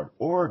Boulevard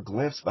or a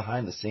glimpse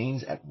behind the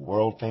scenes at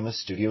world-famous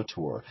Studio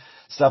Tour.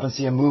 Stop and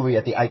see a movie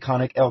at the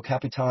iconic El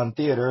Capitan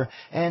Theater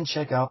and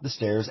check out the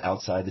stairs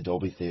outside the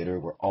Dolby Theater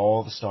where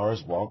all the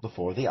stars walk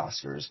before the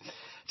Oscars.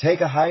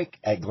 Take a hike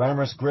at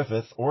glamorous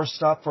Griffith or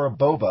stop for a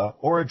boba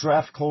or a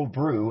draft cold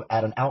brew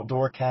at an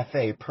outdoor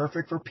cafe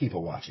perfect for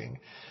people watching.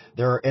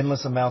 There are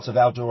endless amounts of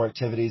outdoor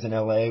activities in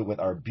LA with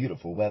our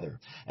beautiful weather.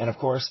 And of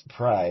course,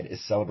 Pride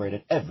is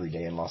celebrated every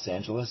day in Los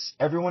Angeles.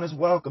 Everyone is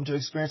welcome to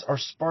experience our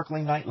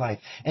sparkling nightlife,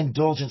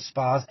 indulgent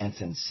spas, and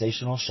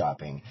sensational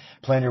shopping.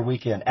 Plan your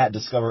weekend at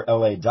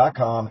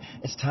discoverla.com.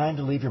 It's time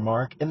to leave your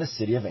mark in the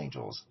City of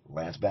Angels.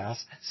 Lance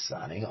Bass,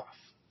 signing off.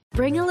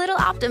 Bring a little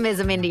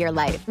optimism into your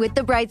life with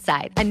The Bright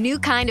Side, a new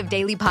kind of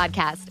daily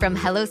podcast from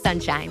Hello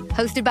Sunshine,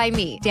 hosted by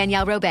me,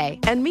 Danielle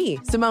Robay. And me,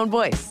 Simone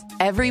Boyce.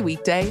 Every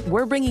weekday,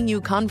 we're bringing you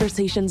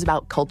conversations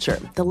about culture,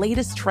 the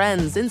latest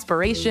trends,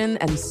 inspiration,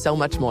 and so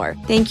much more.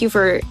 Thank you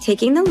for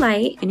taking the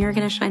light, and you're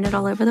going to shine it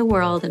all over the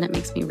world, and it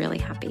makes me really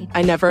happy.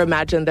 I never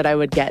imagined that I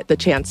would get the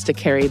chance to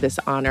carry this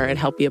honor and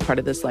help be a part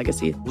of this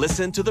legacy.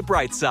 Listen to The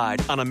Bright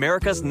Side on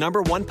America's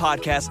 #1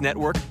 podcast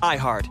network,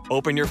 iHeart.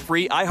 Open your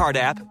free iHeart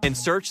app and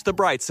search The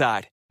Bright Side.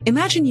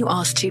 Imagine you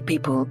ask two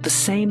people the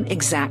same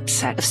exact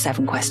set of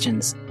 7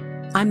 questions.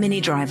 I'm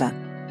Minnie Driver,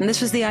 and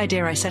this was the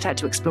idea I set out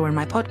to explore in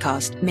my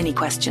podcast, Mini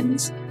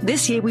Questions.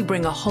 This year, we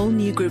bring a whole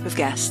new group of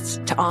guests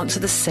to answer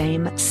the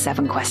same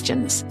 7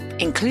 questions,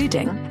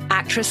 including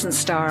actress and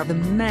star of the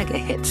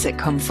mega-hit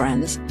sitcom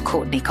Friends,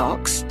 Courtney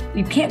Cox.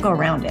 You can't go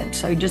around it,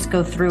 so you just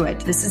go through it.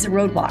 This is a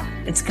roadblock.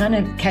 It's going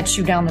to catch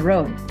you down the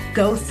road.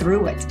 Go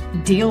through it.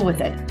 Deal with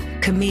it.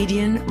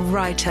 Comedian,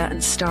 writer,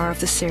 and star of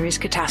the series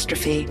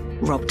Catastrophe,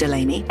 Rob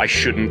Delaney. I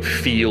shouldn't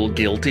feel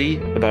guilty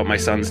about my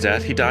son's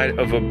death. He died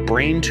of a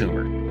brain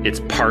tumor. It's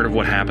part of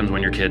what happens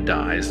when your kid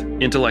dies.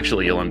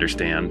 Intellectually, you'll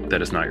understand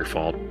that it's not your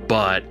fault,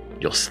 but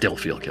you'll still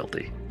feel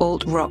guilty.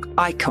 Alt-rock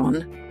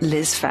icon,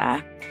 Liz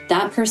Phair.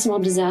 That personal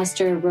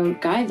disaster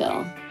wrote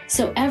Guyville.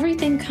 So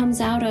everything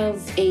comes out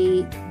of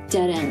a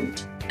dead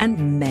end.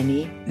 And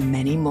many,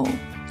 many more.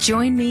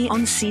 Join me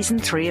on Season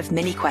 3 of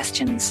Mini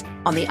Questions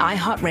on the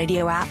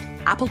iHeartRadio app,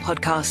 Apple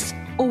Podcasts,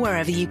 or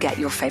wherever you get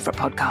your favorite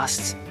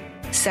podcasts.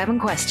 7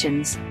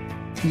 questions,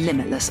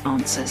 limitless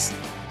answers.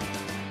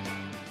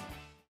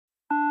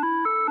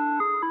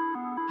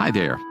 Hi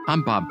there,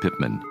 I'm Bob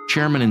Pittman,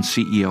 Chairman and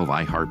CEO of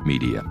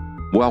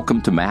iHeartMedia.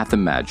 Welcome to Math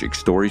and Magic,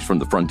 Stories from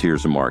the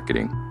Frontiers of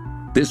Marketing.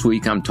 This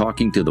week, I'm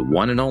talking to the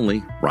one and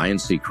only Ryan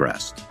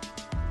Seacrest.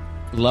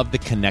 Love the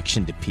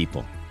connection to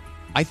people.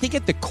 I think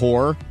at the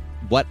core,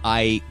 what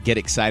I get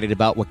excited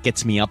about, what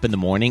gets me up in the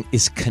morning,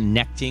 is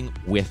connecting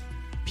with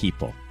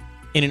people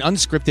in an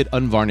unscripted,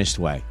 unvarnished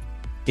way.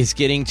 Is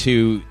getting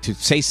to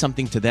say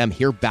something to them,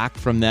 hear back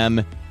from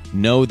them,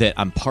 know that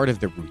I'm part of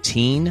the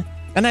routine,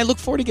 and I look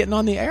forward to getting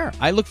on the air.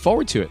 I look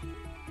forward to it.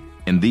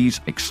 In these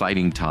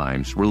exciting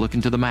times, we're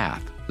looking to the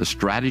math, the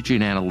strategy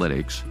and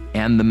analytics,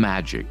 and the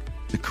magic,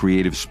 the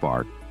creative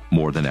spark,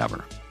 more than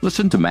ever.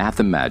 Listen to Math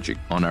and Magic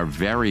on our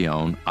very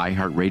own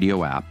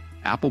iHeartRadio app,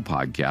 Apple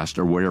Podcast,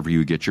 or wherever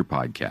you get your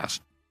podcast.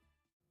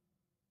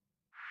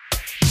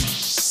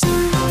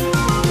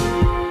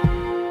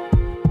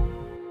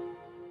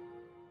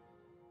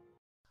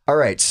 All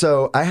right,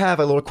 so I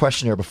have a little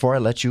question here before I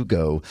let you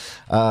go.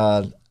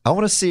 I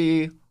want to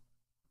see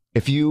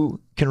if you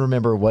can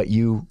remember what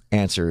you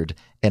answered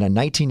in a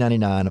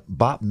 1999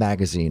 Bop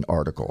Magazine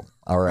article.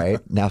 All right,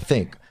 now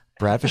think,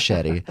 Brad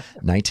Fischetti,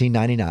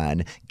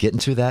 1999, getting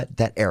to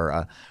that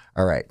era.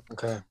 All right.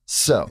 Okay.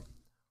 So,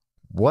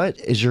 what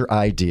is your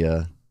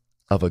idea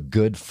of a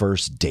good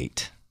first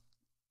date?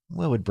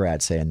 What would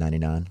Brad say in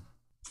 99?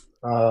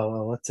 Oh,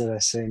 well, what did I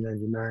say in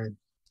 99?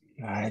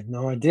 I had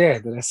no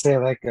idea. Did I say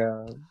like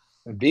a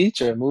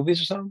beach or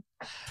movies or something?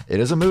 It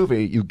is a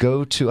movie. You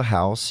go to a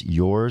house,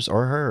 yours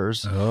or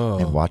hers,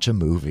 and watch a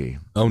movie.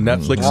 Oh,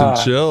 Netflix and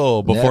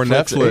chill before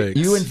Netflix.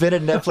 You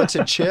invented Netflix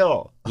and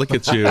chill. Look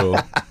at you.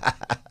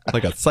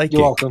 Like a psychic.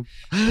 You're welcome.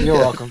 You're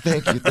welcome.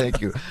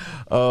 Thank you.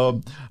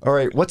 All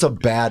right. What's a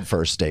bad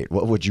first date?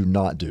 What would you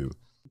not do?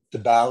 The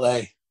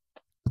ballet.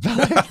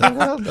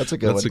 That's a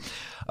good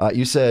one.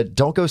 You said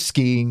don't go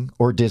skiing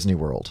or Disney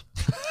World.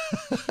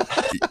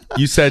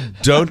 You said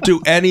don't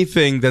do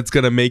anything that's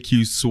going to make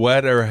you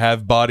sweat or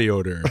have body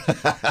odor.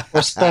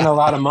 Or spend a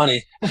lot of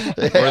money.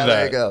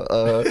 There you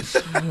go.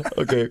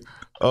 Okay.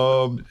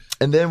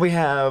 And then we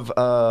have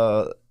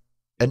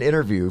an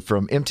interview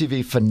from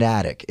MTV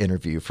Fanatic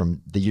interview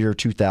from the year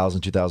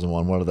 2000,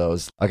 2001, one of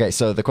those. Okay,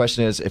 so the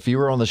question is, if you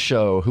were on the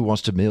show Who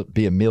Wants to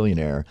Be a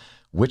Millionaire,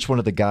 which one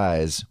of the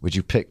guys would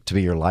you pick to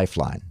be your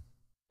lifeline?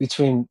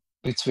 Between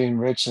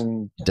Rich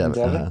and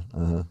Devin?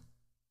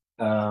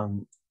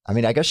 I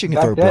mean, I guess you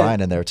can throw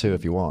Brian in there too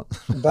if you want.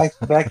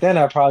 back then,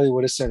 I probably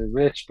would have said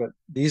Rich, but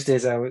these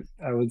days I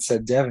would say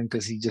Devin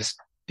because he just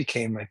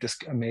became like this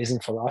amazing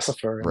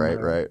philosopher.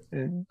 Right.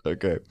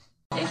 Okay.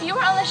 If you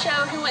were on the show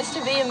Who Wants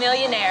to Be a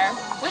Millionaire,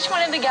 which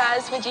one of the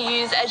guys would you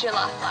use as your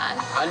lifeline?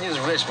 I'd use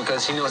Rich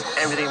because he knows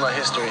everything about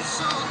history.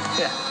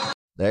 Yeah.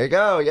 There you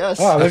go. Yes.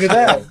 Oh, look at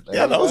that.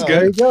 Yeah, that was good.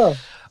 There you go.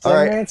 All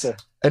right. Answer.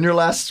 And your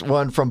last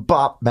one from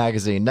Bop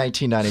Magazine,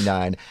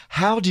 1999.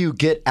 How do you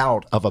get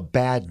out of a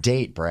bad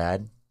date,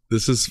 Brad?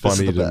 This is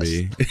funny to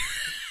me.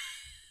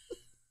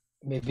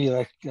 maybe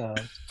like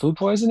food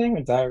poisoning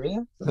or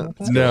diarrhea. Like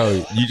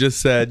no, you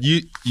just said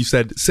you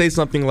said say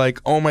something like,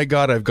 "Oh my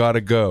God, I've got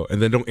to go,"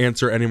 and then don't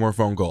answer any more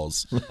phone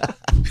calls.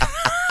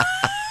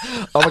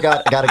 Oh my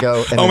God, I gotta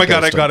go. Oh my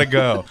God, I gotta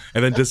go,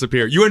 and then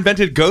disappear. You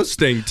invented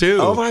ghosting too.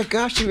 Oh my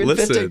gosh, you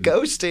invented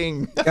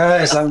ghosting,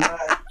 guys. I'm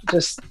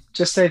just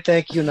say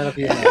thank you and that'll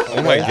be enough.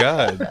 Oh my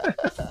God,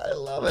 I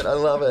love it. I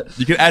love it.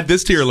 You can add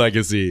this to your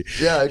legacy.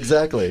 Yeah,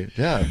 exactly.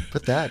 Yeah,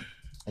 put that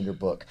in your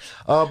book.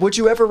 Would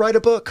you ever write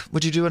a book?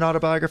 Would you do an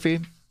autobiography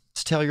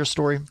to tell your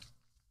story?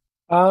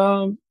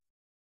 I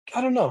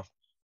don't know.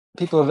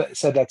 People have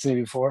said that to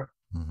me before.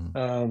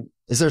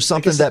 Is there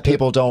something that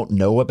people don't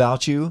know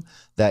about you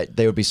that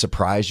they would be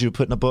surprised you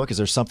put in a book? Is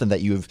there something that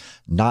you've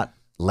not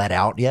let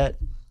out yet?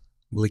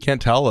 Well, he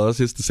can't tell us.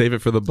 He has to save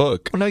it for the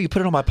book. Well, no, you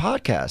put it on my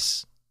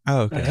podcast.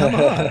 Oh, okay. Come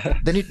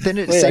on. Then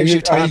it saves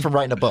you time from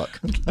writing a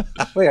book.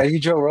 Wait, are you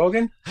Joe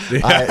Rogan?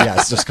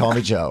 Yes, just call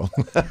me Joe.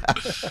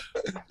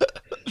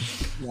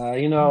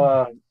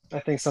 I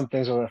think some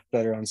things are left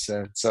better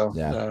unsaid. So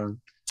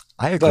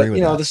I agree with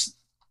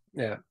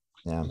that.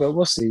 But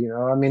we'll see.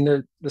 I mean,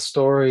 the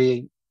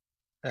story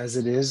as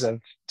it is,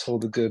 I've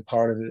told a good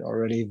part of it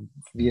already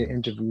via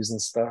interviews and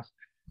stuff.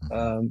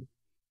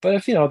 But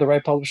if the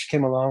right publisher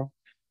came along,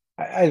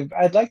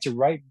 I'd like to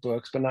write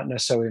books, but not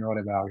necessarily an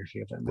autobiography,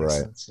 if that makes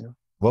sense.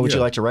 What would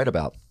you like to write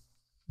about?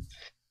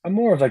 I'm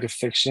more of like a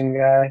fiction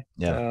guy.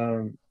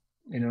 Yeah.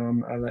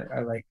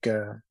 I like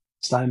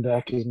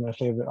Steinbeck is my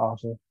favorite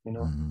author.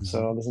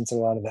 So I listen to a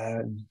lot of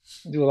that and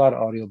do a lot of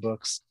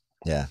audiobooks.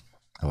 Yeah.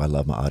 Oh, I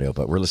love my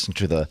audiobook. We're listening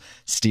to the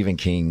Stephen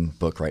King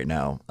book right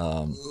now.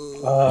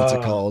 What's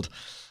it called?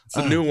 It's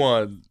a new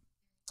one.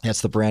 Yeah, it's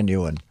the brand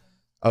new one.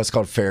 Oh, it's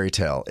called Fairy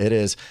Tale.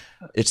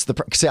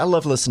 See, I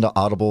love listening to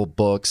Audible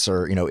books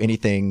or,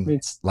 anything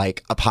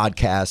like a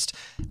podcast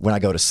when I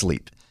go to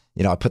sleep.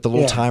 I put the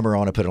little timer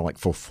on, I put it on like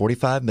for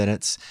 45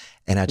 minutes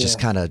and I just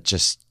kind of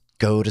just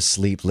go to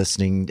sleep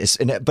listening.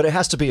 But it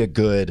has to be a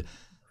good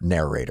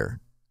narrator.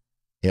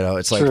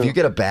 It's like if you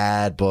get a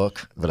bad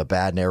book with a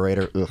bad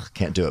narrator,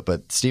 can't do it.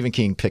 But Stephen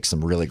King picks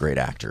some really great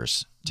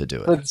actors to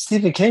do it. But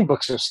Stephen King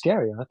books are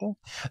scary, aren't they?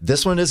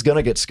 This one is going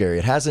to get scary.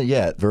 It hasn't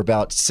yet. We're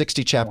about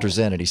 60 chapters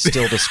in, and he's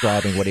still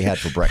describing what he had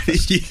for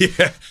breakfast.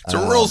 It's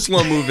a real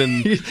slow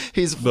moving.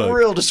 He's book.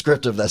 Real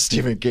descriptive. That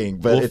Stephen King,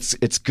 but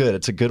it's good.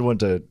 It's a good one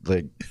to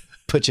like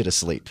put you to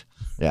sleep.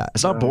 Yeah,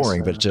 it's not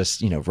boring, but it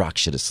just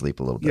rocks you to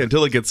sleep a little bit. Yeah,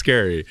 until it gets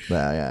scary.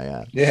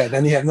 Yeah. Yeah,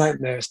 then you have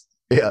nightmares.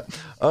 Yeah.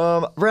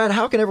 Brad,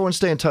 how can everyone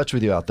stay in touch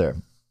with you out there?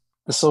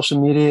 The social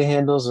media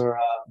handles are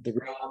the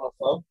real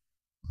LFO.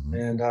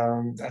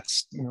 And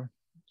that's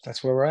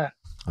where we're at.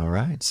 All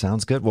right.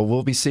 Sounds good. Well,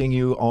 we'll be seeing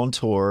you on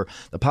tour.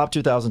 The Pop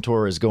 2000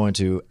 tour is going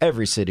to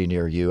every city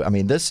near you. I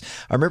mean, I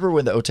remember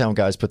when the O-Town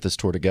guys put this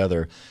tour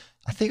together,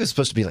 I think it was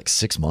supposed to be like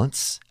 6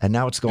 months, and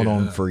now it's going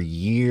on for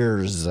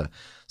years.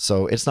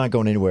 So it's not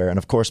going anywhere. And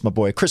of course, my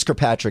boy Chris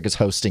Kirkpatrick is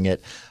hosting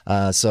it.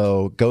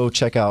 So go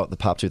check out the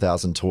Pop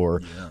 2000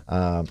 tour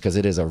because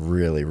it is a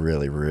really,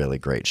 really, really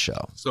great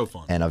show. So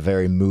fun. And a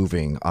very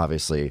moving,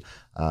 obviously,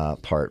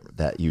 part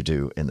that you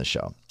do in the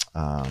show.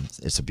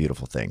 It's a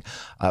beautiful thing.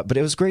 But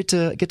it was great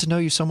to get to know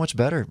you so much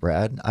better,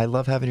 Brad. I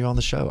love having you on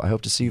the show. I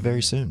hope to see you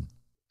very soon.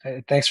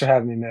 Hey, thanks for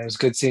having me, man. It was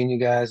good seeing you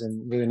guys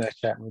and really nice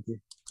chatting with you.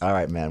 All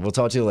right, man. We'll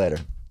talk to you later.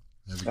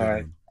 All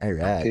right. All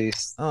right.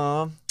 Peace.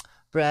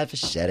 Brad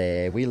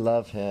Fischetti. We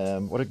love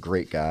him. What a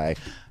great guy.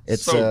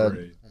 It's so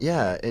great.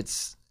 Yeah,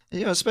 it's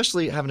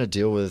especially having to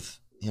deal with,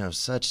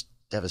 such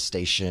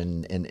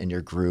devastation in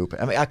your group.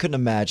 I mean, I could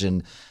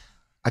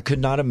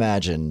not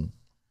imagine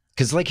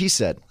because like he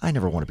said, I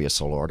never want to be a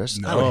solo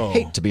artist. No. I would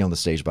hate to be on the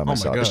stage by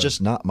myself. It's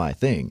just not my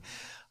thing.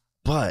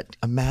 But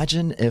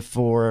imagine if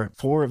for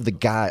 4 of the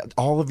guys,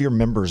 all of your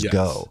members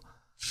go,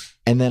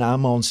 and then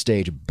I'm on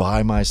stage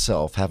by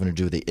myself having to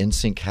do the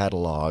NSYNC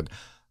catalog,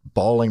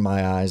 bawling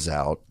my eyes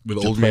out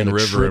with Old Man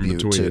River in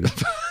between.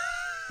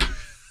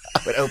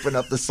 I would open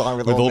up the song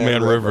with Old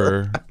Man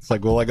River. It's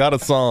like, well, I got a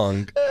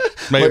song.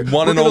 My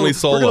one and only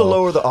solo. We're going to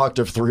lower the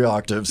octave 3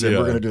 octaves, and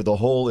we're going to do the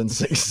whole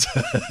NSYNC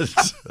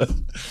set.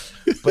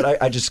 But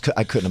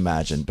I couldn't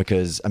imagine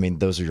because, I mean,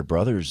 those are your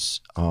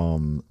brothers. I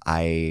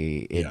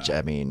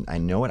mean, I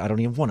know it. I don't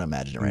even want to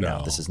imagine it right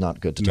now. This is not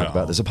good to talk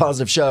about. This is a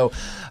positive show.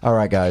 All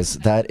right, guys,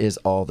 that is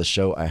all the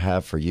show I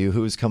have for you.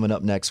 Who's coming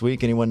up next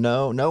week? Anyone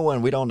know? No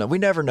one. We don't know. We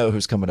never know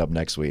who's coming up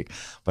next week.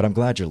 But I'm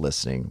glad you're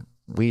listening.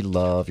 We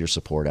love your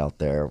support out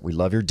there. We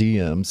love your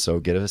DMs. So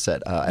get us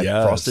at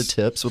Frosted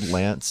Tips with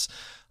Lance.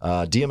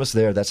 DM us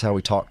there. That's how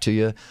we talk to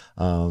you.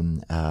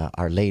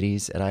 Our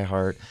ladies at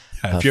iHeart.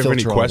 If you have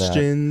any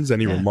questions,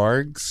 any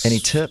remarks, any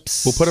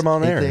tips, we'll put them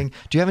on air. Do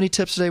you have any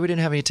tips today? We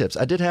didn't have any tips.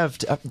 I did have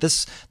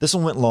this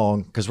one went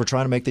long because we're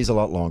trying to make these a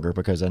lot longer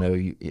because I know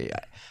you.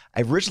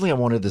 Originally, I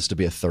wanted this to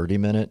be a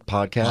 30-minute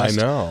podcast. I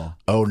know.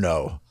 Oh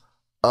no.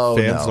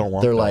 Fans don't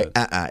want They're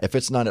that. Like, if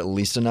it's not at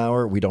least an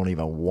hour, we don't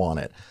even want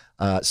it.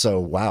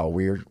 So wow,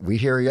 we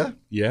hear you.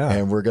 Yeah,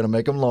 and we're gonna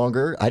make them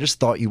longer. I just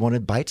thought you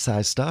wanted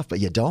bite-sized stuff, but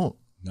you don't.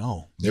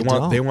 No, they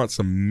want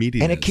some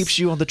meatiness. And it keeps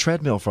you on the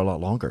treadmill for a lot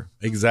longer.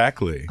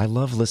 Exactly. I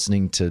love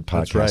listening to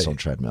podcasts on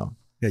treadmill.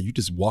 Yeah, you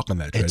just walk on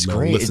that treadmill. It's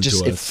great. And listen to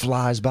us. It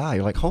flies by.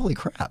 You're like, holy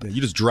crap. Yeah,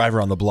 you just drive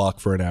around the block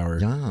for an hour.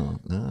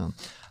 No.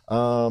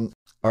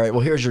 All right,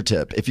 well, here's your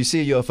tip. If you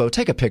see a UFO,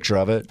 take a picture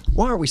of it.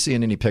 Why aren't we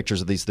seeing any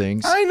pictures of these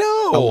things? I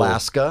know.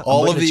 Alaska.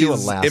 All of these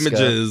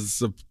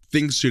images of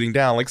things shooting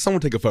down. Like,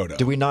 someone take a photo.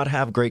 Do we not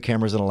have great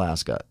cameras in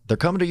Alaska? They're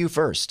coming to you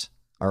first.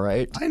 All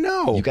right? I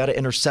know. You got to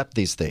intercept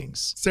these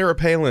things. Sarah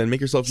Palin, make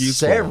yourself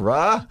useful.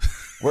 Sarah?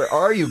 Where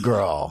are you,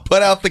 girl?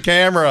 Put out the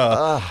camera.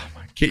 Oh,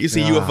 my Can't you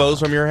see UFOs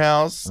from your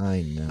house?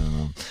 I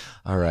know.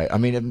 All right. I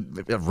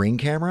mean, a Ring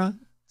camera?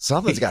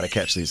 Something's got to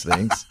catch these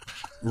things.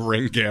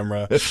 Ring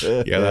camera.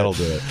 Yeah, that'll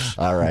do it.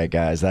 All right,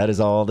 guys. That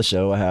is all the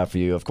show I have for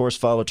you. Of course,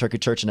 follow Turkey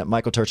Turchin at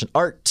Michael Turchin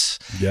Art.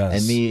 Yes.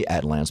 And me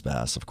at Lance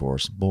Bass, of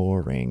course.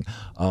 Boring.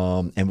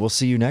 And we'll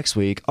see you next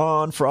week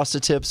on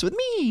Frosted Tips with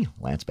me,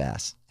 Lance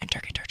Bass, and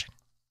Turkey Turchin.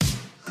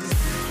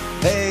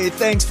 Hey,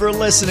 thanks for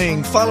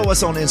listening. Follow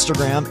us on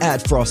Instagram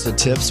at Frosted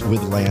Tips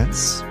with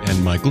Lance.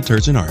 And Michael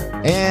Turchin Art.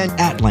 And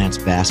at Lance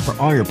Bass for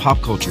all your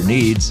pop culture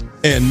needs.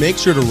 And make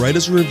sure to write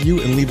us a review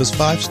and leave us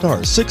 5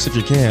 stars, 6 if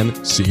you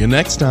can. See you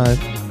next time.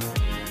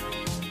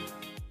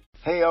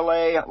 Hey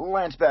LA,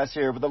 Lance Bass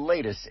here with the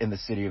latest in the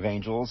City of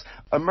Angels.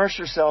 Immerse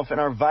yourself in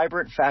our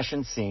vibrant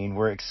fashion scene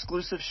where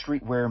exclusive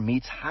streetwear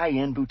meets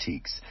high-end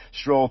boutiques.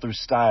 Stroll through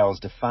styles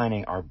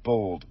defining our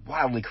bold,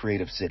 wildly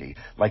creative city,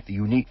 like the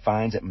unique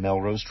finds at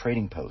Melrose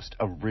Trading Post,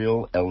 a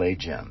real LA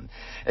gem.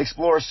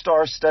 Explore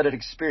star-studded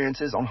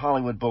experiences on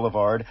Hollywood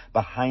Boulevard,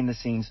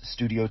 behind-the-scenes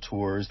studio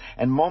tours,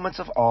 and moments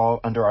of awe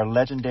under our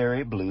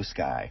legendary blue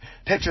sky.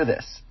 Picture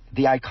this.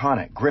 The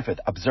iconic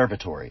Griffith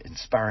Observatory,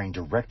 inspiring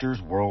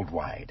directors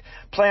worldwide.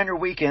 Plan your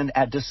weekend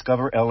at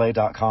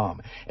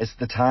discoverla.com. It's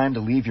the time to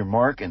leave your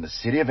mark in the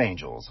City of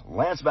Angels.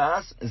 Lance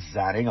Bass is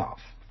signing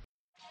off.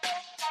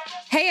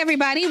 Hey,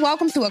 everybody.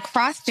 Welcome to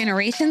Across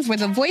Generations, where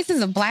the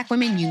voices of Black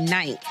women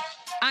unite.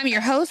 I'm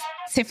your host,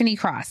 Tiffany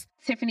Cross.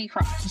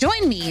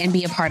 Join me and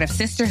be a part of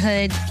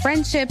sisterhood,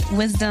 friendship,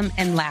 wisdom,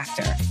 and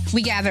laughter.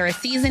 We gather a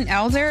seasoned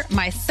elder,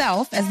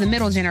 myself as the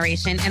middle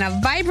generation, and a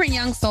vibrant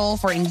young soul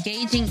for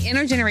engaging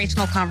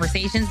intergenerational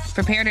conversations.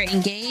 Prepare to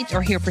engage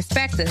or hear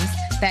perspectives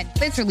that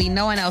literally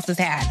no one else has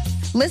had.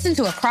 Listen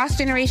to Across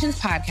Generations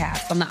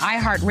podcast on the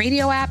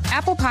iHeartRadio app,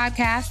 Apple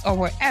Podcasts, or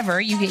wherever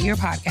you get your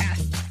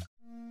podcasts.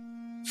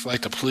 It's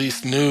like the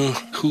police knew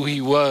who he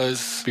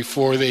was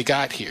before they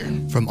got here.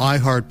 From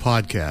iHeart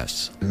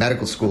Podcasts. The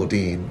medical school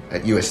dean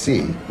at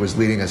USC was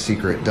leading a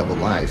secret double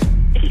life.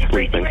 She's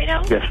breathing right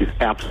now? Yes, she's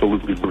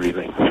absolutely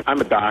breathing. I'm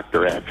a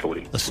doctor,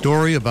 actually. A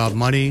story about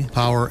money,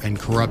 power, and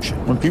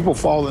corruption. When people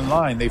fall in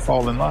line, they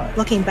fall in line.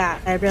 Looking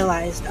back, I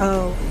realized,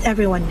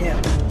 everyone knew.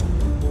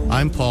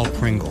 I'm Paul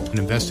Pringle, an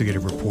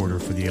investigative reporter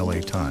for the LA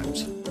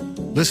Times.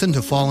 Listen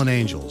to Fallen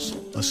Angels,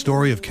 a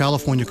story of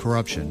California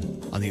corruption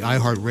on the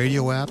iHeart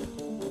Radio app,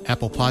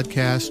 Apple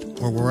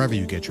Podcast, or wherever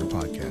you get your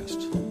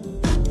podcasts.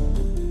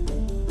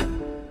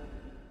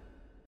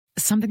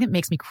 Something that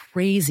makes me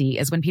crazy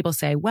is when people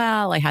say,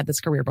 well, I had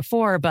this career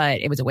before, but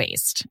it was a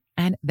waste.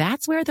 And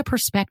that's where the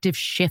perspective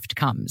shift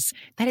comes,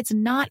 that it's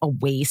not a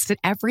waste, that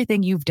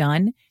everything you've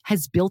done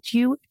has built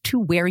you to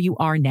where you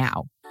are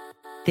now.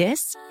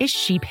 This is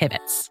She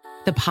Pivots,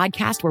 the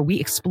podcast where we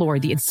explore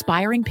the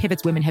inspiring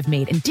pivots women have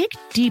made and dig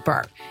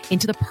deeper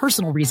into the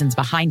personal reasons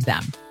behind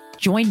them.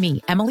 Join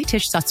me, Emily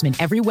Tish Sussman,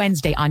 every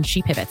Wednesday on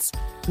She Pivots.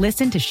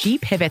 Listen to She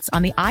Pivots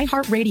on the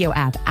iHeartRadio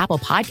app, Apple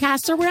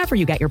Podcasts, or wherever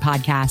you get your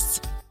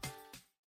podcasts.